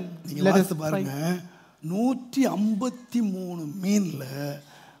neighborhood and let us பாருங்க. 153 மீன்ல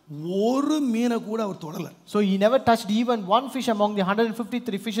ஒரு மீனை கூட அவர் தொடல. So he never touched even one fish among the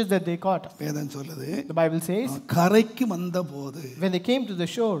 153 fishes that they caught. வேதம் சொல்லுது. The Bible says கரைக்கு வந்தபோது when they came to the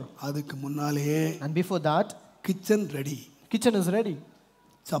shore, அதுக்கு முன்னாலேயே and before that kitchen ready. Kitchen is ready.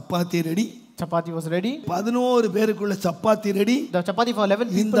 Chapati ready. Chapati was ready. 11 பேருக்குள்ள chapati ready. The chapati for 11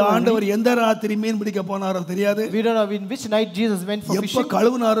 people. இந்த ஆண்டவர் எந்த ராத்திரி மீன் பிடிக்க போனாரோ தெரியாது. We don't know in which night Jesus went for fishing. எப்ப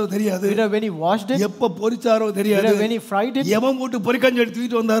கழுவுனாரோ தெரியாது. We don't know when he washed it. எப்ப பொரிச்சாரோ தெரியாது. We don't know when he fried it. எவன் வீட்டு பொரிக்கஞ்சு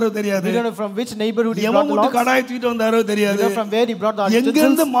எடுத்துட்டு வந்தாரோ தெரியாது. We don't know from which neighborhood he brought எவன் the வீட்டு logs. கடாய் தூக்கிட்டு வந்தாரோ தெரியாது. We don't know from where he brought the utensils. எங்க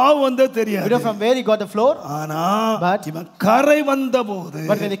இருந்து மாவு வந்தோ தெரியாது. We don't know from where he got the flour. ஆனா But இவன் கரை வந்தபோது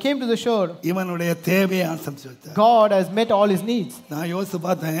when they came to the shore, இவனுடைய தேவையை ஆசம்சி வச்சார். God has met all his needs. நான் யோசிச்சு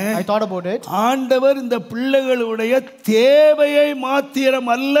பார்த்தேன். I thought about it. ஆண்டவர் இந்த பிள்ளைகளுடைய தேவையை மாத்திரம்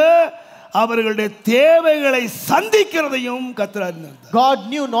அல்ல அவர்களுடைய தேவைகளை சந்திக்கிறதையும் கர்த்தர் அறிந்தார். God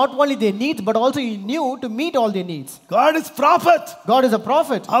knew not only their needs but also he knew to meet all their needs. God is prophet. God is a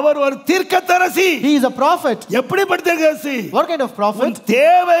prophet. அவர் ஒரு தீர்க்கதரிசி. He is a prophet. எப்படிப்பட்ட தீர்க்கதரிசி? What kind of prophet?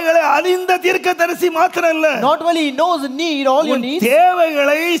 தேவைகளை அறிந்த தீர்க்கதரிசி மாத்திரம் இல்ல. Not only he knows the need, all your needs.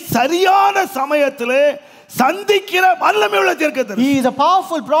 தேவைகளை சரியான சமயத்திலே சந்திக்கிற வல்லமையுள்ள தீர்க்கதரிசி. He is a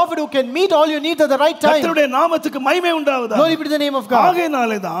powerful prophet who can meet all your needs at the right time. கர்த்தருடைய நாமத்துக்கு மகிமை உண்டாவதாக. Glory be to the name of God.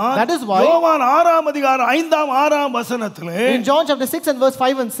 ஆகையினாலே தான் That is why யோவான் 6ஆம் அதிகாரம் 5ஆம் 6ஆம் வசனத்திலே in John chapter 6 and verse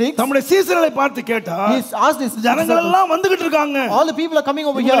 5 and 6 நம்முடைய சீசர்களை பார்த்து கேட்டா he asked this ஜனங்கள் எல்லாம் வந்துகிட்டு இருக்காங்க. all the people are coming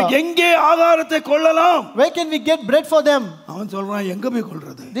over here. எங்கே ஆகாரத்தை கொள்ளலாம்? Where can we get bread for them? அவன் சொல்றான் எங்க போய்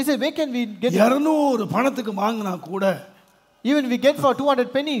கொள்றது? They say where can we get 200 பணத்துக்கு வாங்குனா கூட even we get for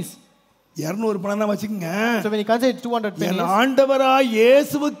 200 pennies. 200 பணம்னா வச்சுக்கங்க. So when you consider 200 pennies, என் ஆண்டவராய்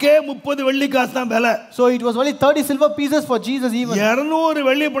இயேசுவுக்கே 30 வெள்ளி காசு தான் விலை. so it was only 30 silver pieces for Jesus even. 200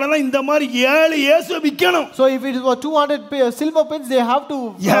 வெள்ளி பணம்னா இந்த மாதிரி 7 இயேசுவை விக்கணும். So if it was 200 silver pence they have to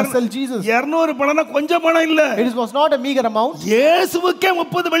sell Jesus. 200 பணம்னா கொஞ்சம் பணம் இல்ல. It was not a meager amount. இயேசுவுக்கே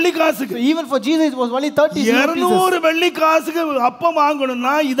 30 வெள்ளி காசுக்கு. So even for Jesus it was only 30 silver pieces. 200 வெள்ளி காசுக்கு அப்பம்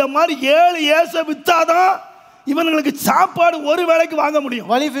வாங்கணும்னா இத மாதிரி 7 இயேசுவை வித்தாதான் இவங்களுக்கு சாப்பாடு ஒரு வேளைக்கு வாங்க முடியும்.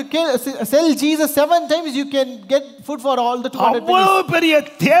 Well, if you sell Jesus 7 times you can get food for all the 200 pennies. அவ்வளவு பெரிய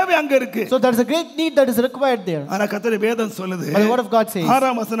தேவை அங்க இருக்கு. So there is a great need that is required there. ஆனா கர்த்தருடைய வேதம் சொல்லுது. But the word of God says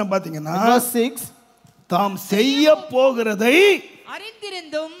 6ஆம் வசனம் பாத்தீங்கன்னா verse 6 தாம் செய்ய போகிறதை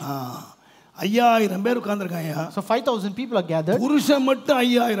அறிந்திருந்தும் 5000 பேர் உட்கார்ந்திருக்காங்க. So 5000 people are gathered. புருஷன் மட்டும்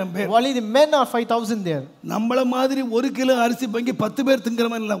 5000 பேர். Only the men are 5000 there. நம்மள மாதிரி 1 கிலோ அரிசி பங்கி 10 பேர்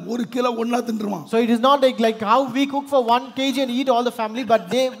திங்கறவன் இல்ல. 1 கிலோ ஒண்ணா தின்றுவான். So it is not like how we cook for 1 kg and eat all the family, but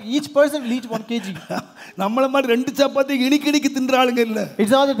each person will eat 1 kg. நம்மள மாதிரி 2 சப்பாத்தி இடிக்கடிக்கு தின்ற ஆளுங்க இல்ல.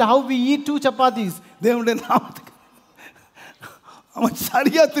 It's not that how we eat 2 chapatis. தேவனுடைய நாமத்துக்கு அவன்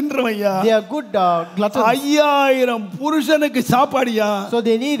சரியா தின்றவையா. They are good gluttons. 5000 புருஷனுக்கு சாப்பாடியா. So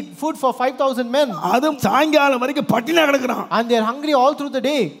they need food for 5000 men. அதுவும் சாயங்காலம் வரைக்கும் பட்டினியா கிடக்குறான். And they are hungry all through the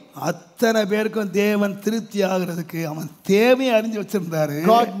day. அத்தனை பேருக்கும் தேவன் திருப்தி ஆகிறதுக்கு அவன் தேவையை அறிஞ்சு வச்சிருந்தாரு.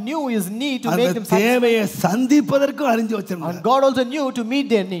 God knew his need to make them satisfied. தேவையை சந்திப்பதற்கும் அறிஞ்சு வச்சிருந்தாரு. And God also knew to meet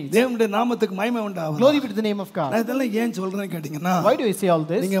their needs. தேவனுடைய நாமத்துக்கு மகிமை உண்டாவதாக. Glory be to the name of God. நான் இதெல்லாம் ஏன் சொல்றேன்னு கேட்டீங்கன்னா Why do I say all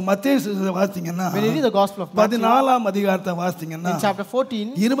this? நீங்க மத்தேயு வாசித்தீங்கன்னா When you read the gospel of Matthew 14ஆம் அதிகாரத்தை வாசித்தீங்கன்னா in chapter 14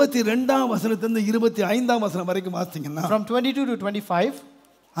 22ஆம் வசனத்திலிருந்து 25ஆம் வசனம் வரைக்கும் வாசித்தீங்கன்னா from 22 to 25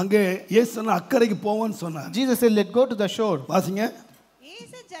 அங்கே இயேசு சொன்ன அக்கறைக்கு போவோம்னு சொன்னார். Jesus said let go to the shore. வாசிங்க.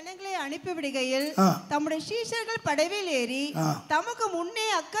 இயேசு ஜனங்களை அனுப்பிவிடுகையில் தம்முடைய சீஷர்கள் படவில் ஏறி தமக்கு முன்னே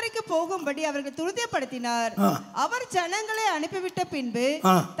அக்கறைக்கு போகும்படி அவர்கள் துரிதப்படுத்தினார். அவர் ஜனங்களை அனுப்பிவிட்ட பின்பு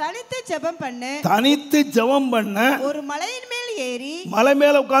தனித்து ஜெபம் பண்ண ஒரு மலையின் மேல் ஏறி மலை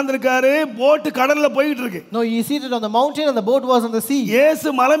மேல உட்கார்ந்திருக்காரு. போட் கடல்ல போயிட்டு இருக்கு. No, he is seated on the mountain and the boat was on the sea. இயேசு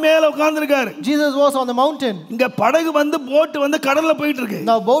மலை மேல உட்கார்ந்திருக்காரு. Jesus was on the mountain. இங்க படகு வந்து போட் வந்து கடல்ல போயிட்டு இருக்கு.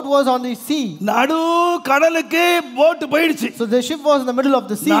 Now boat was on the sea. நடு கடலுக்கு போட் போயிடுச்சு. So the ship was in the middle of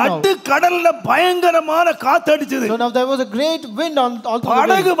the sea now. நடு கடல்ல பயங்கரமான காத்து அடிச்சது. So now there was a great wind on all through the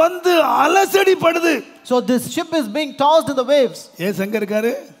படகு வந்து அலசடி படுது. So this ship is being tossed in the waves. ஏசு எங்க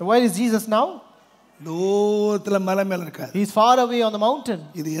இருக்காரு? Where is Jesus now? தூரத்துல மலை மேல இருக்காரு. He is far away on the mountain.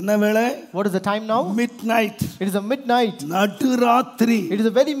 இது என்ன வேளை? What is the time now? Midnight. It is a midnight. நடு ராத்திரி. It is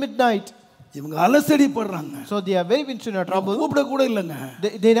a very midnight. இவங்க அலசடி பண்றாங்க. So they are very much in trouble. கூப்பிட கூட இல்லங்க.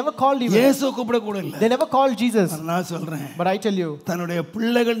 They never called even. இயேசு கூப்பிட கூட இல்ல. They never called Jesus. நான் சொல்றேன். But I tell you, தன்னுடைய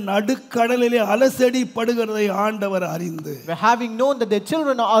பிள்ளைகள் நடுக்கடலிலே அலசடி படுகிறதை ஆண்டவர் அறிந்து, having known that their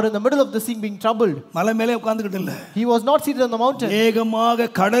children are in the middle of the sea being troubled, மலை மேலே உட்கார்ந்துகிட்டு இல்ல. he was not seated on the mountain. வேகமாக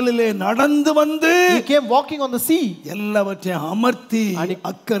கடலிலே நடந்து வந்து he came walking on the sea. எல்லாவற்றையும் அமர்த்தி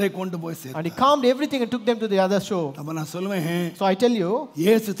அக்கறை கொண்டு போய் சேர்த்தார். And he calmed everything and took them to the other shore. அப்ப நான் சொல்லுவேன். So I tell you,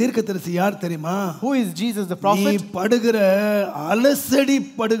 இயேசு தீர்க்கதரிசி யார் தெரியுமா? Who is Jesus the prophet? நீ படுகிற அலசடி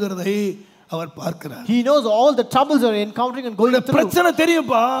படுகிறதை அவர் பார்க்கிறார். He knows all the troubles you are encountering and going through. பிரச்சனை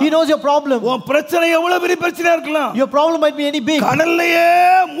தெரியும்பா. He knows your problem. உன் பிரச்சனை எவ்வளவு பெரிய பிரச்சனையா இருக்கலாம். Your problem might be any big. கடல்லையே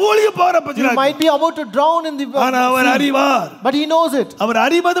மூழ்கி போற பிரச்சனை. You might be about to drown in the ஆனா அவர் அறிவார். But he knows it. அவர்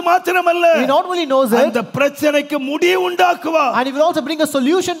அறிவது மாத்திரமல்ல. He not only knows it. அந்த பிரச்சனைக்கு முடிவு உண்டாக்குவார். And he will also bring a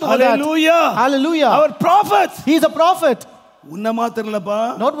solution to that. Hallelujah. Hallelujah. Our prophet. He is a prophet. உன்ன மாத்திரம் இல்லப்பா.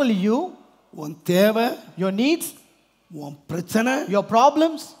 Not only you. உன் தேவை, your needs, உன் பிரச்சனை, your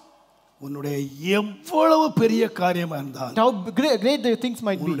problems, உன்னுடைய எவ்வளவு பெரிய காரியமா இருந்தாலும், how great the things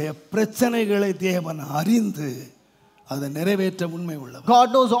might be, உன்னுடைய பிரச்சனைகளை தேவன் அறிந்து அதை நிறைவேற்ற உண்மை உள்ளவர். God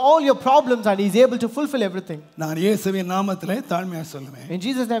knows all your problems and he is able to fulfill everything. நான் இயேசுவின் நாமத்திலே தாழ்மையா சொல்லுவேன். In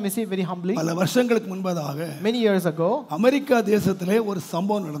Jesus name I say very humbly. பல வருஷங்களுக்கு முன்பதாக, many years ago, அமெரிக்கா தேசத்திலே ஒரு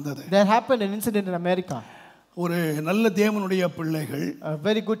சம்பவம் நடந்தது. There happened an incident in America. ஒரு நல்ல தேவனுடைய பிள்ளைகள்,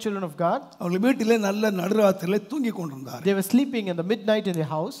 very good children of God, அவங்க வீட்டிலே நல்ல நடுராத்திரியிலே தூங்கி கொண்டிருந்தார். They were sleeping in the midnight in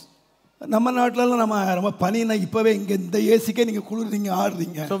their house. நம்ம நாட்டில நம்ம ரொம்ப பனினா இப்பவே இங்க இந்த ஏசிக்கே நீங்க குளிர்றீங்க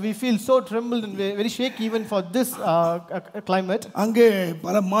ஆடுறீங்க. So we feel so trembled and very shaky even for this climate. அங்கே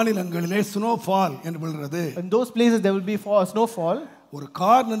பல மாநிலங்களிலே snowfall என்று விழுறது. In those places there will be snowfall. ஒரு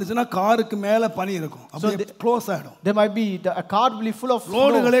கார் நின்னுச்சுனா காருக்கு மேல பனி இருக்கும். அப்படியே க்ளோஸ் ஆயிடும். There might be a car will be full of snow.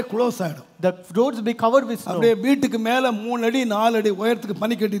 ரோடுகளே close ஆயிடும். The roads will be covered with snow. அப்படியே வீட்டுக்கு மேல 3 அடி 4 அடி உயரத்துக்கு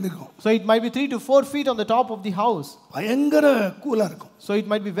பனி கட்டி நிக்கும். So it might be 3 to 4 feet on the top of the house. பயங்கர கூலா இருக்கும். So it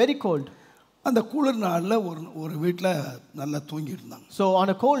might be very cold. அந்த குளிர் நாள்ல ஒரு வீட்ல நல்லா தூங்கிட்டு இருந்தாங்க. So on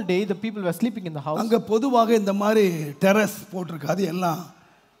a cold day the people were sleeping in the house. அங்க பொதுவாக இந்த மாதிரி டெரஸ் போட்டுருக்காது எல்லாம்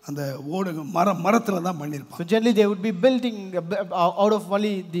அந்த ஓடு மரத்துல தான் பண்ணிருப்பாங்க. So generally they would be building out of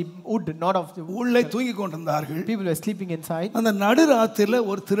only the wood, not of the உள்ளே தூங்கி கொண்டிருந்தார்கள். People were sleeping inside. அந்த நடுராத்திரில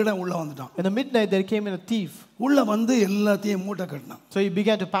ஒரு திருடன் உள்ள வந்துட்டான். In the midnight there came in a thief. உள்ள வந்து எல்லாத்தையும் மூட்டை கட்டினான். So he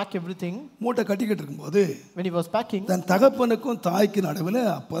began to pack everything. மூட்டை கட்டிக்கிட்டு இருக்கும்போது when he was packing, தன் தகப்பனுக்கும் தாய்க்கு நடுவுல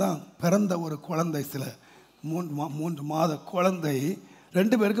அப்பதான் பிறந்த ஒரு குழந்தை, சில 3 மாத குழந்தை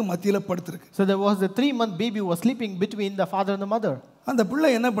ரெண்டு பேருக்கு மத்தியில படுத்திருக்கு. So there was a 3-month baby who was sleeping between the father and the mother. அந்த பிள்ளை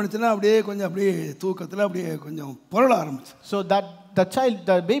என்ன பண்ணுச்சுன்னா அப்படியே கொஞ்சம் அப்படியே தூக்கத்துல அப்படியே கொஞ்சம் புரள ஆரம்பிச்சு. So that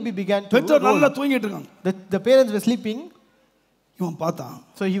the baby began to பெற்றோர் நல்லா தூங்கிட்டு இருக்காங்க. The parents were sleeping. இவன் பார்த்தான்.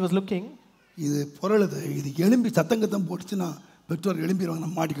 So he was looking. இது புரளுது, இது எழும்பி சத்தங்கத்தம் போட்டுச்சுன்னா பெற்றோர் எழும்பிடுவாங்க,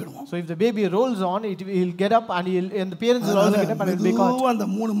 நம்ம மாட்டிக்கிடுவோம். So if the baby rolls on, he'll get up and the parents will also get up and will be caught. அந்த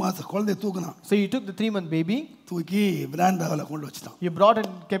 3 மாச குழந்தையை தூக்குனான். So he took the 3-month baby, தூக்கி பிராண்டாவுல கொண்டு வச்சிட்டான். He brought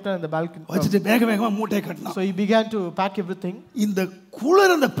and kept it on the balcony. வச்சிட்டு வேகமா மூட்டையை கட்டினான். So he began to pack everything. இந்த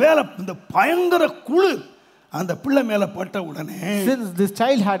குளிர், இந்த பயங்கர குளிர் அந்த பிள்ளை மேல பட்ட உடனே, since this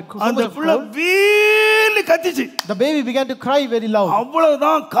child had அந்த பிள்ளை wheelie கத்திச்சு. The baby began to cry very loud.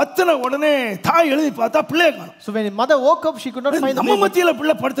 அவ்வளவுதான், கத்தின உடனே தாய் எழுதி பார்த்தா பிள்ளையை காணோம். So when mother woke up, she could not find the baby. நம்ம மத்தியில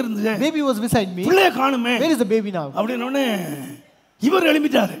பிள்ளை படுத்திருந்தது. Baby was beside me. பிள்ளையை காணுமே. Where is the baby now? அப்படினோனே இவர்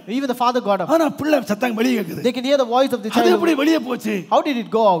எழும்பிட்டாரு. Even the father got up. ஆனா பிள்ளை சத்தம் வெளிய கேக்குது. They can hear the voice of the child. அது எப்படி வெளிய போச்சு? How did it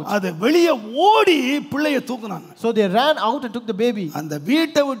go out? அது வெளிய ஓடி பிள்ளையை தூக்குனாங்க. So they ran out and took the baby. அந்த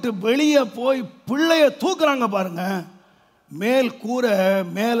வீட்டை விட்டு வெளிய போய் பிள்ளையை தூக்குறாங்க பாருங்க. மேல் கூரை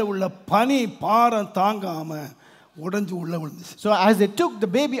மேல உள்ள பனி பாரம் தாங்காம உடைஞ்சு உள்ள விழுந்துச்சு. So as they took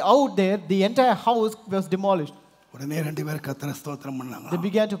the baby out there, the entire house was demolished. உடனே ரெண்டு பேரும் கர்த்தரை ஸ்தோத்திரம் பண்ணாங்க. They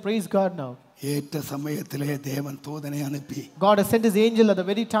began to praise God now. ஏற்ற சமயத்திலே தேவன் தூதனை அனுப்பி, God has sent his angel at the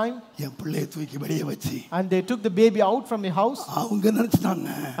very time, என் பிள்ளையை தூக்கி வெளியே வச்சு, and they took the baby out from the house. அவங்க நினைச்சாங்க,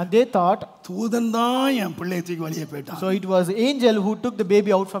 and they thought தூதன் தான் என் பிள்ளையை தூக்கி வெளியே போயிட்டான். So it was angel who took the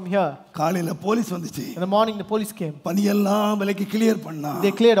baby out from here. காலையில போலீஸ் வந்துச்சு. In the morning the police came. பனியெல்லாம் விலக்கி கிளியர் பண்ணா.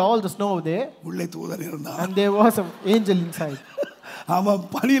 They cleared all the snow there. உள்ளே தூதன் இருந்தான். And there was an angel inside. அவன்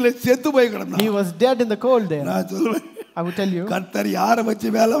பனியில செத்து போய் கிடந்தான். He was dead in the cold there. நான் சொல்லுவேன், I will tell you. கர்த்தர் யாரை வச்சு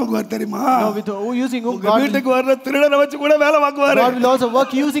வேலை வாங்குவார் தெரியுமா? No, with using whom God வீட்டுக்கு வர்ற திருடனை வச்சு கூட வேலை வாங்குவார். God will also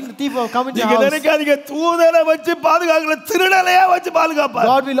work using the thief of coming to your house. நீங்க நினைக்காதீங்க, தூதனை வச்சு பாதுகாக்கல, திருடனையே வச்சு பாதுகாப்பார்.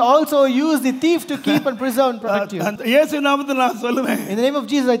 God will also use the thief to keep and preserve and protect you. இயேசு நாமத்தில் நான் சொல்லுவேன், In the name of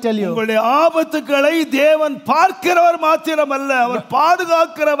Jesus I tell you. உங்களுடைய ஆபத்துக்களை தேவன் பார்க்கிறவர் மாத்திரமல்ல, அவர்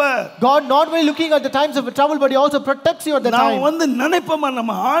பாதுகாக்கிறவர். God not only looking at the times of trouble, but he also protects you at the time. நான் வந்து நினைப்போமா,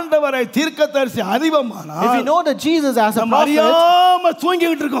 நம்ம ஆண்டவரை தீர்க்கதரிசி அறிவோமானா, If we know that Jesus as a prophet, அறியாம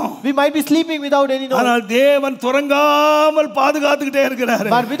தூங்கிட்டு இருக்கோம். we might be sleeping without any knowledge. ஆனால் தேவன் துறங்காமல் பாதுகாத்துக்கிட்டே இருக்கிறார்.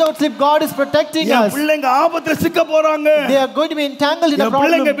 But without sleep, God is protecting us. பிள்ளைங்க ஆபத்துல சிக்க போறாங்க. They are going to be entangled in a problem.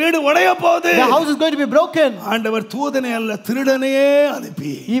 பிள்ளைங்க வீடு உடைய போகுது. The house is going to be broken. ஆண்டவர் தூதனை அல்ல திருடனையே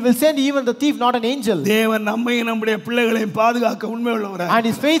அனுப்பி, He will send even the thief, not an angel. தேவன் நம்மையும் நம்முடைய பிள்ளைகளையும் பாதுகாக்க உண்மை உள்ளவராய்,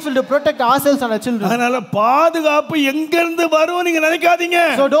 And is faithful to protect ourselves and our children. அதனால பாதுகாப்பு எங்க இருந்து வரும் நீங்க நினைக்காதீங்க.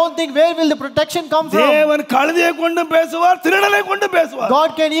 So don't think where will the protection come from. தேவன் கழுதையை கொண்டு பேசுவார், திருடனை கொண்டு பேசுவார்.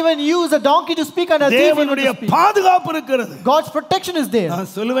 God can even use a donkey to speak and a thief to தேவனுடைய speak. பாதுகாப்பு இருக்கிறது. God's protection is there.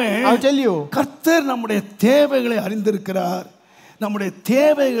 நான் சொல்லுவேன், I'll tell you. கர்த்தர் நம்முடைய தேவைகளை அறிந்திருக்கிறார், நம்முடைய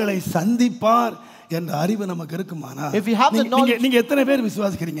தேவைகளை சந்திப்பார் என்ற அறிவு நமக்கு இருக்குமானா, If we have the knowledge, நீங்க எத்தனை பேர்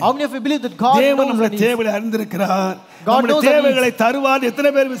விசுவாசிக்கிறீங்க? how many of you believe that God தேவன் knows நம்முடைய our தேவைகளை அறிந்திருக்கிறார், God நம்முடைய knows our தேவைகளை தருவார்? எத்தனை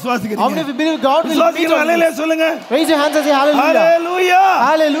பேர் விசுவாசிக்கிறீங்க? How many of you believe God will meet விசுவாசிக்கிற our அல்லேலூயா needs? சொல்லுங்க. Raise your hands and say hallelujah. Hallelujah.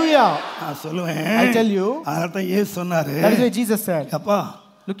 Hallelujah. நான் சொல்லுவேன், I tell you. அதான் இயேசு சொன்னாரு, That is why Jesus said, அப்பா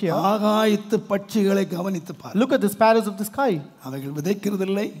look here. ஆகாயத்து பட்சிகளை கவனித்து பார். Look at the sparrows of the sky. அவைகள்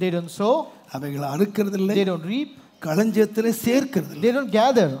விதைக்கிறதில்லை, They don't sow, அவைகள் அறுக்கிறதில்லை, they don't reap, களஞ்சியத்திலே சேர்க்கிறதில்லை, they don't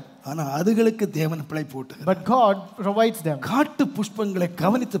gather, ஆனா அதுகளுக்கு தேவன் பிழை போட்டுகிறார். but God provides them. காட்டு புஷ்பங்களை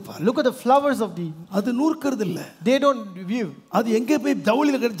கவனித்து பார். Look at the flowers of the, அது நூற்கிறது இல்ல, they don't weave, அது எங்கே போய்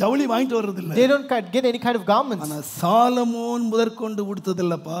ஜவுளி வாங்கிட்டு வர்றது இல்ல. they don't get any kind of garments. ஆனா சாலமோன் முதற்கொண்டு உடுத்தது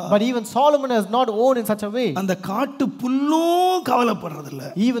இல்லப்பா. But even Solomon has not worn in such a way. அந்த காட்டு புல்லும் கவலைப்படுறது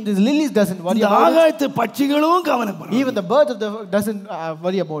இல்ல. Even these lilies doesn't worry இந்த about it. ஆகாயத்து பட்சிகளும் கவலைப்படுறது. Even the birds of the doesn't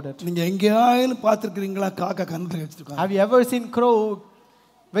worry about it. நீங்க எங்கேயாயிலும் பார்த்திருக்கீங்களா காக்கா கண்ணத்துல வச்சிருக்காங்க? Have you ever seen crow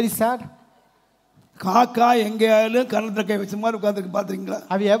very sad? காக்கா எங்கேயாயிலும் கண்ணத்துல கை வச்ச மாதிரி உட்கார்ந்து பார்த்திருக்கீங்களா?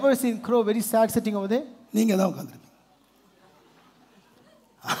 Have you ever seen crow very sad sitting over there? நீங்க தான் உட்கார்ந்திருப்பீங்க.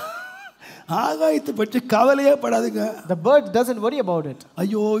 ஆகாயத்து பற்றி கவலையே படாதுங்க. The bird doesn't worry about it.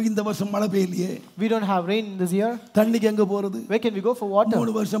 ஐயோ இந்த வருஷம் மழை பெய்யலையே, We don't have rain this year. தண்ணிக்கு எங்க போறது? Where can we go for water?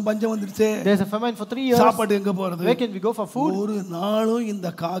 3 வருஷம் பஞ்சம் வந்துருச்சே, There's a famine for 3 years. சாப்பாடு எங்க போறது? Where can we go for food? ஒரு நாளும்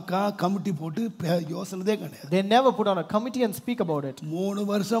இந்த காக்கா கமிட்டி போட்டு யோசனைதே கிடையாது. They never put on a committee and speak about it. 3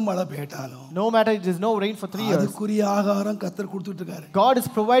 வருஷம் மழை பெய்தாலும் No matter it is no rain for 3 years. அதுக்குரிய ஆகாரம் கர்த்தர் கொடுத்துட்டு இருக்காரு. God is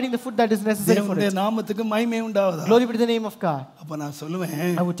providing the food that is necessary for தேவனுடைய it. நாமத்துக்கு மகிமை உண்டாவதா? Glory be to the name of God. அப்ப நான் சொல்லுவேன்,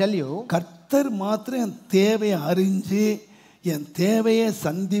 I would tell you, கர்த்தர் மாத்திரம் என் தேவையை அறிஞ்சு என் தேவையை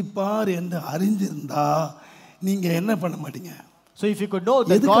சந்திப்பார் என்று அறிஞ்சிருந்தா நீங்க என்ன பண்ண மாட்டீங்க. so if you could know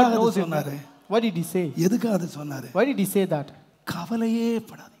that God knows you, சொன்னாரு? what did he say? எதுக்காக அது சொன்னாரு? Why did he say that? கவலையே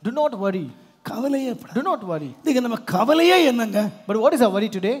படாது. Do not worry. கவலையே படாது. Do not worry. நீங்க நம்ம கவலையே என்னங்க? But what is our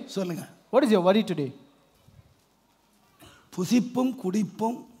worry today? சொல்லுங்க. What is your worry today? புசிப்பும்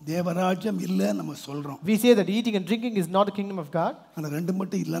குடிப்பும் தேவராஜ்யம் இல்ல நம்ம சொல்றோம். We say that eating and drinking is not the kingdom of God. ஆனா ரெண்டு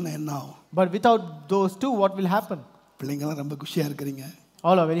மட்டும் இல்லன்னா என்ன ஆகும்? But without those two, what will happen? பிள்ளைங்க எல்லாம் ரொம்ப குஷியா இருக்கீங்க.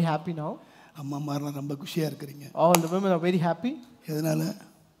 All are very happy now. அம்மாமாரெல்லாம் ரொம்ப குஷியா இருக்கீங்க. All the women are very happy. எதனால?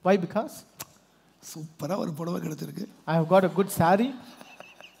 Why? Because சூப்பரா ஒரு புடவை கிடைச்சிருக்கு. I have got a good saree.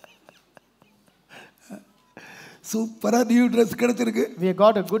 சூப்பரா நியூ Dress கிடைச்சிருக்கு. We have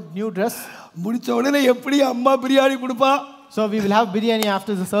got a good new dress. முடிச்ச உடனே எப்படி அம்மா பிரியாணி கொடுப்பா? So we will have biryani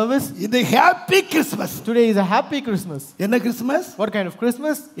after the service. இது happy Christmas. Today is a happy Christmas. என்ன Christmas? What kind of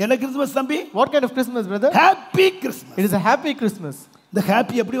Christmas? என்ன கிறிஸ்மஸ் தம்பி? What kind of Christmas, brother? Happy Christmas. It is a happy Christmas. இந்த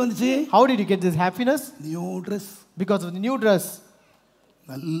happy எப்படி வந்துச்சு? How did you get this happiness? New Dress. Because of the new dress.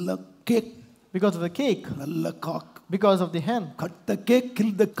 நல்ல cake. Because of the cake. நல்ல காக். Because of the hen. cut the cake,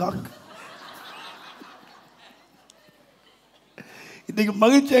 kill the cock. இன்னைக்கு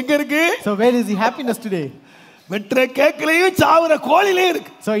மகிழ்ச்சி எங்க இருக்கு? So where is the happiness today? வெற்ற கேக்லயும் சாவற கோழிலயும்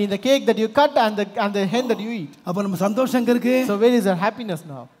இருக்கு. So in the cake that you cut and the hen that you eat. அப்ப நம்ம சந்தோஷம் எங்க இருக்கு? So where is our happiness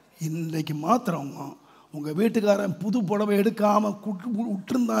now? இன்னைக்கு மாத்திரம் உங்க வீட்டுக்காரன் புது புடவை எடுக்காம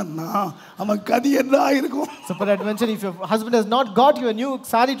விட்டுருந்தான்னா அவன் கதி என்ன ஆயிருக்கும்? So for adventure, if your husband has not got you a new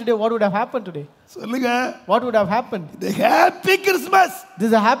saree today, what would have happened today? சொல்லுங்க. What would have happened? The happy Christmas. This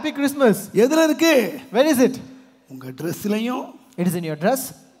is a happy Christmas. எதுல இருக்கு? Where is it? உங்க Dressலயும். It is in your dress.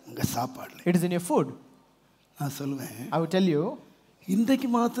 உங்க சாப்பாடுல. It is in your food. நான் சொல்லுவேன். I will tell you. இன்றைக்கு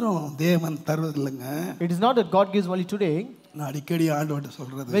மாத்திரம் தேவன் தருவதில்லைங்க. It is not that God gives only today. நான் அடிக்கடி ஆண்டவர்ட்ட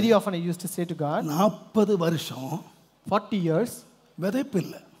சொல்றது. Very often I used to say to God. 40 வருஷம் 40 years. விதைப்பு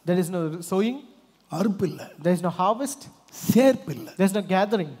இல்ல. There is no sowing. அறுப்பு இல்ல. There is no harvest. சேர்ப்பு இல்ல. There is no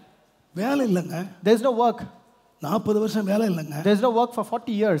gathering. வேலை இல்லங்க. There is no work. 40 வருஷம் வேலை இல்லங்க. There is no work for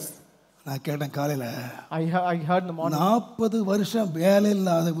 40 years. நான் கேட்டேன் காலையில. I heard in the morning. 40 வருஷம் வேலை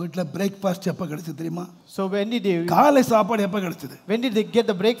இல்லாத வீட்ல பிரேக்ஃபாஸ்ட் எப்ப கிடைச்சது தெரியுமா? So when did they? காலை சாப்பாடு எப்ப கிடைச்சது? When did they get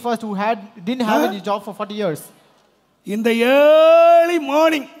the breakfast who didn't have any job for 40 years? In the early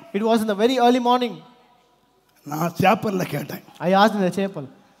morning. It was in the very early morning. நான் சேப்பல்ல கேட்டேன். I asked in the chapel.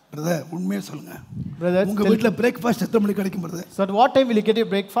 Brother உண்மையை சொல்லுங்க. Brother, உங்க வீட்ல breakfast எத்தனை மணிக்கு கிடைக்கும் brother? so at what time will you get your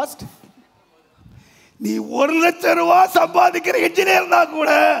breakfast? நீ 1 லட்சம் ரூபாய் சம்பாதிக்கிற இன்ஜினியர்னா கூட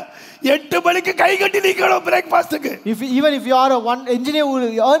 8 மணிக்கு கை கட்டி நிக்கணும் பிரேக்ஃபாஸ்ட்க்கு. Even if you are one engineer who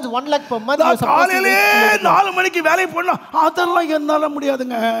earns 1 lakh per month, you are supposed to காலையிலே 4 மணிக்கு வேலை போனா அதெல்லாம் என்னால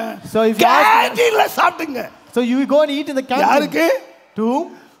முடியாதுங்க. So if you ask, கேண்டீன்ல சாப்பிடுங்க. so you go and eat in the canteen. யாருக்கு? To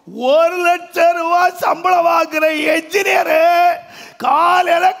 1 லட்சம் ரூபாய் சம்பளம் வாங்குற இன்ஜினியர்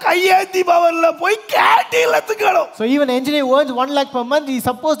காலையில கையேந்தி பவன்ல போய் கேண்டீன்ல திங்கணும். So even an engineer who earns 1 lakh per month, he is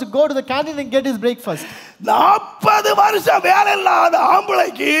supposed to go to the canteen and get his breakfast. 40 வருஷம் வேலை இல்லாத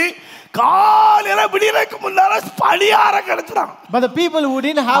ஆம்பளைக்கு காலையில விடியறதுக்கு முன்னால பணியாரம் கிடைச்சான். But the people who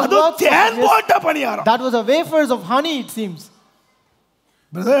didn't have work, தேன் போட்ட பணியாரம். that was a wafers of honey, it seems.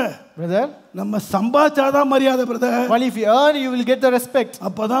 Brother, நம்ம சம்பாதிச்சாதான் மரியாதை brother. Well, if you earn, you will get the respect.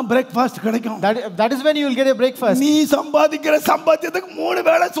 அப்பதான் பிரேக்ஃபாஸ்ட் கிடைக்கும். That is when you will get a breakfast. நீ சம்பாதிக்கிற சம்பாத்தியத்துக்கு 3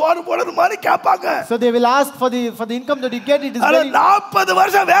 வேளை சோறு போடுற மாதிரி கேட்பாங்க. So they will ask for the income that you get. It is very 40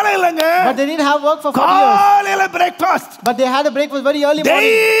 வருஷம் வேலை இல்லங்க. But they didn't have work for 40 years. காலையில breakfast. But they had a breakfast very early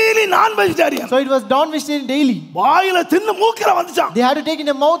morning. Daily non vegetarian. So it was non-vegetarian daily. வாயில தின்னு மூக்குல வந்துச்சாம். They had to take in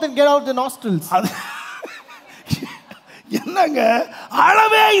the mouth and get out the nostrils. என்னங்க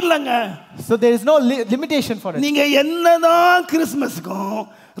அளவே இல்லங்க. So there is no limitation for it. நீங்க என்னதான் கிறிஸ்மஸ்க்கும்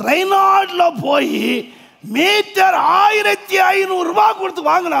ரெய்னால்ட்ல போய் metre 1500 ரூபாய் கொடுத்து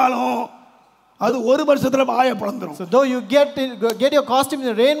வாங்கினாலும் அது ஒரு வருஷத்துல வாயை பிளந்துரும். So though you get your costume in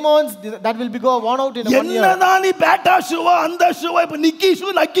the Raymond's, that will be worn out in a 1 year. என்னதான் நீ பேட்டா ஷூவா அந்த ஷூவா இப்ப நிக்கி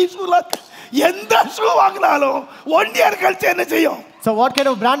ஷூ நக்கி ஷூல எந்த ஷூ வாங்கினாலும் 1 இயர் கழிச்சு என்ன செய்யும்? So what kind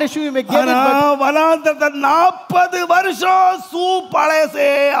of branded shoe you may get it, but வனாந்தரத்துல 40 வருஷம் ஷூ பழசே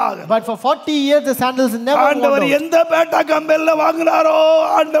ஆகும். But for 40 years the sandals never worn out. ஆண்டவர் எந்த பேட்டா கம்பெனில வாங்குனாரோ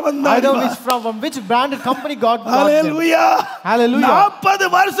ஆண்டவன் தான். I don't know from which branded company God got them. Hallelujah. Hallelujah.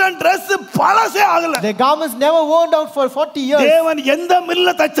 40 வருஷம் Dress பழசே ஆகல. The garments never worn out for 40 years. தேவன் எந்த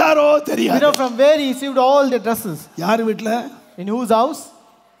மில்ல தச்சாரோ தெரியாது. You know from where he received all the dresses. யார் வீட்ல? In whose house?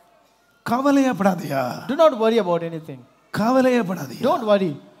 கவலையப்படாதயா. Do not worry about anything. கவலையப்படாதீங்க. Don't worry.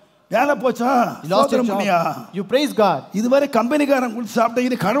 வேலை போச்சா? ஸ்தோத்திரம் பண்ணியா? You praise God. இதுவரை கம்பெனிக்காரன் குடிச்சு சாப்பிட்ட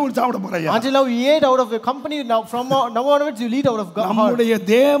இது கடவுள் சாப்பிட போறயா? Until now you ate out of the company, now from now onwards you eat out of God. நம்முடைய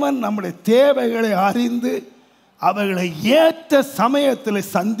தேவன் நம்முடைய தேவைகளை அறிந்து அவர்களை ஏற்ற சமயத்தில்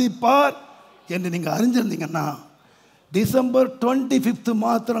சந்திப்பார் என்று நீங்க அறிஞ்சிருந்தீங்கன்னா டிசம்பர் 25th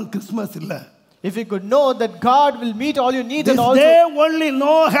மாத்திரம் கிறிஸ்மஸ் இல்ல. If you could know that God will meet all your needs, this and also day only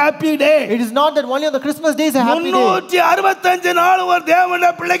no happy day. It is not that only on the Christmas day is a happy day. 365 நாள் ஒரு தேவனுடைய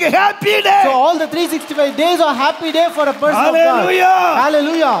பிள்ளைக்கு happy day. So all the 365 days are happy day for a person Hallelujah. of God.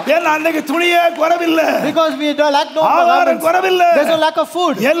 Hallelujah. ஏன்னா அன்னைக்கு துணியே குறைவில்லை. Because we lack no ஆகாரம் குறைவில்லை. There's no lack of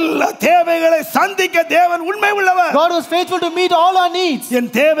food. எல்லா தேவைகளை சந்திக்க தேவன் உண்மை உள்ளவர். God was faithful to meet all our needs.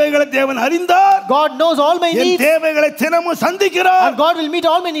 என் தேவைகளை தேவன் அறிந்தார். God knows all my needs. என் தேவைகளை தினமும் சந்திக்கிறார். And God will meet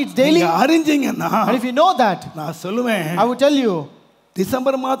all my needs daily. அறிஞ்சீங்க. And if you know that, நான் சொல்லுவேன், I would tell you,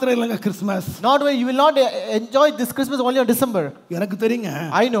 December மாத்திரம் இல்லங்க Christmas. Not where you will not enjoy this Christmas only on December. எனக்கு தெரியுங்க.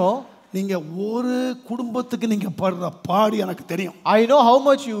 I know. நீங்க ஒரு குடும்பத்துக்கு நீங்க படுற பாடு எனக்கு தெரியும். I know how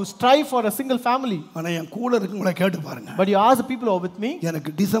much you strive for a single family. ஆனா என் கூட இருக்கவங்கள கேட்டு பாருங்க. But you ask the people who are with me. எனக்கு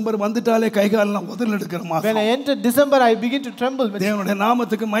டிசம்பர் வந்துட்டாலே கை கால்லாம் உதறல் எடுக்கிற மாசம். When I enter December, I begin to tremble. தேவனுடைய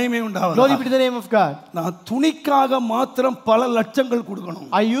நாமத்துக்கு மகிமை உண்டாவதாக. Glory be to the name of God. நான் துணிக்காக மாத்திரம் பல லட்சங்கள்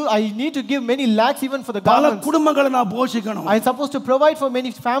கொடுக்கணும். I need to give many lakhs even for the garments. பல குடும்பங்களை நான் போஷிக்கணும். I am supposed to provide for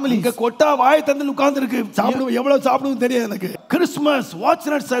many families. இங்க கொட்டா வாய் தந்து உட்கார்ந்து இருக்கு. சாப்பிடுவோம் எவ்வளவு சாப்பிடுவோம் தெரியாது எனக்கு. Christmas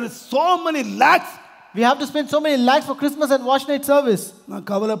watch night service so many lakhs. We have to spend so many lakhs for Christmas and watch night service. நான்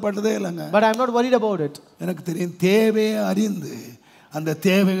கவலைப்பட்டதே இல்லங்க. But I am not worried about it. எனக்கு தெரியும் தேவையை அறிந்து அந்த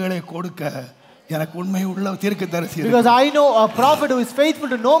தேவைகளை கொடுக்க எனக்கு உண்மை உள்ள தீர்க்கதரிசி. Because I know a prophet who is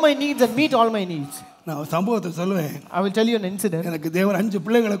faithful to know my needs and meet all my needs. நான் சம்பவத்தை சொல்லுவேன். I will tell you an incident. எனக்கு தேவன் 5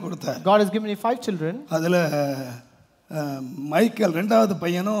 பிள்ளைகளை கொடுத்தார். God has given me 5 children. அதுல மைக்கேல் இரண்டாவது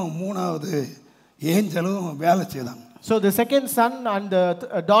பையனும் மூணாவது ஏஞ்சலும் வேலை செய்தாங்க. So the second son and the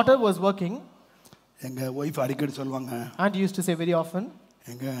daughter was working. எங்க வைஃப் அடிக்கடி சொல்வாங்க. And used to say very often.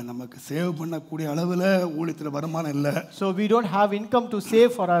 எங்க நமக்கு சேவ் பண்ணக்கூடிய அளவுல ஊழியத்துல வருமானம் இல்ல. So we don't have income to save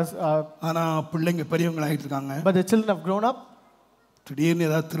for us. ஆனா பிள்ளைங்க பெரியவங்க ஆயிட்டு இருக்காங்க. But the children have grown up. திடீர்னு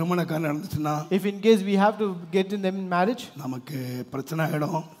ஏதாவது திருமண காரியம் நடந்துச்சுன்னா if in case we have to get in them in marriage, நமக்கு பிரச்சனை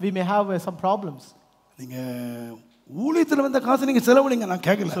ஆயிடும். we may have some problems. நீங்க ஊழியத்துல வந்த காசு நீங்க செலவழிங்க நான்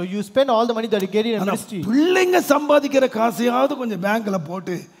கேட்கல. So you spend all the money that you get in ministry. பிள்ளைங்க சம்பாதிக்கிற காசையாவது கொஞ்சம் பேங்க்ல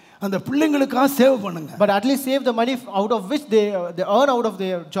போட்டு அந்த பிள்ளைங்களுக்காக சேவ் பண்ணுங்க. But at least save the money out of which they earn out of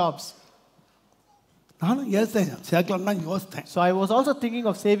their jobs. நானும் சேர்க்கலாம்னா யோசித்தேன். So I was also thinking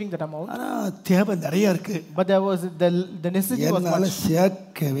of saving that amount. ஆனா தேவை நிறைய இருக்கு. But there was the necessity was என்னால much.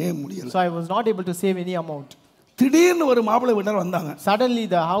 சேர்க்கவே முடியல. So I was not able to save any amount. திடீர்னு ஒரு மாப்பிள்ளை வீட்டார் வந்தாங்க. Suddenly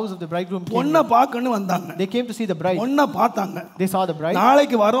the house of the bridegroom came. பொண்ணை பார்க்கணும் வந்தாங்க. They came to see the bride. பொண்ணை பார்த்தாங்க. They saw the bride.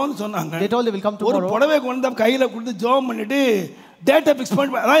 நாளைக்கு வரோன்னு சொன்னாங்க. They told they will come ஒரு tomorrow. புடவை கொண்டு வந்து கையில கொடுத்து ஜெபம் பண்ணிட்டு டேட்டா ஃபிக்ஸ்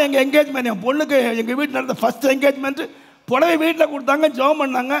பண்ணி அதான் எங்க என்கேஜ்மென்ட். என் பொண்ணுக்கு எங்க வீட்ல நடந்த ஃபர்ஸ்ட் என்கேஜ்மென்ட். புடவை வீட்ல கொடுத்தாங்க, ஜெபம்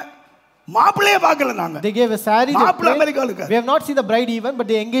பண்ணாங்க. மாப்பிள்ளையே பார்க்கல நாங்க. They gave a saree. மாப்பிள்ளை அமெரிக்கால இருக்காரு. We have not seen the bride even, but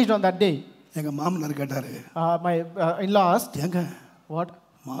they engaged on that day. எங்க மாமனார் கேட்டாரு. My in-law asked. ஏங்க What?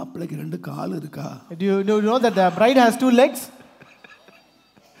 மாப்பிள்ளைக்கு ரெண்டு கால் இருக்கா? Do you know that the bride has 2 legs?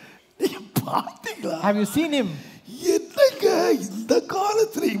 பாத்தீங்களா? Have you seen him? என்னங்க இந்த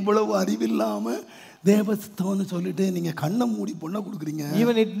காலத்துல இவ்வளவு அறிவில்லாம தேவஸ்தோன்னு சொல்லிட்டு நீங்க கண்ணை மூடி பொண்ணை கொடுக்குறீங்க.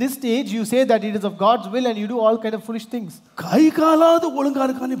 Even in this stage you say that it is of God's will and you do all kind of foolish things. கை காலாவது ஒழுங்கா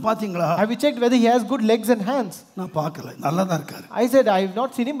இருக்கான்னு பாத்தீங்களா? Have you checked whether he has good legs and hands? நான் பார்க்கல. நல்லா தான் இருக்காரு. I said I have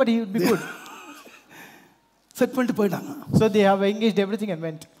not seen him, but he would be good. Set பண்ணிட்டு போயிட்டாங்க. So they have engaged everything and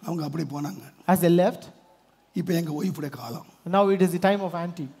went. அவங்க அப்படி போனாங்க. As they left, இப்போ எங்க ஒய்ஃபுடைய காலம். now it is the time of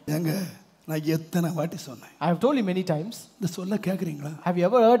auntie. எங்க நான் எத்தனை வாட்டி சொன்னேன். I have told you many times. இந்த சொல்ல கேக்குறீங்களா? Have you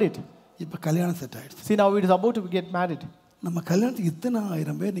ever heard it? இப்போ கல்யாணம் செட் ஆயிடுச்சு. See, now it is about to get married. நம்ம கல்யாணத்துக்கு இத்தனை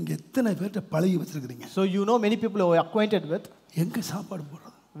ஆயிரம் பேர், நீங்க எத்தனை பேர்ட்ட பழகி வச்சிருக்கீங்க. So you know many people who are acquainted with. எங்க சாப்பாடு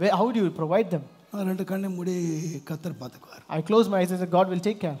போடுறது? How do you provide them? நான் ரெண்டு கண்ணை மூடி கத்தர் பார்த்துக்குவார். I close my eyes and say God will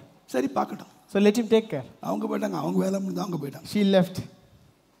take care. சரி பார்க்கட்டும். So let him take care. அவங்க போயிட்டாங்க. அவங்க வேலை முடிஞ்சு அவங்க போயிட்டாங்க. She left.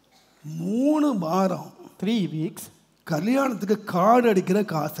 3 வாரம் 3 weeks. கல்யாணத்துக்கு கார்டு அடிக்கிற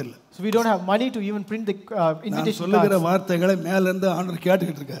காசு இல்ல. So we don't have money to even print the invitation சொல்லுகிற cards. வார்த்தைகளை மேல இருந்து ஆண்டவர்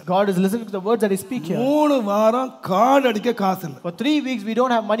கேட்டுக்கிட்டு இருக்கார். God is listening to the words that I speak here. 3 வாரம் கார்டு அடிக்க காசு இல்ல. For 3 weeks we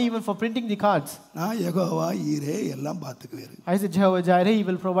don't have money even for printing the cards. நான் யெகோவா ஈரே எல்லாம் பாத்துக்குவேன். I said Jehovah Jireh, he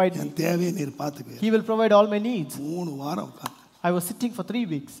will provide me. என் தேவையை நீர் பாத்துக்குவீர். He will provide all my needs. 3 வாரம் உட்கார்ந்து. I was sitting for 3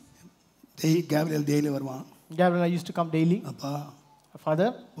 weeks. Gabriel daily வருவான். Gabriel I used to come daily. அப்பா Father,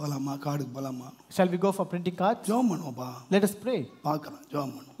 போலாமா கார்டுக்கு போலாமா? shall we go for printing cards? ஜெபம் பண்ணுவோம்ப்பா. Let us pray. பார்க்கலாம்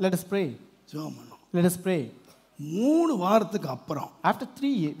ஜெபம் பண்ணுவோம். Let us pray. ஜெபம் பண்ணுவோம். Let us pray. 3 வாரத்துக்கு அப்புறம் After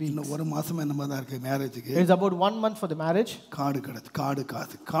 3 weeks, இன்னும் 1 மாசம் என்னமா தான் இருக்கு மேரேஜுக்கு. it is about 1 month for the marriage. Card கிடைச்சு கார்டு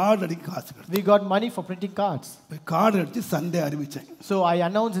காசு கார்டு அடிக்க காசு கிடைச்சு. We got money for printing cards. Card அடிச்சு Sunday அறிவிச்சேன். So I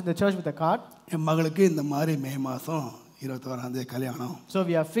announced in the church with a card. என் மகளுக்கு இந்த மாதிரி மே மாசம் 21ஆம் தேதி கல்யாணம். So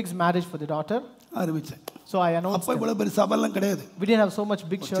we have fixed marriage for the daughter. அறிவிச்சேன். So I announced. அப்ப இவ்வளவு பெரிய சபைலாம் கிடையாது. We didn't have so much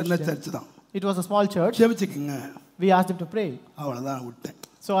big church. சின்ன Then. சர்ச் தான். It was a small church. ஜெபிச்சுக்கங்க. We asked him to pray. அவ்வளவுதான் விட்டேன்.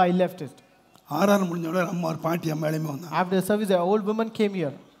 So I left it. ஆறாறு முடிஞ்ச உடனே அம்மா ஒரு பாட்டி அம்மாளையுமே வந்தாங்க. After the service, an old woman came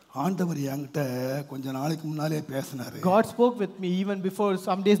here. ஆண்டவர் என்கிட்ட கொஞ்ச நாளைக்கு முன்னாலே பேசினாரு. God spoke with me even before,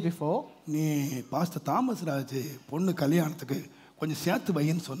 some days before. நீ பாஸ்டர் தாமஸ்ராஜ் பொண்ணு கல்யாணத்துக்கு கொஞ்சம் சேர்த்து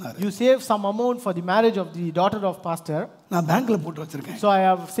வைன்னு சொன்னாரு. You save some amount for the marriage of the daughter of pastor. நான் பேங்க்ல போட்டு வச்சிருக்கேன். So I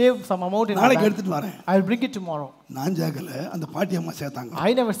have saved some amount in my நாளைக்கு bank. எடுத்துட்டு வரேன். I will bring it tomorrow. நான் ஜாகல அந்த பாட்டி அம்மா சேர்த்தாங்க.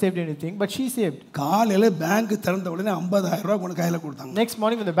 I never saved anything, but she saved. காலையில பேங்க் திறந்த உடனே 50,000 ரூபாய் கொண்டு கையில கொடுத்தாங்க. Next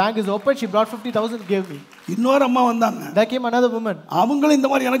morning when the bank is open, she brought 50,000 gave me. இன்னொரு அம்மா வந்தாங்க. There came another woman. அவங்களும் இந்த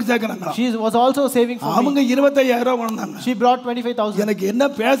மாதிரி எனக்கு சேர்க்கறாங்க. She was also saving for me. அவங்க 25,000 ரூபாய் வந்தாங்க. She brought 25,000. எனக்கு என்ன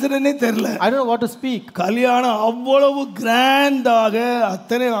பேசுறேனே தெரியல. I don't know what to speak. கல்யாணம் அவ்வளவு கிராண்டாக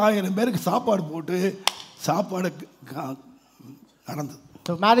அத்தனை 1000 பேருக்கு சாப்பாடு போட்டு சாப்பாடு நடந்தது.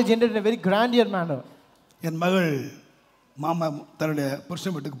 The marriage ended in a very grandeur manner. என் மகள் மாமா தன்னுடைய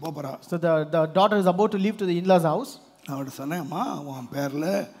புருஷன் வீட்டுக்கு போறா. So the daughter is about to leave to the in-laws house. நான் அவட்ட சொன்னேன், அம்மா உன் பேர்ல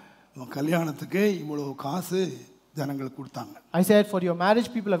உன் கல்யாணத்துக்கு இவ்வளவு காசு ஜனங்களுக்கு கொடுத்தாங்க. I said for your marriage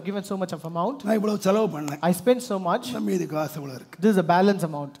people have given so much of amount. நான் இவ்வளவு செலவு பண்ணேன். I spent so much. மீதி காசு இவ்வளவு இருக்கு. This is a balance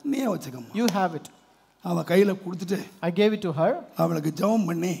amount. நீயே வச்சுக்கம்மா. You have it. அவ கையில கொடுத்துட்டு I gave it to her. அவளுக்கு ஜெபம்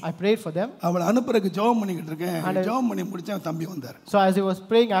பண்ணி I prayed for them. அவளை அனுப்புறதுக்கு ஜெபம் பண்ணிக்கிட்டு இருக்கேன். ஜெபம் பண்ணி முடிச்சா தம்பி வந்தார். So as he was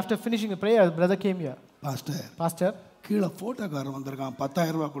praying, after finishing the prayer, brother came here. Pastor, கீழ போட்டோக்காரர் வந்திருக்கான்,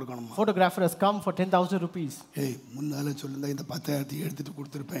 10,000 ரூபாய் கொடுக்கணுமா? photographer has come for 10,000 rupees. ஏய் முன்னால சொல்லிருந்தா இந்த 10,000 எடுத்துட்டு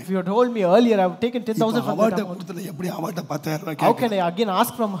கொடுத்திருப்பேன். If you had told me earlier, I would taken 10,000 from அவட்ட that amount. கொடுத்தல எப்படி அவட்ட 10,000 ரூபாய் How can I again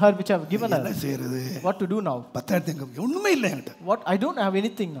ask from her which I have given her? என்ன செய்யறது? What to do now? 10,000 எங்க ஒண்ணுமே இல்ல என்கிட்ட. What, I don't have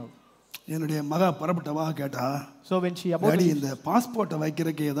anything now. என்னுடைய மகா பரபட்டவா கேட்டா, so when she about daddy இந்த பாஸ்போர்ட்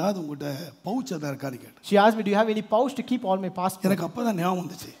வைக்கிறதுக்கு ஏதாவது உங்ககிட்ட பவுச் ஏதாவது இருக்கான்னு கேட்டா. She asked me, do you have any pouch to keep all my passport? எனக்கு அப்பதான் ஞாபகம்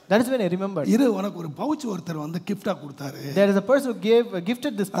வந்துச்சு. That is when I remembered. இரு உனக்கு ஒரு பவுச் ஒருத்தர் வந்து gift-ஆ கொடுத்தாரு. There is a person who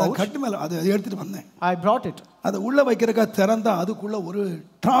gifted this pouch. கட்டு மேல அதை எடுத்துட்டு வந்தேன். I brought it. அதை உள்ள வைக்கிறதுக்கு திறந்தா அதுக்குள்ள ஒரு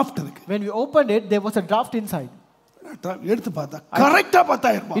டிராஃப்ட் இருக்கு. When we opened it, there was a draft inside. எடுத்து பார்த்தா கரெக்ட்டா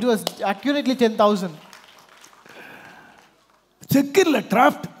 10,000 ரூபாய். It was accurately 10,000. செக் இல்ல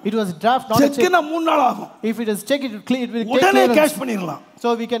draft. It was draft, not a check. செக்னா 3 நாள் ஆகும். If it is check, it will take உடனே clearance. கேஷ் பண்ணிரலாம். So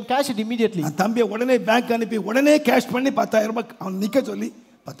we can cash it immediately. தம்பியை உடனே பேங்க் அனுப்பி உடனே கேஷ் பண்ணி 10,000 ரூபாய் அவன் நிக்க சொல்லி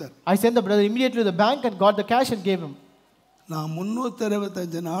 10,000. I sent the brother immediately to the bank and got the cash and gave him. நான்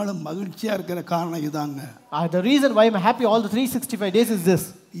 365 நாள் மகிழ்ச்சியா இருக்கிற காரணம் இதாங்க. The reason why I'm happy all the 365 days is this.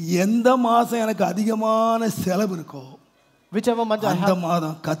 எந்த மாசம் எனக்கு அதிகமான செலவு இருக்கோ Whichever month I அந்த have,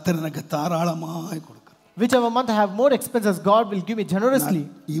 மாதம் கர்த்தர் எனக்கு தாராளமாய் கொடுக்கிறார். whichever month I have more expenses, God will give me generously.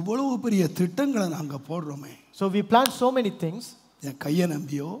 இவ்வளவு பெரிய திட்டங்களை நாங்க போடுறோமே. So we plan so many things. என் கையை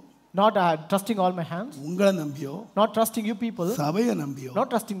நம்பியோ, Not trusting all my hands. உங்களை நம்பியோ, Not trusting you people. சபையை நம்பியோ, Not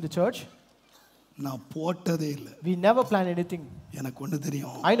trusting the church. நான் போட்டதே இல்லை. We never plan anything. எனக்கு ஒன்று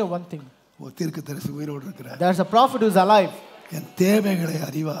தெரியும். I know one thing. ஒரு தீர்க்கதரிசி உயிரோடு இருக்கிறார். There's a prophet who's alive. என் தேவைகளை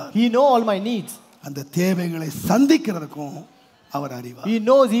அறிவார். He knows all my needs. அந்த தேவைகளை சந்திக்கிறதுக்கும் அவர் அறிவார். He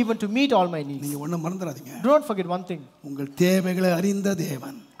knows even to meet all my needs. நீங்க ஒண்ணு மறந்துடாதீங்க. Don't forget one thing. உங்கள் தேவைகளை அறிந்த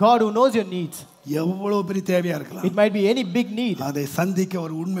தேவன். God who knows your needs. எவ்வளவு பெரிய தேவையா இருக்கலாம். It might be any big need. அதை சந்திக்க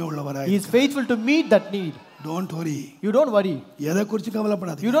ஒரு உண்மை உள்ளவராய். He is faithful to meet that need. Don't worry. You don't worry. எதை குறித்து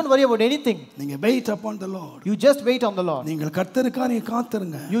கவலைப்படாதீங்க. You don't worry about anything. நீங்க wait upon the Lord. You just wait on the Lord. நீங்கள் கர்த்தருக்காக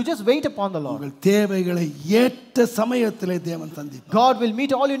காத்திருங்க. You just wait upon the Lord. உங்கள் தேவைகளை ஏற்ற சமயத்திலே தேவன் சந்திப்பார். God will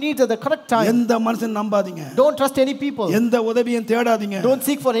meet all your needs at the correct time. எந்த மனுஷன் நம்பாதீங்க. Don't trust any people. எந்த உதவியும் தேடாதீங்க. Don't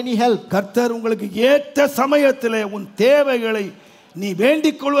seek for any help. கர்த்தர் உங்களுக்கு ஏற்ற சமயத்திலே உன் தேவைகளை நீ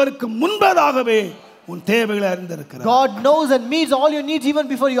வேண்டிக் கொள்வதற்கு முன்பதாகவே உன் தேவைகளை அறிந்திருக்கிறார். God knows and meets all your needs even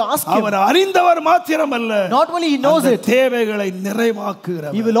before you ask him. அவர் அறிந்தவர் மாத்திரமல்ல, Not only he knows it, தேவைகளை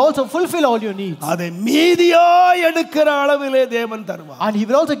நிறைவாக்குகிறார். he will also fulfill all your needs. அதை மீதியாய் எடுக்கிற அளவிலே தேவன் தருவார். And he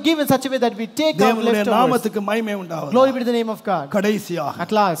will also give in such a way that we take our தேவனுடைய leftovers. நாமத்துக்கு மகிமை உண்டாவதாக. Glory be to the name of God. கடைசியாக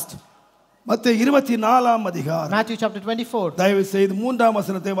At last, மத்தேயு 24 அதிகாரம் Matthew chapter 24, தயவு செய்து 3ஆம்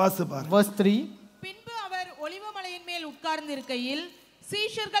வசனத்தை வாசிப்பார். verse 3. பின்பு அவர் ஒலிவமலையின் மேல் உட்கார்ந்திருக்கையில்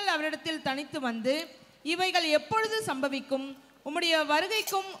சீஷர்கள் அவரிடத்தில் தனித்து வந்து, இவைகள் எப்பொழுது சம்பவிக்கும்? உம்முடைய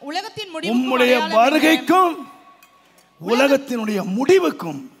வருகைக்கும் உலகத்தின்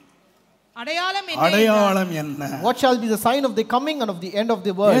முடிவுக்கும் அடையாளம் என்ன? What shall be the sign of the coming and of the end of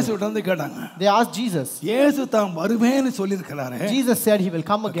the world? இயேசுட்ட வந்து கேட்டாங்க. They asked Jesus. இயேசு தான் வருவேன்னு சொல்லியிருக்கிறாரே. Jesus said he will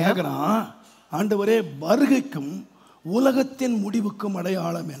come again. கேக்குறான், ஆண்டவரே வருகைக்கும் உலகத்தின் முடிவுக்கும்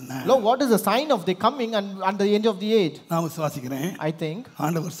அடையாளம் என்ன? Lord, what is the sign of the coming and the end of the age? நான் விசுவாசிக்கிறேன். I think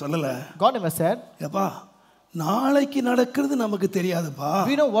ஆண்டவர் சொல்லல. God never said. ஏப்பா நாளைக்கு நடக்கிறது நமக்கு தெரியாதுப்பா.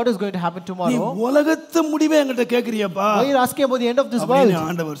 We know what is going to happen tomorrow. நீ உலகத்து முடிவே என்கிட்ட கேக்குறியப்பா. Why are you asking about the end of this world?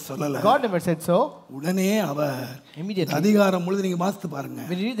 ஆண்டவர் சொல்லல. God never said so. உடனே அவர் Immediately. அதிகாரம் முழுது நீங்க வாசித்து பாருங்க.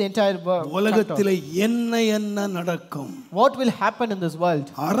 When you read the entire book, உலகத்திலே என்ன நடக்கும்? What will happen in this world?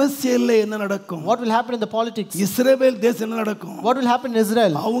 அரசியல்ல என்ன நடக்கும்? What will happen in the politics? இஸ்ரவேல் தேசம் என்ன நடக்கும்? What will happen in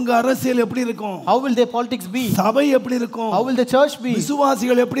Israel? அவங்க அரசியல் எப்படி இருக்கும்? How will their politics be? சபை எப்படி இருக்கும்? How will the church be?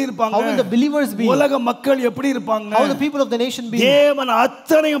 விசுவாசிகள் எப்படி இருப்பாங்க? How will the believers be? உலக மக்கள் எப்படி இருப்பாங்க? How will the people of the nation be? தேவன்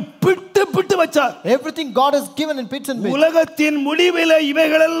அத்தனையும் பிட்டு வச்சார். Everything God has given in pits and bits. உலகத்தின் முடிவிலே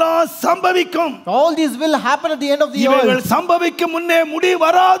இவைகள் எல்லாம் சம்பவிக்கும். All these will happen at the end of the world. இவைகள் சம்பவிக்கும் முன்னே முடிவு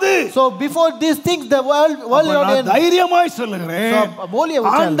வராது. So before these things the world will not end. தைரியமாய் சொல்லுகிறேன்.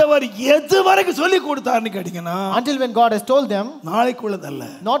 ஆண்டவர் எது வரைக்கும் சொல்லி கொடுத்தார்னு கேட்டீங்கன்னா, until when God has told them, நாளைக்குள்ளதல்ல,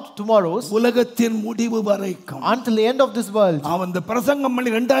 not tomorrow's, உலகத்தின் முடிவு வரைக்கும், until the end of this world. அவன் இந்த பிரசங்கம்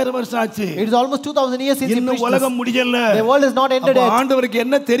பண்ணி 2000 வருஷம் ஆச்சு. It is almost 2000 years since he preached. உலகம் முடியல. The world is not ended yet. ஆண்டவருக்கு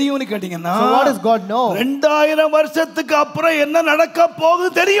என்ன தெரியும்னு கேட்டீங்கன்னா, so what does God know? 2000 வருஷத்துக்கு அப்புறம் என்ன நடக்க போகுது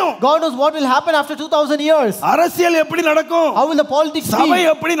தெரியும். God knows what will happen after 2000 years. அரசியல் எப்படி நடக்கும்? How will the politics be? சபை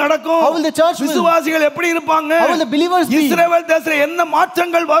எப்படி நடக்கும்? How will the church be? விசுவாசிகள் எப்படி இருப்பாங்க? How will the believers be? இஸ்ரவேல் தேசத்துல என்ன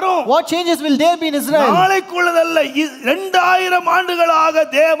மாற்றங்கள் வரும்? What changes will there be in Israel? நாளைக்குள்ளதல்ல, 2000 ஆண்டுகளாக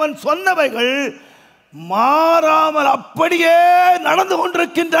தேவன் சொன்னவைகள் மாறாமல் அப்படியே நடந்து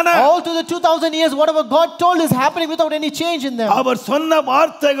கொண்டிருக்கின்றன. All through the 2000 years whatever God told is happening without any change in them. அவர் சொன்ன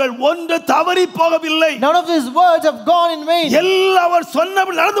வார்த்தைகள் ஒன்று தவறி போகவில்லை. None of his words have gone in vain. எல்லாம் அவர்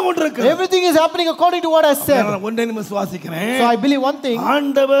சொன்னபடி நடந்து கொண்டிருக்கிறது. Everything is happening according to what I said. நான் ஒன்றை விசுவாசிக்கிறேன். So I believe one thing.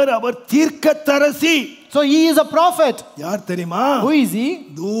 ஆண்டவர் அவர் தீர்க்கதரிசி. So he is a prophet. யார் தெரியுமா? Who is he?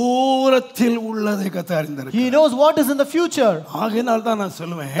 தூரத்தில் உள்ளதை கர்த்தர் அறிந்திருக்கிறார். He knows what is in the future. ஆகையால் தான் நான்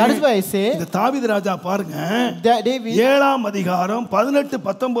சொல்லுவேன். That is why I say. இந்த தாவீது ராஜா பாருங்க. David 7ஆம் அதிகாரம் 18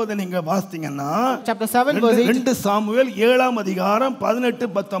 19 நீங்க வாசித்தீங்கன்னா, chapter 7 verse 8. 2 சாமுவேல் 7ஆம் அதிகாரம் 18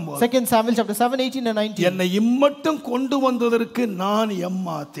 19. 2 Samuel chapter 7 18 and 19. என்னை இம்மட்டும் கொண்டு வந்ததற்கு நான்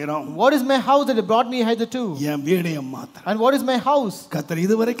எம்மாத்திரம்? What is my house that it brought me hitherto? என் வீடு எம்மாத்திரம். And what is my house? கர்த்தர்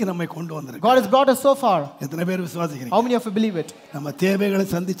இதுவரைக்கும் நம்மை கொண்டு வந்திருக்கிறார். God has brought us so far. எத்தனை பேர் விசுவாசிக்கிறீங்க? How many of you believe it? நம்ம தேவைகளை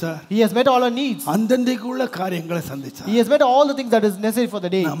சந்திச்சார். He has met all our needs. அந்தந்தைக்குள்ள காரியங்களை சந்திச்சார். He has met all the things that is necessary for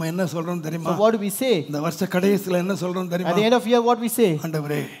the day. நாம என்ன சொல்றோம் தெரியுமா? So what do we say? இந்த வருஷ கடைசில என்ன சொல்றோம் தெரியுமா? At the end of year, what we say?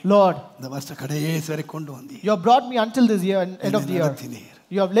 ஆண்டவரே, Lord, இந்த வருஷ கடைசி வரை கொண்டு வந்தீர். you have brought me until this year, end of the year.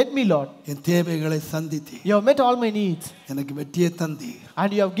 You have led me, Lord. என் தேவைகளை சந்தித்தீர். You have met all my needs. எனக்கு வெற்றியை தந்தீர். And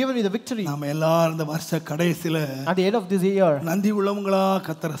you have given me the victory. நாம எல்லாரும் இந்த வருஷ கடைசில At the end of this year, நன்றி உள்ளவங்களா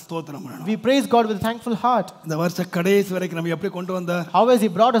கர்த்தரை ஸ்தோத்திரம் பண்ணணும். we praise God with a thankful heart. இந்த வருஷ கடைசி வரைக்கும் நம்ம எப்படி கொண்டு வந்தார்? How has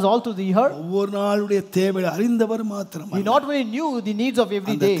He brought us all through the year? ஒவ்வொரு நாளுடைய தேவைகளை அறிந்தவர் மாத்திரம். He not only knew the needs of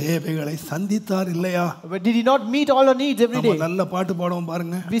every day. அந்த தேவைகளை சந்தித்தார் இல்லையா? But did He not meet all our needs every day? நம்ம நல்ல பாட்டு பாடுவோம்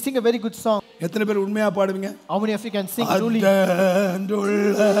பாருங்க. We sing a very good song. எத்தனை பேர் உண்மையா பாடுவீங்க? How many of you can sing truly?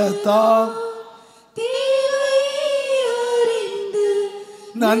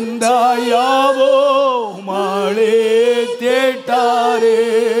 நந்தாயாவோ மாளே தேட்டாரே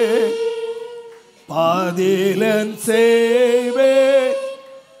பாதிலன் செய்வே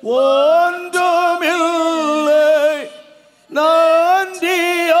ஒன்றுமில்லை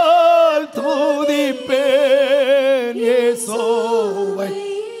நன்றியால் துதிப்பேன் இயேசுவை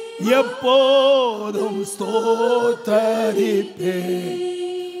எப்போதும் ஸ்தோத்தரிப்பேன்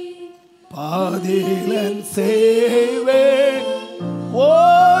பாதிலன் செய்வேன்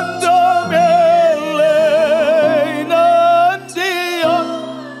ஒன்றுமில்லை நன்றியால்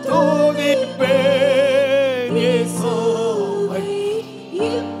துதிப்பேன் இயேசுவை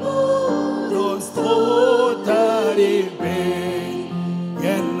எப்போதும் ஸ்தோத்தரிப்பேன்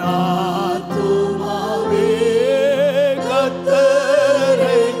என் ஆத்துமாவே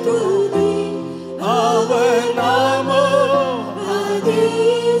கர்த்தரை துதி அவர் நாமோ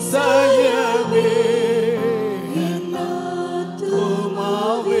அதிசயமே என்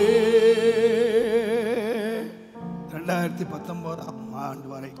ஆத்துமாவே. 2019 ஆண்டு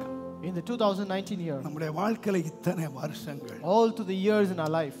வரைக்கும் In the 2019 year, நம்முடைய வாழ்க்கையில இத்தனை வருஷங்கள், all through the years in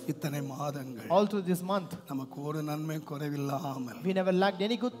our life, இத்தனை மாதங்கள், all through this month, நமக்கு ஒரு நன்மை குறைவில்லாமல் we never lacked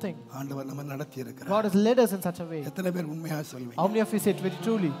any good thing. ஆண்டவர் நம்ம நடத்தி இருக்கிறார். God has led us in such a way. எத்தனை பேர் உண்மையா சொல்வீங்க? How many of you say it very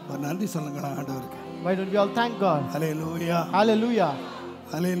truly? ஒரு நன்றி சொல்லுங்க ஆண்டவருக்கு. Why don't we all thank God? Hallelujah, Hallelujah,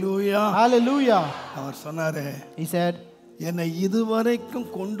 hallelujah. hallelujah. அவர் சொன்னாரே, He said, என்னை இதுவரைக்கும்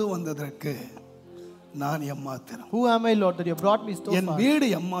கொண்டு வந்ததற்கு நான் எம்மாத்திரம். who am I, Lord, that you have brought me so N far? வீடு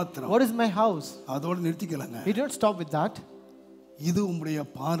எம்மாத்திரம். What is my house? அதோட நிறுத்திக்கலங்க. He did not stop with that. இது உம்முடைய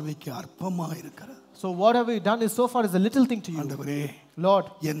பார்வைக்கு அற்பமா இருக்கிறது. So whatever you done is so far is a little thing to you. ஆண்டவரே, Lord,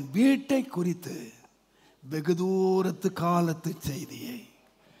 என் வீட்டை குறித்து வெகு தூரத்து காலத்து செய்தியை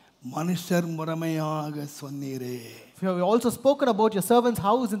மனுஷர் முறைமையாக சொன்னீரே. you have also spoken about your servant's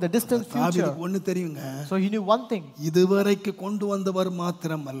house in the distant future. ஒன்னு தெரியுங்க. So he knew one thing. இதுவரைக்கு கொண்டு வந்தவர்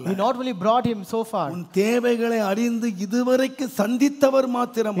மாத்திரமல்ல. He not only brought him so far. உன் தேவைகளை அறிந்து இதுவரைக்கு சந்தித்தவர்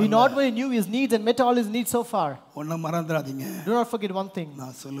மாத்திரமல்ல. He not only knew his needs and met all his needs so far. ஒன்ன மறந்துடாதீங்க. Do not forget one thing.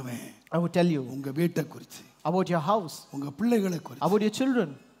 நான் சொல்லுவேன். I would tell you உங்க வீட்டை குறித்து, about your house, உங்க பிள்ளைகளை குறித்து, about your children,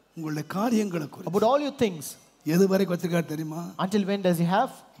 உங்களுடைய காரியங்களை குறித்து, about all your things. எது வரைக்கும் வச்சிருக்காரு தெரியுமா? Until when does he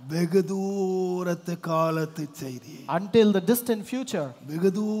have? வெகு தூரத்து காலத்து செய்தி. Until the distant future. வெகு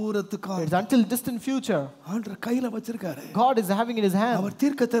தூரத்து It's காலம். until distant future. ஆண்டவர் கையில வச்சிருக்காரு. God is having in his hand. அவர்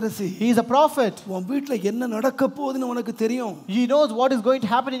தீர்க்கதரிசி. He is a prophet. உன் வீட்ல என்ன நடக்க போகுதுன்னு உனக்கு தெரியும். He knows what is going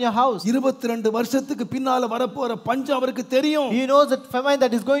to happen in your house. 22 வருஷத்துக்கு பின்னால வரப்போற பஞ்சம் அவருக்கு தெரியும். He knows that famine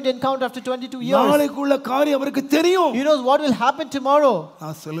that is going to encounter after 22 years. நாளைக்குள்ள காரியம் அவருக்கு தெரியும். He knows what will happen tomorrow.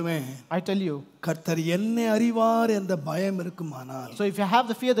 நான் சொல்லுவேன். I tell you. கர்த்தர் என்னை அறிவார் என்ற பயம் இருக்குமானால், So if you have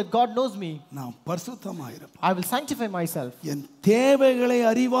the fear that God knows me, நான் பரிசுத்தமாக இருப்பேன். I will sanctify myself. என் தேவைகளை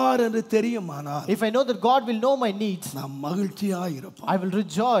அறிவார் என்று தெரியுமானால், If I know that God will know my needs, நான் மகிழ்ச்சியாக இருப்பேன். I will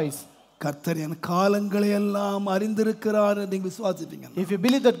rejoice. கர்த்தர் என் காலங்களை எல்லாம் அறிந்திருக்கிறார் என்று நீங்க விசுவாசிப்பீங்க. If you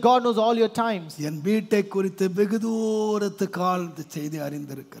believe that God knows all your times, என் வீட்டை குறித்து வெகு தூரத்து காலத்து செய்தி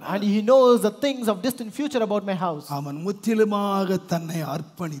அறிந்திருக்கிறார். and he knows the things of distant future about my house, அவன் முற்றிலுமாக தன்னை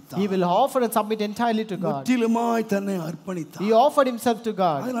அர்ப்பணித்தான். he will offer and submit entirely to God. முற்றிலுமாய் தன்னை அர்ப்பணித்தான். He offered himself to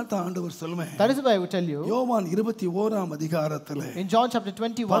God. அதனால தான் ஆண்டவர் சொல்லுவேன். That is why I would tell you. யோவான் 21 அதிகாரத்திலே In John chapter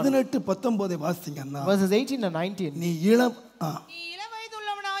 21, 18-19 வாசிங்கன்னா, verses 18 and 19. நீ இளம்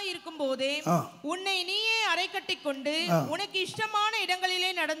இளவயதுள்ளவனாய் இருக்கும்போதே உன்னை நீயே அரைக்கட்டிக் கொண்டு உனக்கு இஷ்டமான இடங்களிலே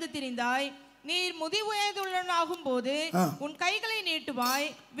நடந்து திரிந்தாய். நீர் முதிர்வயதுள்ளவனாகும் போது உன் கைகளை நீட்டுவாய்.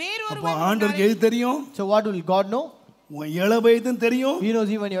 வேறொருவன் ஆண்டவருக்கு எது தெரியும்? So what will God know? உன் இள வயதும் தெரியும். He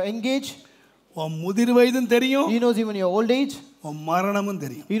knows even your engage. உன் முதிர் வயதும் தெரியும். He knows even your old age. உன் மரணமும்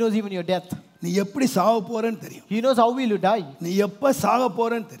தெரியும். He knows even your death. நீ எப்படி சாக போறேன்னு தெரியும். He knows how will you die. நீ எப்ப சாக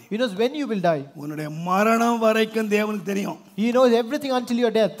போறேன்னு தெரியும். He knows when you will die. உன்னுடைய மரணம் வரைக்கும் தேவனுக்கு தெரியும். He knows everything until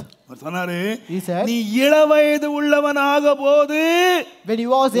your death. சொன்னாரு, He said, நீ இளவயது உள்ளவனாக போது when he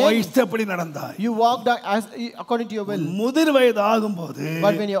was young, இஷ்டப்படி நடந்தாய். you walked as according to your will. முதிர் வயது ஆகும்போது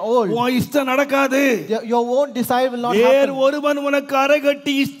But when you're old, உன் இஷ்டம் நடக்காது. your own desire will not வேறு happen. ஒருவன் உனக்கு அறை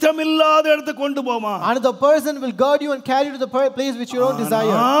கட்டி இஷ்டமில்லாத இடத்துக்கு கொண்டு போவான். Another person will guard you and carry you to the place which your own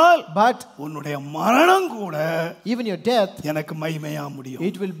desire. But உன்னுடைய மரணம் கூட even your death, எனக்கு மகிமையா முடியும்.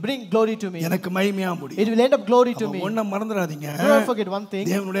 it will bring glory to me. எனக்கு மகிமையா முடியும். It will end up glory to me. ஒண்ண மறந்துடாதீங்க. Do not forget one thing.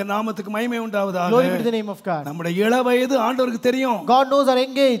 தேவனுடைய நாமத்துக்கு மகிமை உண்டாவதாக. Glory be to the name of God. நம்முடைய இளவயது ஆண்டவருக்கு தெரியும். God knows our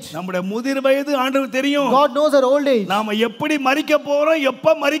young age. நம்முடைய முதிர் வயது ஆண்டவருக்கு தெரியும். God knows our old age. நாம எப்படி மரிக்க போறோம்,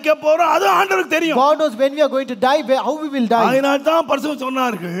 எப்ப மரிக்க போறோம், அது ஆண்டவருக்கு தெரியும். God knows when we are going to die, how we will die. அதனால தான் பரிசுத்தர்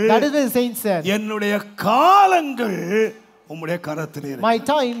சொன்னார்கள், That is what the saints said. என்னுடைய காலங்கள் உம்முடைய கரத்திலே இருக்கு. My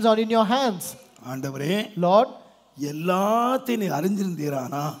times are in your hands. ஆண்டவரே, Lord, எல்லாத்தையும் நீ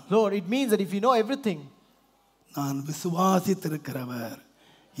அறிஞ்சிருந்தீரானா? Lord, it means that if you know everything, நான் விசுவாசித்திருக்கிறவர்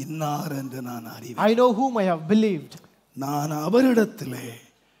இன்னார் என்று நான் அறிவேன். I know whom I have believed. நான் அவரிடத்திலே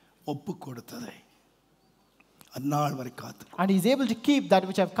ஒப்பு கொடுத்ததை அந்நாள் வரை காத்து. And he is able to keep that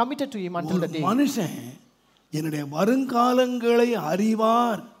which I have committed to him until the day. மனுஷன் என்னுடைய வருங்காலங்களை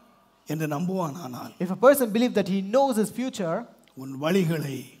அறிவார் என்று நம்புவானானால், If a person believes that he knows his future, உன்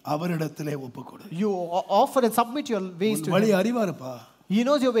வழிகளை அவரிடத்திலே ஒப்பு கொடு. you offer and submit your ways to வழி him. அறிவாருப்பா. He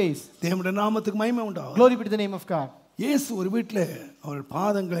knows your ways. தேவனுடைய நாமத்துக்கு மகிமை உண்டாகும். Glory be to the name of God. இயேசு ஒரு வீட்டில் அவர்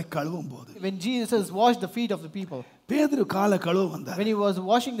பாதங்களை கழுவும் போது, When Jesus washed the feet of the people, பேதுரு காலை கழுவ வந்தார். when he was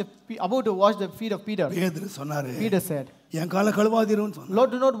washing about to wash the feet of Peter, பேதுரு சொன்னாரு, Peter said, என் காலை கழுவாதீருன்னு சொன்னார். Lord,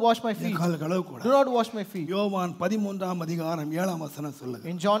 do not wash my feet. என் காலை கழுவ கூடாது. Do not wash my feet. யோவான் 13ஆம் அதிகாரம் 7ஆம் வசனம் சொல்லுங்க.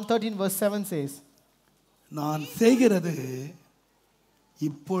 In John 13 verse 7 says, நான் செய்கிறது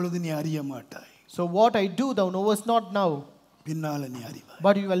இப்பொழுது நீ அறிய மாட்டாய். so what I do thou knowest not now, பின்னால நீ அறிவாய்.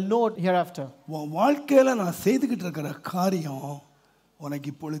 but you will know hereafter. உன் வாழ்க்கையில நான் செய்துகிட்டு இருக்கிற காரியம் உனக்கு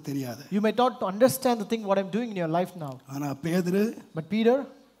இப்பொழுது தெரியாது. You might not understand the thing what I'm doing in your life now. ஆனா பேதுரு, But Peter,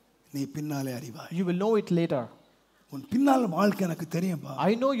 நீ பின்னாலே அறிவாய். you will know it later. உன் பின்னால் வாழ்க்கை எனக்கு தெரியும்பா.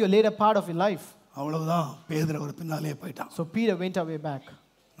 I know your later part of your life. அவ்வளவுதான். பேதுரு அவர் பின்னாலே போயிட்டான். So Peter went away back.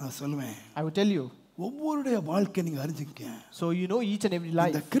 நான் சொல்லுவேன், I will tell you. ஒவ்வொருடைய வாழ்க்கை நீங்க அறிஞ்சுக்க. So you know each and every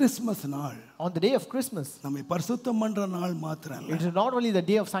life. இந்த கிறிஸ்மஸ் நாள், On the day of Christmas, நம்மை பரிசுத்தம் பண்ற நாள் மாத்திரம் இல்ல. it is not only the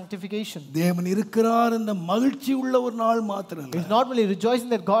day of sanctification. தேவன் இருக்கிறார் என்ற மகிழ்ச்சி உள்ள ஒரு நாள் மாத்திரம் It இல்ல. is not only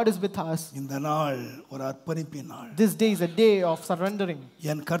rejoicing that God is with us. இந்த நாள் ஒரு அர்ப்பணிப்பின் நாள். This day is a day of surrendering.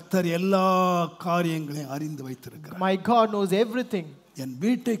 என் கர்த்தர் எல்லா காரியங்களையும் அறிந்து வைத்திருக்கிறார். My God knows everything. என்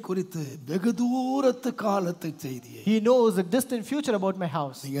வீட்டை குறித்து வெகு தூரத்து காலத்தை செய்தியே. He knows the distant future about my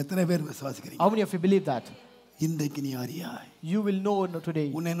house. நீங்க எத்தனை பேர் விசுவாசிக்கிறீங்க? How many of you believe that? இன்றைக்கு நீ அறியாய். You will know today.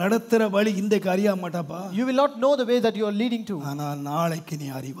 உன்னை நடத்துற வழி இன்றைக்கு அறிய மாட்டாப்பா. You will not know the way that you are leading to. ஆனால் நாளைக்கு நீ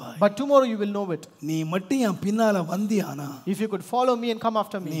அறிவாய். But tomorrow you will know it. நீ மட்டும் என் பின்னால வந்தியானா, If you could follow me and come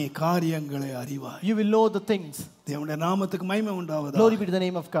after நீ me, காரியங்களை அறிவாய். you will know the things. தேவனுடைய நாமத்துக்கு மகிமை உண்டாவதாக. Glory be to the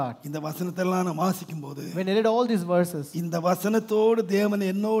name of God. இந்த வசனத்தெல்லாம் நான் வாசிக்கும் போது, When I read all these verses, இந்த வசனத்தோடு தேவன்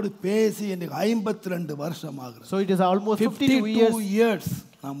என்னோடு பேசி எனக்கு 52 வருஷம் ஆகுது. so it is almost 52 years.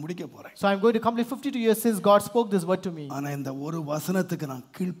 நான் முடிக்க போறேன். So I'm going to complete 52 years since God spoke this word to me. ஆனா இந்த ஒரு வசனத்துக்கு நான்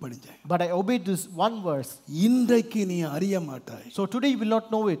கீழ்ப்படிஞ்சேன். But I obeyed this one verse. இன்றைக்கு நீ அறிய மாட்டாய். So today you will not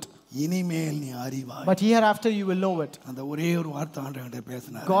know it. இனிமேல் நீ அறிவாய். But hereafter you will know it. அந்த ஒரே ஒரு வார்த்தை ஆண்டவர்கிட்ட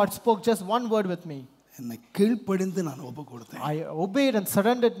பேசினார். God spoke just one word with me. என்னை கீழ்ப்படிந்து நான் ஒப்பு கொடுத்தேன். I obeyed and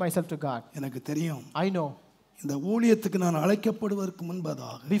surrendered myself to God. எனக்கு தெரியும், I know. இந்த ஊழியத்துக்கு நான் அழைக்கப்படுவதற்கு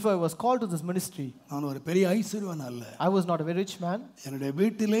முன்பதாக, Before I was called to this ministry, நான் ஒரு பெரிய ஐஸ்வர்யவான் அல்ல. I was not a very rich man. என்னுடைய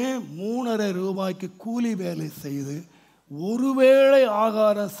வீட்டிலே 3.5 ரூபாய்க்கு கூலி வேலை செய்து ஒருவேளை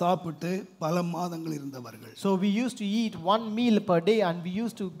ஆகாரம் சாப்பிட்டு பல மாதங்கள் இருந்தவர்கள். So we used to eat one meal per day and we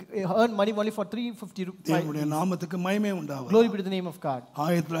used to earn money only for 350 rupees. தேவனுடைய நாமத்துக்கு மகிமை உண்டாவதாக. Glory be to the name of God.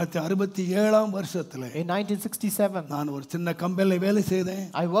 1967 வருஷத்துல In 1967, நான் ஒரு சின்ன கம்பெனில வேலை செய்தேன்.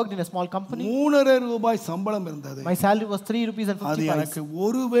 I worked in a small company. 3.5 ரூபாய் சம்பளம் இருந்தது. My salary was 3 rupees and 50 அது paise. எனக்கு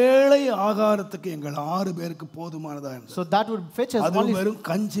ஒருவேளை ஆகாரத்துக்கு எங்கள் 6 பேருக்கு போதுமானதா இருந்தது. So that would fetch us அது only, வெறும்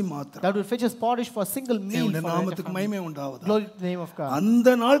கஞ்சி மாத்திரம். that would fetch us porridge for a single meal. தேவனுடைய For நாமத்துக்கு மகிமை உண்டாவதாக. Glory to the name of God. அந்த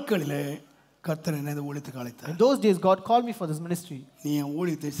நாட்களிலே கர்த்தர் என்னை இந்த ஊழியத்துக்கு அழைத்தார். In those days God called me for this ministry. நீ என்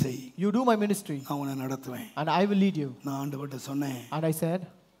ஊழியத்தை செய், You do my ministry நான் உன்னை நடத்துவேன். and I will lead you. நான் ஆண்டவர்ட்ட சொன்னேன், And I said,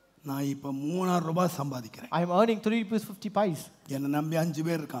 நான் இப்ப 3.5 ரூபாய் சம்பாதிக்கிறேன். I am earning 3 rupees 50 paise. என்னை நம்பி 5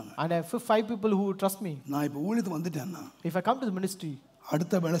 பேர் இருக்காங்க. And I have 5 people who trust me. நான் இப்ப ஊழியத்துக்கு வந்துட்டேன்னா If I come to the ministry,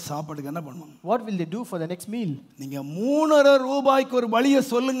 அடுத்த வேளை சாப்பாட்டுக்கு என்ன பண்ணுவாங்க? what will they do for the next meal? நீங்க 3.5 ரூபாய்க்கு ஒரு வழியை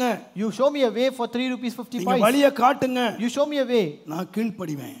சொல்லுங்க. You show me a way for 3 rupees 50 நீங்க paise. வழியை காட்டுங்க. You show me a way. நான்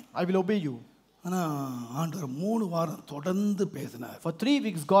கீழ்ப்படிவேன். I will obey you. ஆனால் ஆண்டவர் 3 வாரம் தொடர்ந்து பேசினார். For 3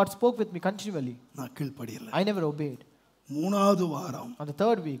 weeks, God spoke with me continually. நான் கீழ்ப்படியலை. I never obeyed. 3வது வாரம், On the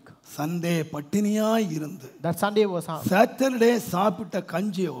 3rd week, Sunday பட்டினியாய் இருந்து, that Sunday was சாட்டர்டே சாப்பிட்ட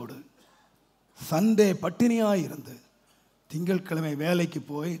கஞ்சியோடு சண்டே பட்டினியாய் இருந்து, திங்கட்கிழமை வேலைக்கு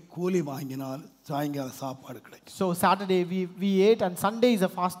போய் கூலி வாங்கினால் சாயங்கால சாப்பாடு கிடைக்கும். So Saturday we ate, and Sunday is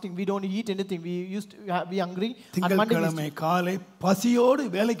a fasting. We don't eat anything. We used to be hungry. And திங்கட்கிழமை காலை பசியோடு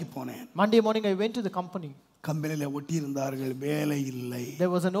வேலைக்கு போனேன். Monday morning I went to the company. கம்பெனில ஒட்டி இருந்தார்கள், வேலை இல்லை.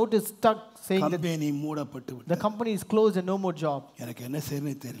 There was a notice stuck saying that company மூடப்பட்டு விட்டது. the company is closed and no more job. எனக்கு என்ன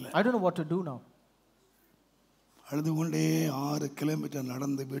செய்யணும்னு தெரியல. I don't know what to do now. அழுது கொண்டே 6 கிலோமீட்டர்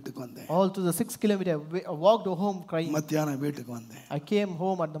நடந்து வீட்டுக்கு வந்தேன். All to the 6 kilometer I walked home crying. மத்தியானம் வீட்டுக்கு வந்தேன். I came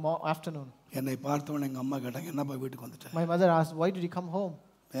home at the afternoon. என்னை பார்த்தவொடனே எங்க அம்மா கேட்டாங்க, என்னப்பா வீட்டுக்கு வந்துட்ட? My mother asked, why did you come home?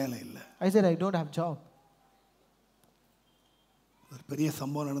 வேலை இல்லை. I said, I don't have job. ஒரு பெரிய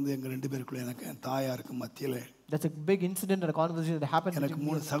சம்பவம் நடந்து எங்க 2 பேருக்குள்ள, எனக்கு என் தாயாருக்கு மத்தியில. That's a big incident and a conversation that happened. எனக்கு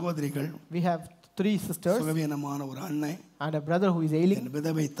 3 சகோதரிகள். We have 3 sisters. சுகவீனமான ஒரு அண்ணன். And a brother who is ailing. என்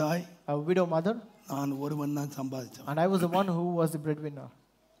விதவை தாய். A widow mother. நான் ஒருவன் தான் சம்பாதிச்சேன். And I was the one who was the breadwinner.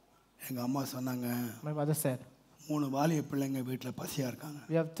 எங்க அம்மா சொன்னாங்க, My mother said, 3 வாலிப பிள்ளைங்க வீட்டில் பசியா இருக்காங்க.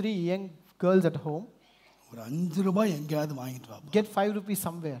 we have 3 young girls at home. ஒரு 5 ரூபாய் எங்கேயாவது வாங்கிட்டு வா. Get 5 rupees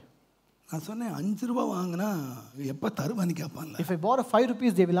somewhere. நான் சொன்னேன், 5 ரூபாய் வாங்கினா எப்போ தருவான்னு கேட்பான்ல. If I borrow 5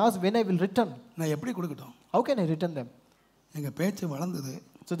 rupees, they will ask when I will return. நான் எப்படி கொடுக்கட்டும்? How can I return them? எங்கள் பேச்சு வளர்ந்தது.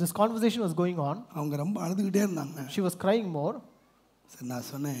 So this conversation was going on. அவங்க ரொம்ப அழுதுகிட்டே இருந்தாங்க. She was crying more. சரி, நான்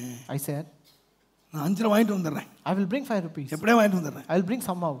சொன்னேன், I said, நான் 5 ரூபாய் வாங்கிட்டு வந்துடுறேன். I will bring 5 rupees. எப்படியே வாங்கிட்டு வந்துடுறேன். I will bring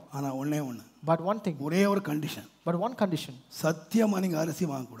somehow. ஆனால் ஒன்றே ஒன்று. But one thing. ஒரே ஒரு கண்டிஷன். But one condition. சத்தியமா நீங்க அரிசி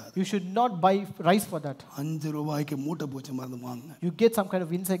வாங்கக்கூடாது. You should not buy rice for that. 5 ரூபாய்க்கு மூட்டை பூச்சி மருந்து வாங்குங்க. You get some kind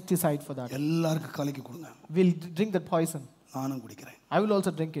of insecticide for that. எல்லாருக்கும் கலக்கி கொடுங்க. We'll drink that poison. நானும் குடிக்கிறேன். I will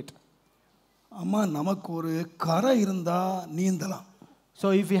also drink it. அம்மா, நமக்கு ஒரு கரை இருந்தா நீந்தலாம். So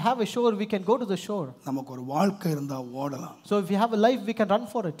if we have a shore, we can go to the shore. நமக்கு ஒரு வாழ்க்கை இருந்தா ஓடலாம். So if we have a life, we can run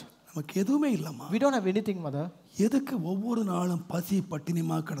for it. நமக்கு எதுவுமே இல்லம்மா. We don't have anything, mother. எதுக்கு ஒவ்வொரு நாளும் பசி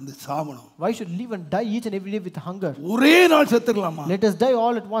பட்டினிமா கடந்து சாவணும்? Why should live and die each and every day with hunger? ஒரே நாள் செத்துறலாமா? Let us die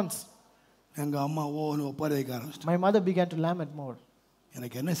all at once. எங்க அம்மா ஓன்னு ஒப்பரைக்க ஆரம்பிச்சிட்டாங்க. My mother began to lament more.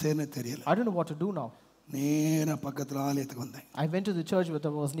 எனக்கு என்ன செய்யணும்னு தெரியல. I don't know what to do now. நேரா பக்கத்துல ஆலயத்துக்கு வந்தேன். I went to the church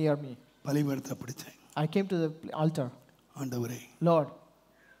that was near me. பலிபீடத்தை பிடிச்சேன். I came to the altar. ஆண்டவரே, Lord,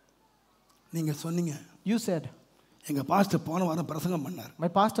 நீங்க சொன்னீங்க, you said, எங்க பாஸ்டர் போன வாரம் பிரசங்கம் பண்ணார்.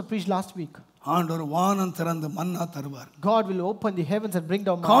 my pastor preached last week. ஆண்டவர் வானம் திறந்து மன்னா தருவார். God will open the heavens and bring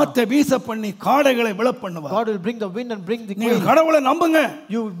down manna. காற்றை வீச பண்ணி காடைகளை விழ பண்ணுவார். God will bring the wind and bring the நீங்க quail. கடவுளை நம்புங்க.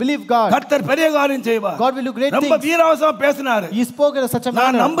 You believe God. கர்த்தர் பெரிய காரியம் செய்வார். God will do great ரொம்ப things. வீராசமா பேசினாரு. He spoke in such a நான்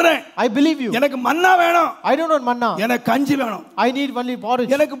manner. நம்புறேன். I believe you. எனக்கு மன்னா வேணும். I don't want manna. எனக்கு கஞ்சி வேணும். I need only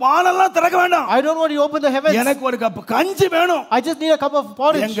porridge. எனக்கு வானெல்லாம் திறக்க வேண்டாம். I don't want you to open the heavens. எனக்கு ஒரு கப் கஞ்சி வேணும். I just need a cup of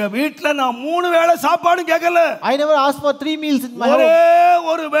porridge. எங்க வீட்ல நான் 3 வேளை சாப்பாடும் கேட்கல. I never asked for 3 meals in my home. ஒரே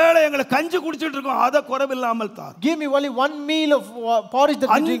ஒரு வேளை எங்களை கஞ்சி குடிச்சிட்டு இருக்கோம். அத குறைவில்லாமல் தார். Give me only 1 meal of porridge that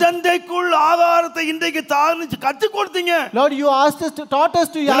we drink. அந்தந்தைக்குள் ஆகாரத்தை இன்றைக்கு தார்னு கத்து கொடுத்தீங்க. Lord, you asked us to taught us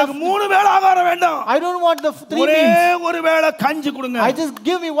to have. எனக்கு 3 வேளை ஆகாரம் வேண்டாம். I don't want the 3 ஒரே meals. ஒரு வேளை கஞ்சி கொடுங்க. I just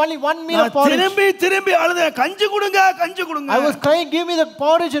give me only 1 meal of porridge. திரும்பி அழுத கஞ்சி கொடுங்க, கஞ்சி கொடுங்க. I was crying, give me the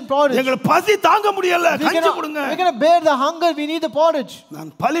porridge and porridge. எங்களுக்கு பசி தாங்க முடியல, கஞ்சி கொடுங்க. We cannot bear the hunger, we need the porridge.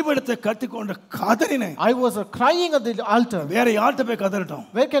 நான் பலிபீடத்தை கட்டிக்கொண்ட கதறினேன். I was crying at the altar. வேற யார்ட்ட போய் கதறட்டும்?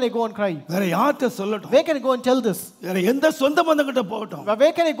 Where can I go and cry? வேற யார்ட்ட சொல்லட்டும்? Where can I go and tell this? வேற எந்த சொந்த பந்தங்கிட்ட போகட்டும்?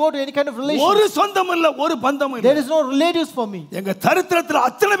 Where can I go to any kind of relation? ஒரு சொந்தம் இல்ல, ஒரு பந்தமும் இல்ல. There is no relatives for me. எங்க தரித்திரத்துல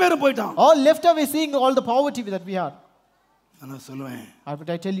அத்தனை பேரும் போய்ட்டான். All left away seeing all the poverty that we are. நான் சொல்லுவேன்,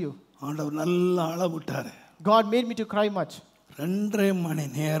 But I tell you, ஆண்டவர் நல்லா அழ விட்டாரு. God made me to cry much. 2.5 மணி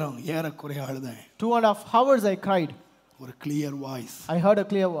நேரம் ஏறக்குறைய அழுதேன். 2.5 hours I cried. ஒரு clear voice. I heard a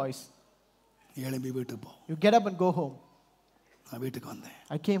clear voice. எழும்பி வீட்டுக்கு போ. You get up and go home. நான் வீட்டுக்கு வந்தேன்.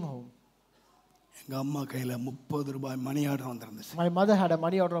 I came home. எங்க அம்மா கையில 30 ரூபாய் money order வந்திருந்துச்சு. My mother had a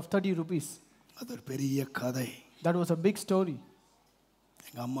money order of 30 rupees. அது ஒரு பெரிய கதை. That was a big story.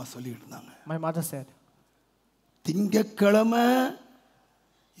 எங்க அம்மா சொல்லிட்டு இருந்தாங்க. My mother said. திங்கட்கிழமை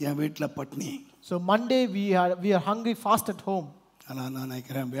என் வீட்டுல பட்னி. So Monday we are hungry fast at home. ஆனா நான்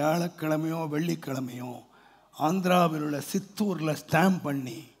நினைக்கிறேன் வியாழக்கிழமையோ வெள்ளிக்கிழமையோ ஆந்திராவில் உள்ள சித்தூர்ல ஸ்டாம்ப்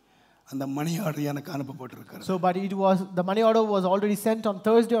பண்ணி அந்த மணி ஆர்டர் எனக்கு அனுப்பப்பட்டிருக்கிறது. So but it was the money order was already sent on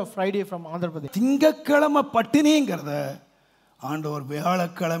Thursday or Friday from Andhra Pradesh. திங்கட்கிழமை பட்டினிங்கிறத ஆண்டவர்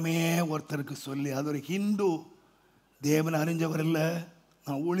வியாழக்கிழமையே ஒருத்தருக்கு சொல்லி, அது ஒரு ஹிந்து, தேவன் அறிஞ்சவர் இல்லை,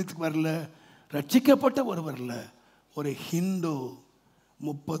 நான் ஊழியத்துக்கு வரல, ரட்சிக்கப்பட்ட ஒருவர் இல்லை, ஒரு ஹிந்து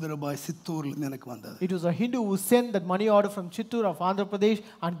ரூபாய் சித்தூர்ல எனக்கு வந்தது. It was a Hindu who sent that money order from Chittoor of Andhra Pradesh,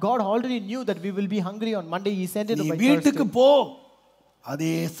 and God already knew that we will be hungry on Monday. He sent it by Thursday. வீட்டுக்கு போ,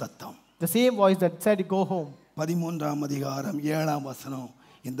 அதே சத்தம். The same voice that said go home. 13ஆம் அதிகாரம் 7ஆம் வசனம்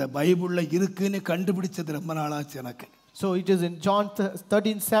இந்த பைபிள்ல இருக்குன்னு கண்டுபிடிச்சது ரொம்ப நாளாச்சு எனக்கு. So it is in John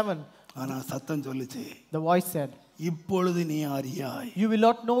 13:7. ஆனா சத்தம் சொல்லுச்சு. The voice said, இப்பொழுது நீ அறியாய். You will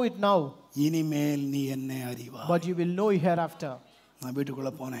not know it now. இனிமேல் நீ என்னை அறிவாய். But you will know hereafter. நான்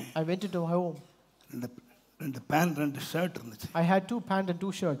வீட்டுக்குள்ள போனேன். I went into my home. ரெண்டு பேண்ட் 2 ஷர்ட் இருந்துச்சு. I had 2 pants and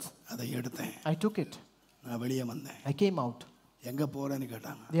 2 shirts. அதை எடுத்தேன். I took it. நான் வெளியே வந்தேன். I came out. எங்க போறேன்னு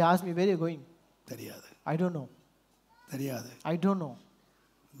கேட்டாங்க. They asked me, where are you going? தெரியாது. I don't know. தெரியாது. I don't know.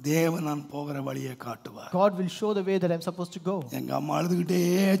 தேவன் நான் போகிற வழியை காட்டுவார். God will show the way that I'm supposed to go. எங்க அம்மா அழுதுகிட்டே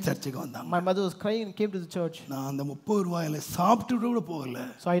சர்ச்சுக்கு வந்தாங்க. My mother was crying and came to the church. நான் அந்த 30 ரூபாயில சாப்பிட்டுட்டு கூட போகல.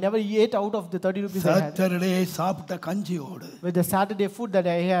 So I never ate out of the 30 rupees I had. Saturday சாப்பிட்ட கஞ்சியோடு. With the Saturday food that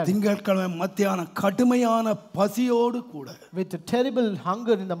I had. திங்கட்கிழமை மத்தியானம் கடுமையான பசியோடு கூட. With a terrible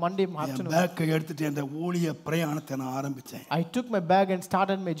hunger in the Monday afternoon. பேக்கை எடுத்துட்டு அந்த ஊழிய பிரயாணத்தை நான் ஆரம்பிச்சேன். I took my bag and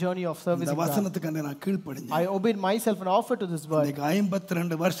started my journey of service. இந்த வசனத்துக்கு நான் கீழ்ப்படிஞ்சேன். I obeyed myself and offered to this word. இன்னைக்கு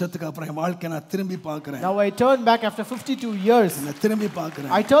 52 வருஷத்துக்கு அப்புறம் என் வாழ்க்கையை நான் திரும்பி பார்க்கிறேன். Now I turn back after 52 years. நான் திரும்பி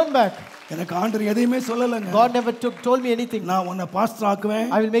பார்க்கிறேன். I turn back. எனக்கு ஆண்டவர் எதையுமே சொல்லலங்க. God never told me anything. நான் உன்னை பாஸ்டர் ஆக்குவேன்.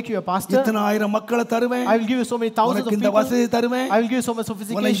 I will make you a pastor. இத்தனை ஆயிரம் மக்களை தருவேன். I will give you so many thousands of people. இந்த வசதி தருவேன். I will give you so much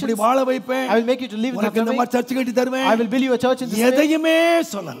sophistication. உன்னை இப்படி வாழ வைப்பேன். I will make you to live in that way. இந்த மாதிரி சர்ச் கட்டி தருவேன். I will build you a church in this way. எதையுமே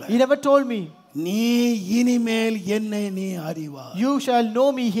சொல்லல. He never told me. நீ இனிமேல் என்னை நீ அறிவாய். You shall know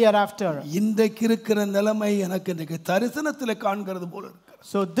me hereafter. இன்றைக்கு இருக்கிற நிலைமை எனக்கு இன்னைக்கு தரிசனத்திலே காண்கிறது போல இருக்கு.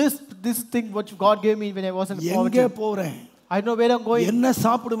 So this thing what God gave me when I was in poverty. எங்கே போறேன்? I know where I'm going. என்ன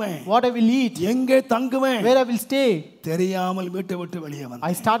சாப்பிடுவேன்? What I will eat. எங்கே தங்குவேன்? Where I will stay. தெரியாமல் வீட்டை விட்டு வெளியே வந்தேன்.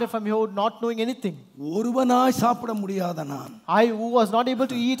 I started from here not knowing anything. ஒருவனாய் சாப்பிட முடியாத நான். I who was not able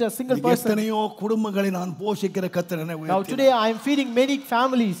to eat a single person. எத்தனையோ குடும்பங்களை நான் போஷிக்கிற கர்த்தர் என்னை உயர்த்தினார். Now today I am feeding many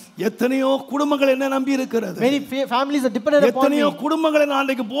families. எத்தனையோ குடும்பங்கள் என்ன நம்பி இருக்கிறது. Many families are dependent upon me. எத்தனையோ குடும்பங்களை நான்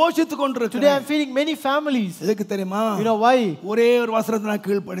இன்னைக்கு போஷித்துக் கொண்டிருக்கிறேன். Today I am feeding many families. எதுக்கு தெரியுமா? You know why? ஒரே ஒரு வசனத்தை நான்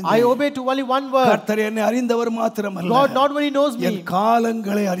கீழ்ப்படிந்தேன். I obey to only one word. கர்த்தர் என்னை அறிந்தவர் மாத்திரமல்ல. God not only knows me. என்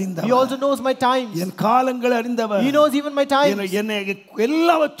காலங்களை அறிந்தவர். He also knows my times. என் காலங்களை அறிந்தவர். He knows even my times. என்னை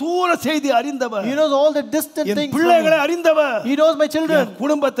எல்லா தூர செய்தி அறிந்தவர். He knows all the distant things. என் பிள்ளைகளை அறிந்தவர். He knows my children.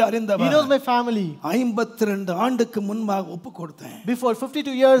 குடும்பத்தை அறிந்தவர். He knows my family. 52 ஆண்டுக்கு முன்பாக ஒப்பு கொடுத்தேன். Before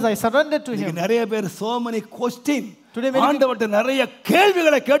 52 years I surrendered to him. நிறைய பேர் so many question. Today ஆண்டவர்ட்ட நிறைய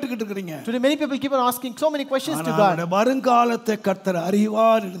கேள்விகளை கேட்டுக்கிட்டு இருக்கீங்க. Today many people keep on asking so many questions to God. வருங்காலத்தை கர்த்தர்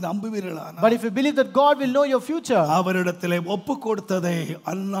அறிவார் என்று நம்புவீர்களானால். But if you believe that God will know your future, அவரிடத்திலே ஒப்பு கொடுத்ததை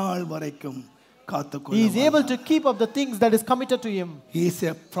அந்நாள் வரைக்கும் காத்துக்கொள்ள. He is able to keep up the things that is committed to him. He is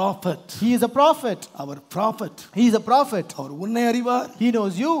a prophet. He is a prophet. Our prophet. He is a prophet. அவர் உன்னை அறிவார். He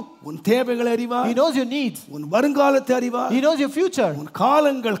knows you. உன் தேவைகளை அறிவார். He knows your needs. உன் வருங்காலத்தை அறிவார். He knows your future. உன்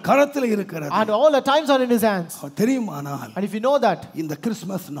காலங்கள் கரத்தில் இருக்கிறது. And all the times are in his hands. தெரியுமானால் And if you know that, இந்த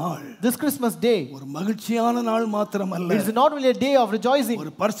கிறிஸ்மஸ் நாள், this Christmas day, ஒரு மகிழ்ச்சியான நாள் மாத்திரமல்ல. it is not only a day of rejoicing.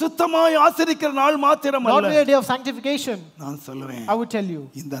 ஒரு பரிசுத்தமாய் ஆசரிக்கிற நாள் மாத்திரமல்ல. Not only a day of sanctification. நான் சொல்லுவேன். I would tell you.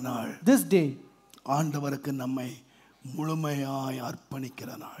 இந்த நாள், this day, ஆண்டவருக்கு நம்மை முழுமையாய் அர்ப்பணிக்கிற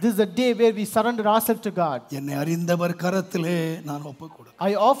நாள். This is a day where we surrender ourselves to God. என்னை அறிந்தவர் கரத்திலே நான் ஒப்புக்கொடுக்கிறேன்.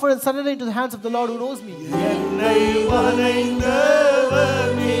 I offer and surrender into the hands of the Lord who knows me. என்னை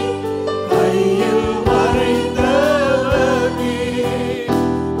வரைந்தவர் நீ, கையில் வரைந்தவர் நீ,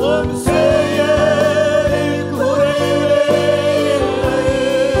 உன் செயலில் குறைவே இல்லை,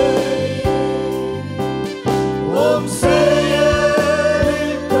 உன்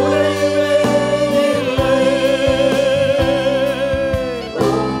செயலில் குறைவே இல்லை,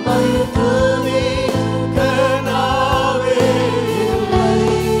 உம்மை துதிக்க நாவே இல்லை,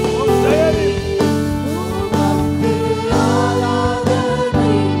 உம் செயலில் உமக்கு ஆராதனை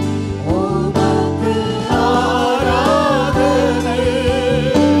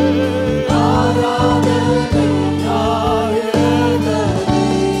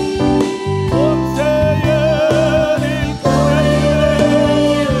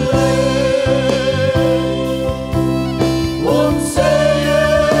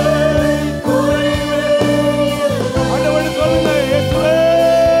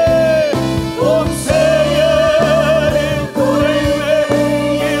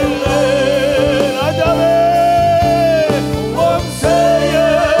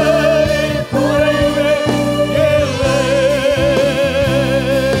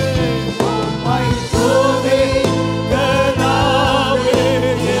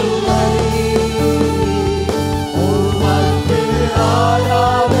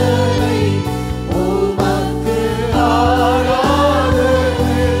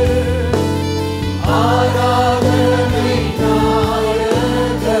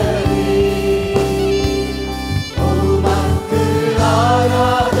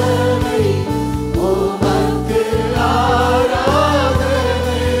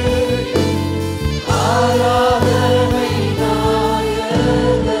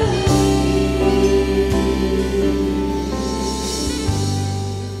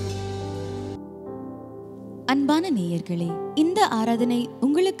அன்பான நேயர்களே, இந்த ஆராதனை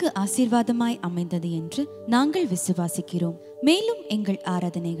உங்களுக்கு ஆசீர்வாதமாய் அமைந்தது என்று நாங்கள் விசுவாசிக்கிறோம். மேலும் எங்கள்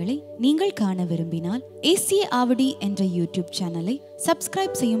ஆராதனைகளை நீங்கள் காண விரும்பினால் ஏசிய ஆவடி என்ற யூடியூப் சேனலை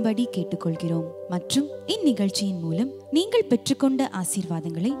சப்ஸ்கிரைப் செய்யும்படி கேட்டுக்கொள்கிறோம். மற்றும் இந்நிகழ்ச்சியின் மூலம் நீங்கள் பெற்றுக்கொண்ட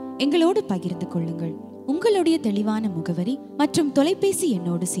ஆசீர்வாதங்களை எங்களோடு பகிர்ந்து கொள்ளுங்கள். உங்களுடைய தெளிவான முகவரி மற்றும் தொலைபேசி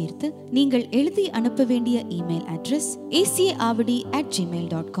எண்ணோடு சேர்த்து நீங்கள் எழுதி அனுப்ப வேண்டிய இமெயில் அட்ரஸ்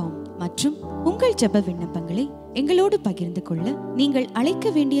acaavadi@gmail.com. மற்றும் உங்கள் ஜெப விண்ணப்பங்களை எங்களோடு பகிர்ந்து கொள்ள நீங்கள் அழைக்க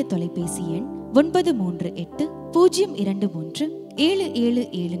வேண்டிய தொலைபேசி எண்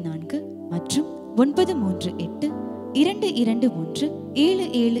 938-023-7774 மற்றும்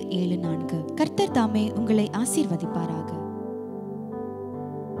 938-221-7774. கர்த்தர் தாமே உங்களை ஆசீர்வதிப்பாராக.